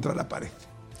pipí contra la pared.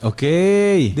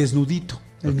 Desnudito.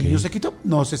 El niño se quitó.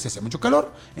 No sé si hace mucho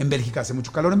calor. En Bélgica hace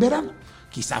mucho calor en verano.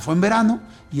 Quizá fue en verano.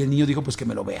 Y el niño dijo, pues que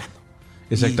me lo vean.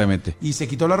 Exactamente. Y se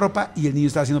quitó la ropa y el niño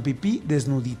estaba haciendo pipí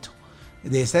desnudito.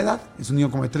 De esa edad. Es un niño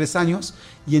como de 3 años.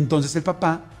 Y entonces el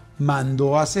papá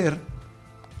mandó a hacer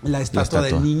la estatua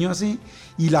del niño así.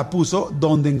 Y la puso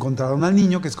donde encontraron al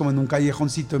niño, que es como en un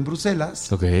callejoncito en Bruselas.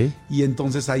 Y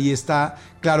entonces ahí está.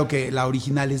 Claro que la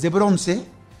original es de bronce.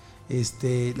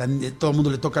 Todo el mundo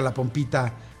le toca la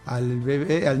pompita al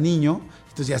bebé, al niño,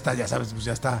 entonces ya está, ya sabes, pues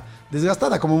ya está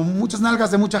desgastada, como muchas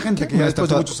nalgas de mucha gente que ya después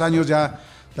de muchos años ya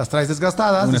las traes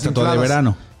desgastadas. Una estatua de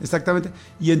verano. Exactamente.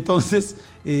 Y entonces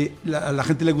a la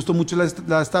gente le gustó mucho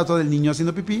la estatua del niño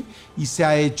haciendo pipí y se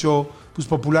ha hecho pues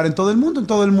popular en todo el mundo. En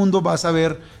todo el mundo vas a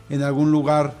ver en algún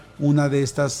lugar una de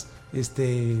estas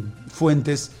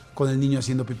fuentes con el niño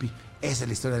haciendo pipí. Esa es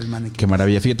la historia del maniquí. Qué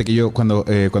maravilla. Fíjate que yo cuando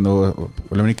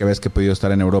la única vez que he podido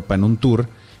estar en Europa en un tour,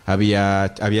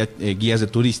 había guías de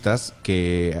turistas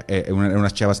que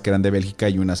unas chavas que eran de Bélgica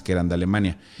y unas que eran de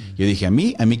Alemania. Yo dije, a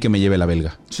mí que me lleve la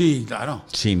belga. Sí, claro.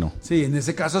 Sí, no. Sí, en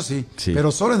ese caso sí.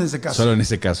 Pero solo en ese caso. Solo en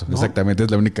ese caso, ¿no? Exactamente.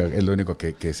 Es lo único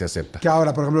que se acepta. Que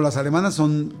ahora, por ejemplo, las alemanas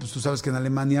son, pues tú sabes que en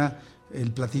Alemania uno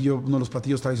de los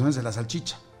platillos tradicionales es la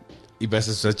salchicha. Y pues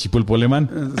eso es chipulpo alemán.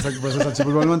 Exacto, pues eso es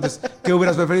chipulpo alemán. Entonces, ¿qué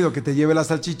hubieras preferido? ¿Que te lleve la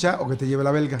salchicha o que te lleve la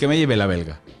belga? Que me lleve la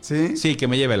belga. ¿Sí? Sí, que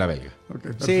me lleve la belga.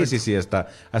 Okay, sí, hasta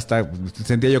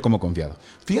sentía yo como confiado.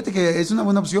 Fíjate que es una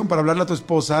buena opción para hablarle a tu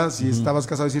esposa, si estabas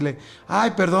casado, y decirle,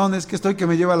 ay, perdón, es que estoy que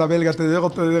me lleva la belga, te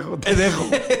dejo.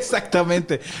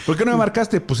 Exactamente. ¿Por qué no me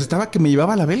marcaste? Pues estaba que me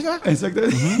llevaba la belga.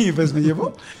 Exactamente. Y pues me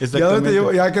llevó. Exactamente. ¿Y a dónde te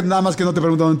llevo? Ya que nada más que no te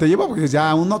pregunto dónde te llevo, porque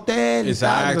ya a un hotel.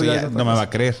 Exacto, ya no me va a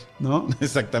creer. ¿No?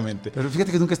 Exactamente. Pero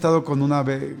fíjate que nunca he estado con una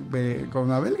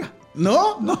belga.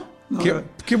 ¿No?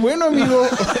 Qué bueno, amigo.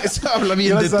 Eso habla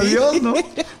bien de ti. Gracias a Dios, ¿no?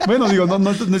 Bueno, digo,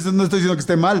 no estoy diciendo que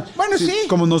esté mal. Bueno, sí.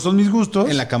 Como no son mis gustos.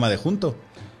 En la cama de junto.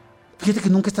 Fíjate que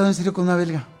nunca he estado en serio con una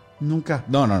belga. Nunca.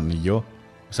 No, ni yo.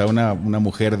 O sea, una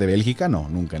mujer de Bélgica, no,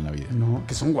 nunca en la vida. No,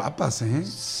 que son guapas, ¿eh?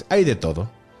 Hay de todo.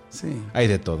 Sí. Hay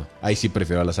de todo. Ahí sí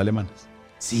prefiero a las alemanas.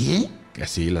 ¿Sí? Que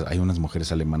sí, hay unas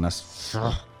mujeres alemanas.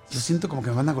 Yo siento como que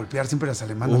me van a golpear siempre las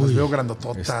alemanas. Las veo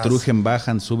grandototas. Estrujen,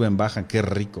 bajan, suben, bajan. Qué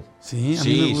rico. Sí, a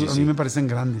mí me parecen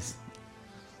grandes.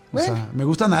 Bueno. O sea, me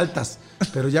gustan altas,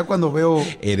 pero ya cuando veo...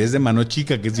 Eres de mano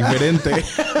chica, que es diferente.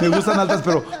 Me gustan altas,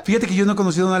 pero fíjate que yo no he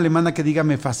conocido a una alemana que diga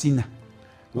me fascina.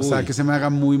 O sea, que se me haga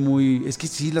muy, muy... Es que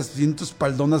sí, las siento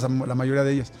espaldonas a la mayoría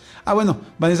de ellas. Ah, bueno,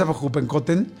 Vanessa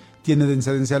Huppenkotten tiene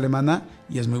descendencia alemana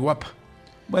y es muy guapa.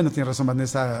 Bueno, tiene razón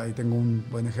Vanessa, ahí tengo un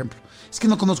buen ejemplo. Es que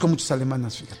no conozco muchas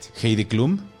alemanas, fíjate. Heidi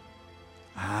Klum.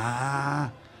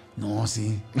 Ah, no,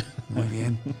 sí, muy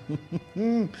bien.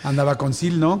 Andaba con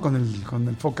Sil, ¿no? Con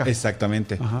el foca.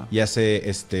 Exactamente. Ajá. Y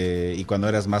y cuando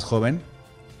eras más joven,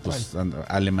 pues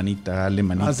alemanita.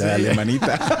 ¿Ah, sí?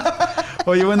 Alemanita.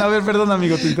 Oye, bueno, a ver, perdón,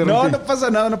 amigo, te interrumpí. No pasa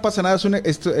nada.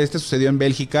 Este sucedió en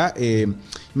Bélgica.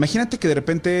 Imagínate que de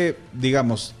repente,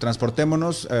 digamos,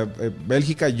 transportémonos,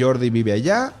 Bélgica, Yordi vive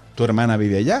allá, tu hermana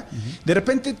vive allá. De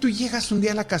repente tú llegas un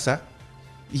día a la casa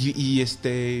y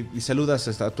saludas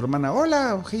a tu hermana.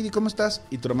 Hola, Heidi, ¿cómo estás?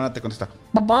 Y tu hermana te contesta,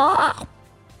 papá.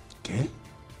 ¿Qué?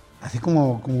 Así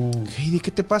como... Heidi,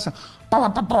 ¿qué te pasa?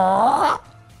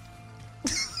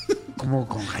 ¿Como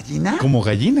con gallina? Como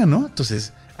gallina, ¿no?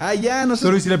 Entonces... ya, no sé.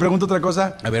 Pero ¿y si le pregunto otra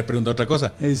cosa? A ver, pregunta otra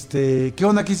cosa. ¿Qué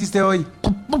onda? ¿Qué hiciste hoy?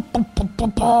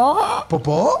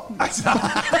 ¿Popó?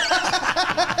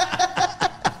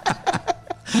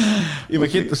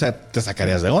 Imagínate, o sea, te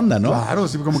sacarías de onda, ¿no? Claro,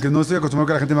 sí, como que no estoy acostumbrado a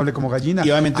que la gente me hable como gallina. Y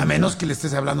obviamente, a menos que le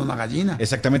estés hablando a una gallina.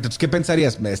 Exactamente. Entonces, ¿qué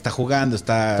pensarías? Está jugando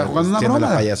una haciendo broma.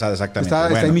 la payasada, exactamente.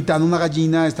 Está imitando una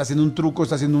gallina, está haciendo un truco,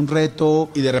 está haciendo un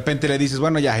reto. Y de repente le dices,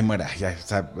 bueno, ya, ahí muera. Ya,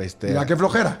 Mira, qué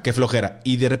flojera. Qué flojera.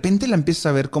 Y de repente la empiezas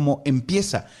a ver cómo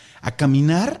empieza a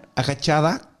caminar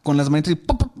agachada con las manitas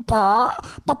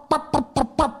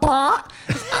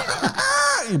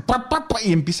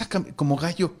y empieza como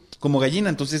gallo, como gallina.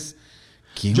 Entonces,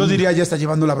 yo diría, ya está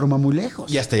llevando la broma muy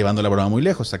lejos. Ya está llevando la broma muy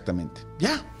lejos, exactamente.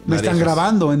 Ya. Me están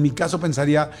grabando. En mi caso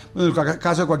pensaría, bueno, en el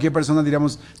caso de cualquier persona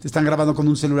diríamos, te están grabando con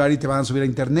un celular y te van a subir a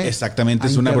internet. Exactamente,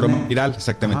 es una broma viral,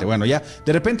 exactamente. Ajá. Bueno, ya,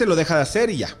 de repente lo deja de hacer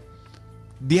y ya.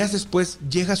 Días después,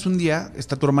 llegas un día,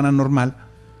 está tu hermana normal,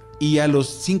 y a los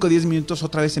 5 o 10 minutos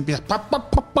otra vez empieza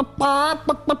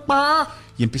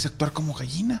y empieza a actuar como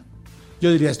gallina.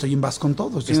 Yo diría, estoy en Vas con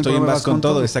todo. Estoy en Vas con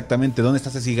todo, exactamente. ¿Dónde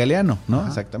estás ese galeano? ¿No? Ajá.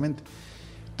 Exactamente.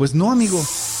 Pues no, amigo.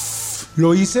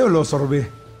 ¿Lo hice o lo sorbé?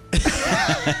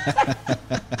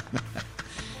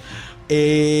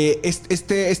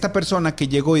 Esta persona que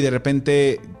llegó y de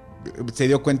repente se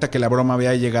dio cuenta que la broma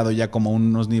había llegado ya como a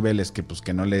unos niveles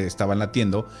que no le estaban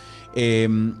latiendo,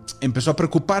 empezó a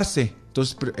preocuparse.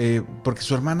 Entonces, porque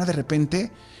su hermana de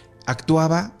repente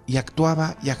actuaba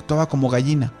como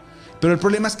gallina. Pero el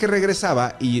problema es que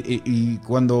regresaba y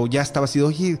cuando ya estaba así,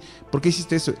 oye, ¿por qué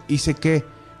hiciste eso? ¿Hice qué?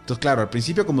 Entonces, claro, al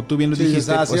principio, como tú bien lo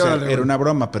dijiste, era una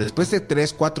broma, pero después de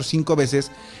 3, 4, 5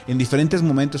 veces, en diferentes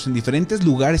momentos, en diferentes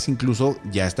lugares incluso,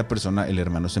 ya esta persona, el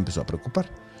hermano, se empezó a preocupar.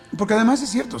 Porque además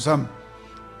es cierto, o sea,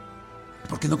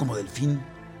 ¿por qué no como delfín?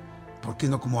 ¿Por qué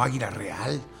no como águila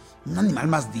real? Un animal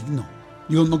más digno.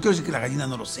 Digo, no quiero decir que la gallina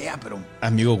no lo sea, pero...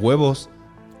 Amigo, huevos.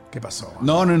 ¿Qué pasó?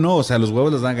 No, o sea, los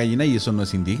huevos los dan gallina y eso no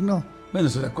es indigno. Bueno,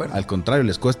 estoy de acuerdo. Al contrario,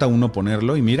 les cuesta a uno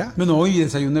ponerlo y mira. Bueno, hoy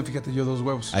desayuné, fíjate, yo 2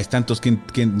 huevos. Hay tantos que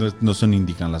no son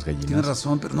indignas las gallinas. Tienes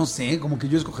razón, pero no sé, como que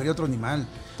yo escogería otro animal.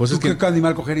 Pues ¿Tú qué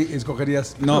animal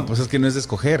escogerías? No, pues es que no es de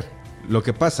escoger. Lo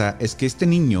que pasa es que este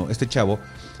chavo,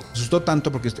 asustó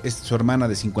tanto porque su hermana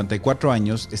de 54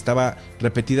 años estaba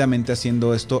repetidamente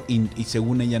haciendo esto y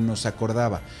según ella no se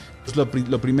acordaba. Entonces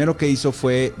lo primero que hizo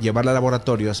fue llevarla al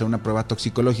laboratorio a hacer una prueba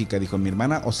toxicológica. Dijo, mi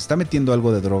hermana o se está metiendo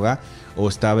algo de droga o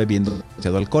está bebiendo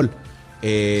demasiado alcohol.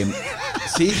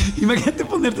 Sí. Imagínate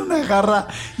ponerte una jarra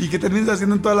y que termines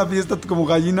haciendo en toda la fiesta como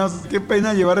gallinas. Qué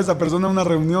pena llevar a esa persona a una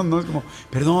reunión, ¿no? Es como,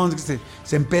 perdón, es que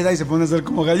se empeda y se pone a hacer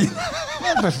como gallina.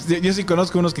 Pues, yo sí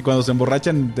conozco unos que cuando se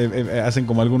emborrachan hacen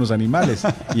como algunos animales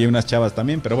y hay unas chavas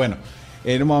también, pero bueno.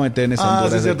 No me voy a meter en esa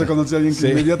sí, es cierto, conocí a alguien que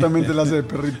inmediatamente la hace de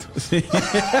perrito. Sí.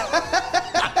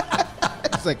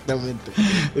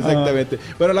 Exactamente.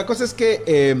 Pero la cosa es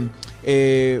que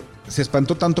se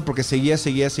espantó tanto porque seguía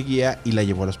y la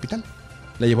llevó al hospital.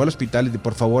 La llevó al hospital y dijo,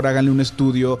 por favor, háganle un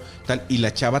estudio, tal. Y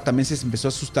la chava también se empezó a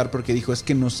asustar porque dijo, es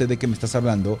que no sé de qué me estás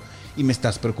hablando y me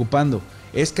estás preocupando.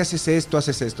 Es que haces esto.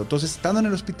 Entonces, estando en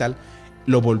el hospital,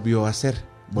 lo volvió a hacer.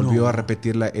 Volvió a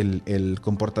repetir el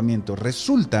comportamiento.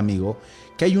 Resulta, amigo,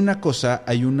 que hay un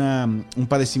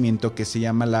padecimiento que se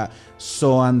llama la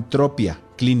zoantropia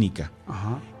clínica.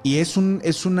 Ajá. Y es un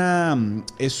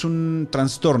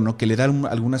trastorno que le dan a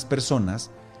algunas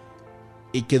personas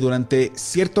y que durante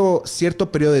cierto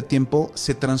periodo de tiempo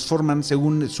se transforman,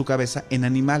 según su cabeza, en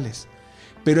animales.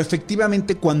 Pero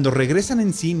efectivamente cuando regresan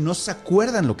en sí no se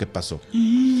acuerdan lo que pasó.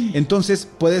 Entonces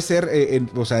puede ser,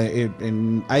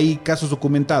 hay casos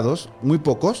documentados, muy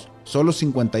pocos, solo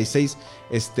 56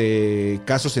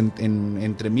 casos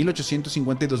entre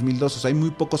 1850 y 2002. O sea, hay muy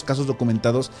pocos casos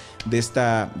documentados de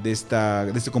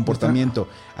este comportamiento.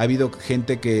 Ha habido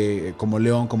gente que, como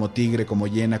león, como tigre, como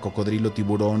hiena, cocodrilo,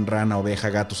 tiburón, rana, oveja,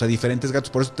 gato, o sea, diferentes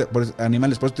gatos,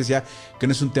 animales. Por eso te decía que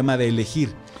no es un tema de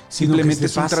elegir. Simplemente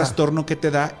es un trastorno que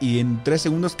te da y en 3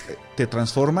 segundos te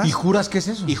transformas. ¿Y juras que es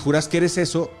eso? Y juras que eres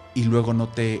eso y luego no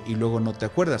te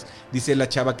acuerdas. Dice la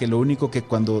chava que lo único que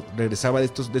cuando regresaba de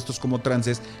estos como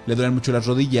trances le duelen mucho las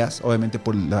rodillas, obviamente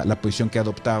por la posición que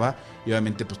adoptaba y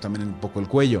obviamente pues también un poco el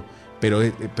cuello. Pero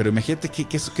imagínate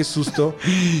qué susto.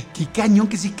 Qué cañón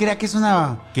que sí crea que es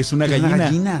una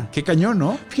gallina. Qué cañón,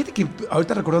 ¿no? Fíjate que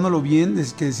ahorita recordándolo bien,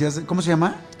 es que decías, ¿cómo se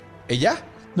llama? ¿Ella?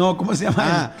 No, ¿cómo se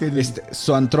llama?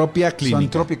 Zoantropia clínica.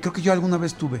 Zoantropia, creo que yo alguna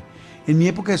vez tuve. En mi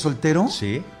época de soltero,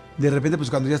 sí. De repente, pues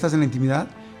cuando ya estás en la intimidad,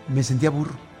 me sentía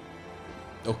burro.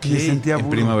 Ok. Me sentía burro.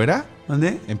 ¿En primavera?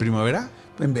 ¿Dónde? ¿En primavera?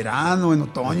 En verano, en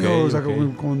otoño, okay, o sea,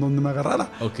 como donde me agarrara.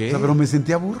 Okay. O sea, pero me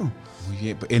sentía burro. Muy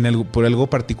bien. ¿Por algo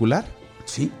particular?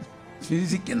 Sí,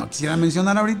 que no quisiera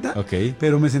mencionar ahorita. Ok.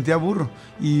 Pero me sentía burro.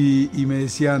 Y me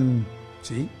decían,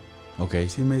 sí. Ok.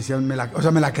 Sí, me decían, me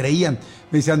la creían.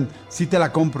 Me decían, sí te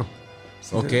la compro.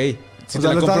 Sí, ok. Sí, o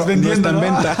sea, lo estabas vendiendo, no está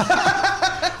en venta.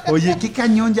 Oye, qué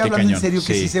cañón, ya Qué hablando cañón, en serio,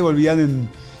 que sí. sí se volvían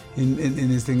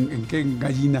en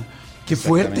gallina. Qué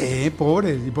fuerte,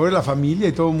 pobre. Y pobre la familia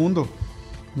y todo el mundo,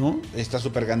 ¿no? Está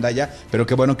súper gandalla, pero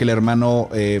qué bueno que el hermano,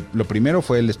 lo primero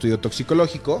fue el estudio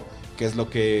toxicológico, que es lo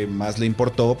que más le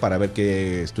importó para ver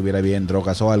que estuviera bien,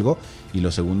 drogas o algo, y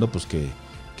lo segundo, pues que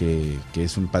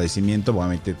es un padecimiento,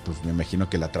 obviamente, pues me imagino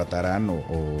que la tratarán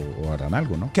o harán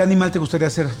algo, ¿no? ¿Qué animal te gustaría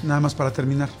ser, nada más para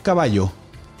terminar? Caballo.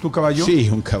 ¿Tu caballo? Sí,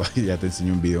 un caballo, ya te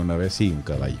enseñé un video una vez, sí, un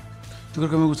caballo. Yo creo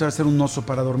que me gustaría ser un oso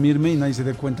para dormirme y nadie se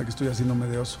dé cuenta que estoy haciéndome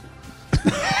de oso.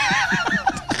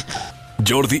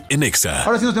 Jordi en Exa.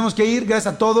 Ahora sí nos tenemos que ir.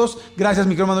 Gracias a todos. Gracias,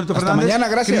 mi querido Manuelito Hasta Fernández. mañana,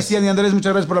 gracias. Cristian y Andrés,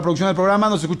 muchas gracias por la producción del programa.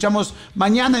 Nos escuchamos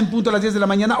mañana en punto a las 10 de la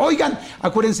mañana. Oigan,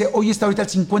 acuérdense, hoy está ahorita el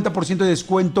 50% de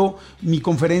descuento mi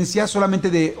conferencia,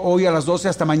 solamente de hoy a las 12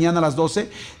 hasta mañana a las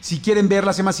 12. Si quieren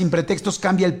verla, se llama Sin Pretextos,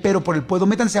 cambia el pero por el puedo.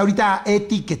 Métanse ahorita a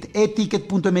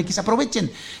eticket.mx.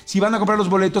 Aprovechen. Si van a comprar los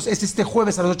boletos, es este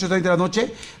jueves a las 8:30 de la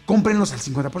noche, cómprenlos al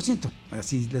 50%.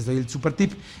 Así les doy el super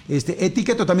tip.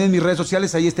 Eticket o también en mis redes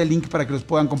sociales, ahí está el link para que los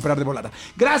puedan comprar de volada.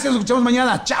 Gracias, nos escuchamos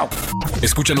mañana. Chao.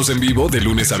 Escúchanos en vivo de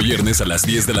lunes a viernes a las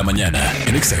 10 de la mañana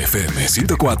en Exa FM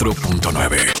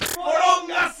 104.9.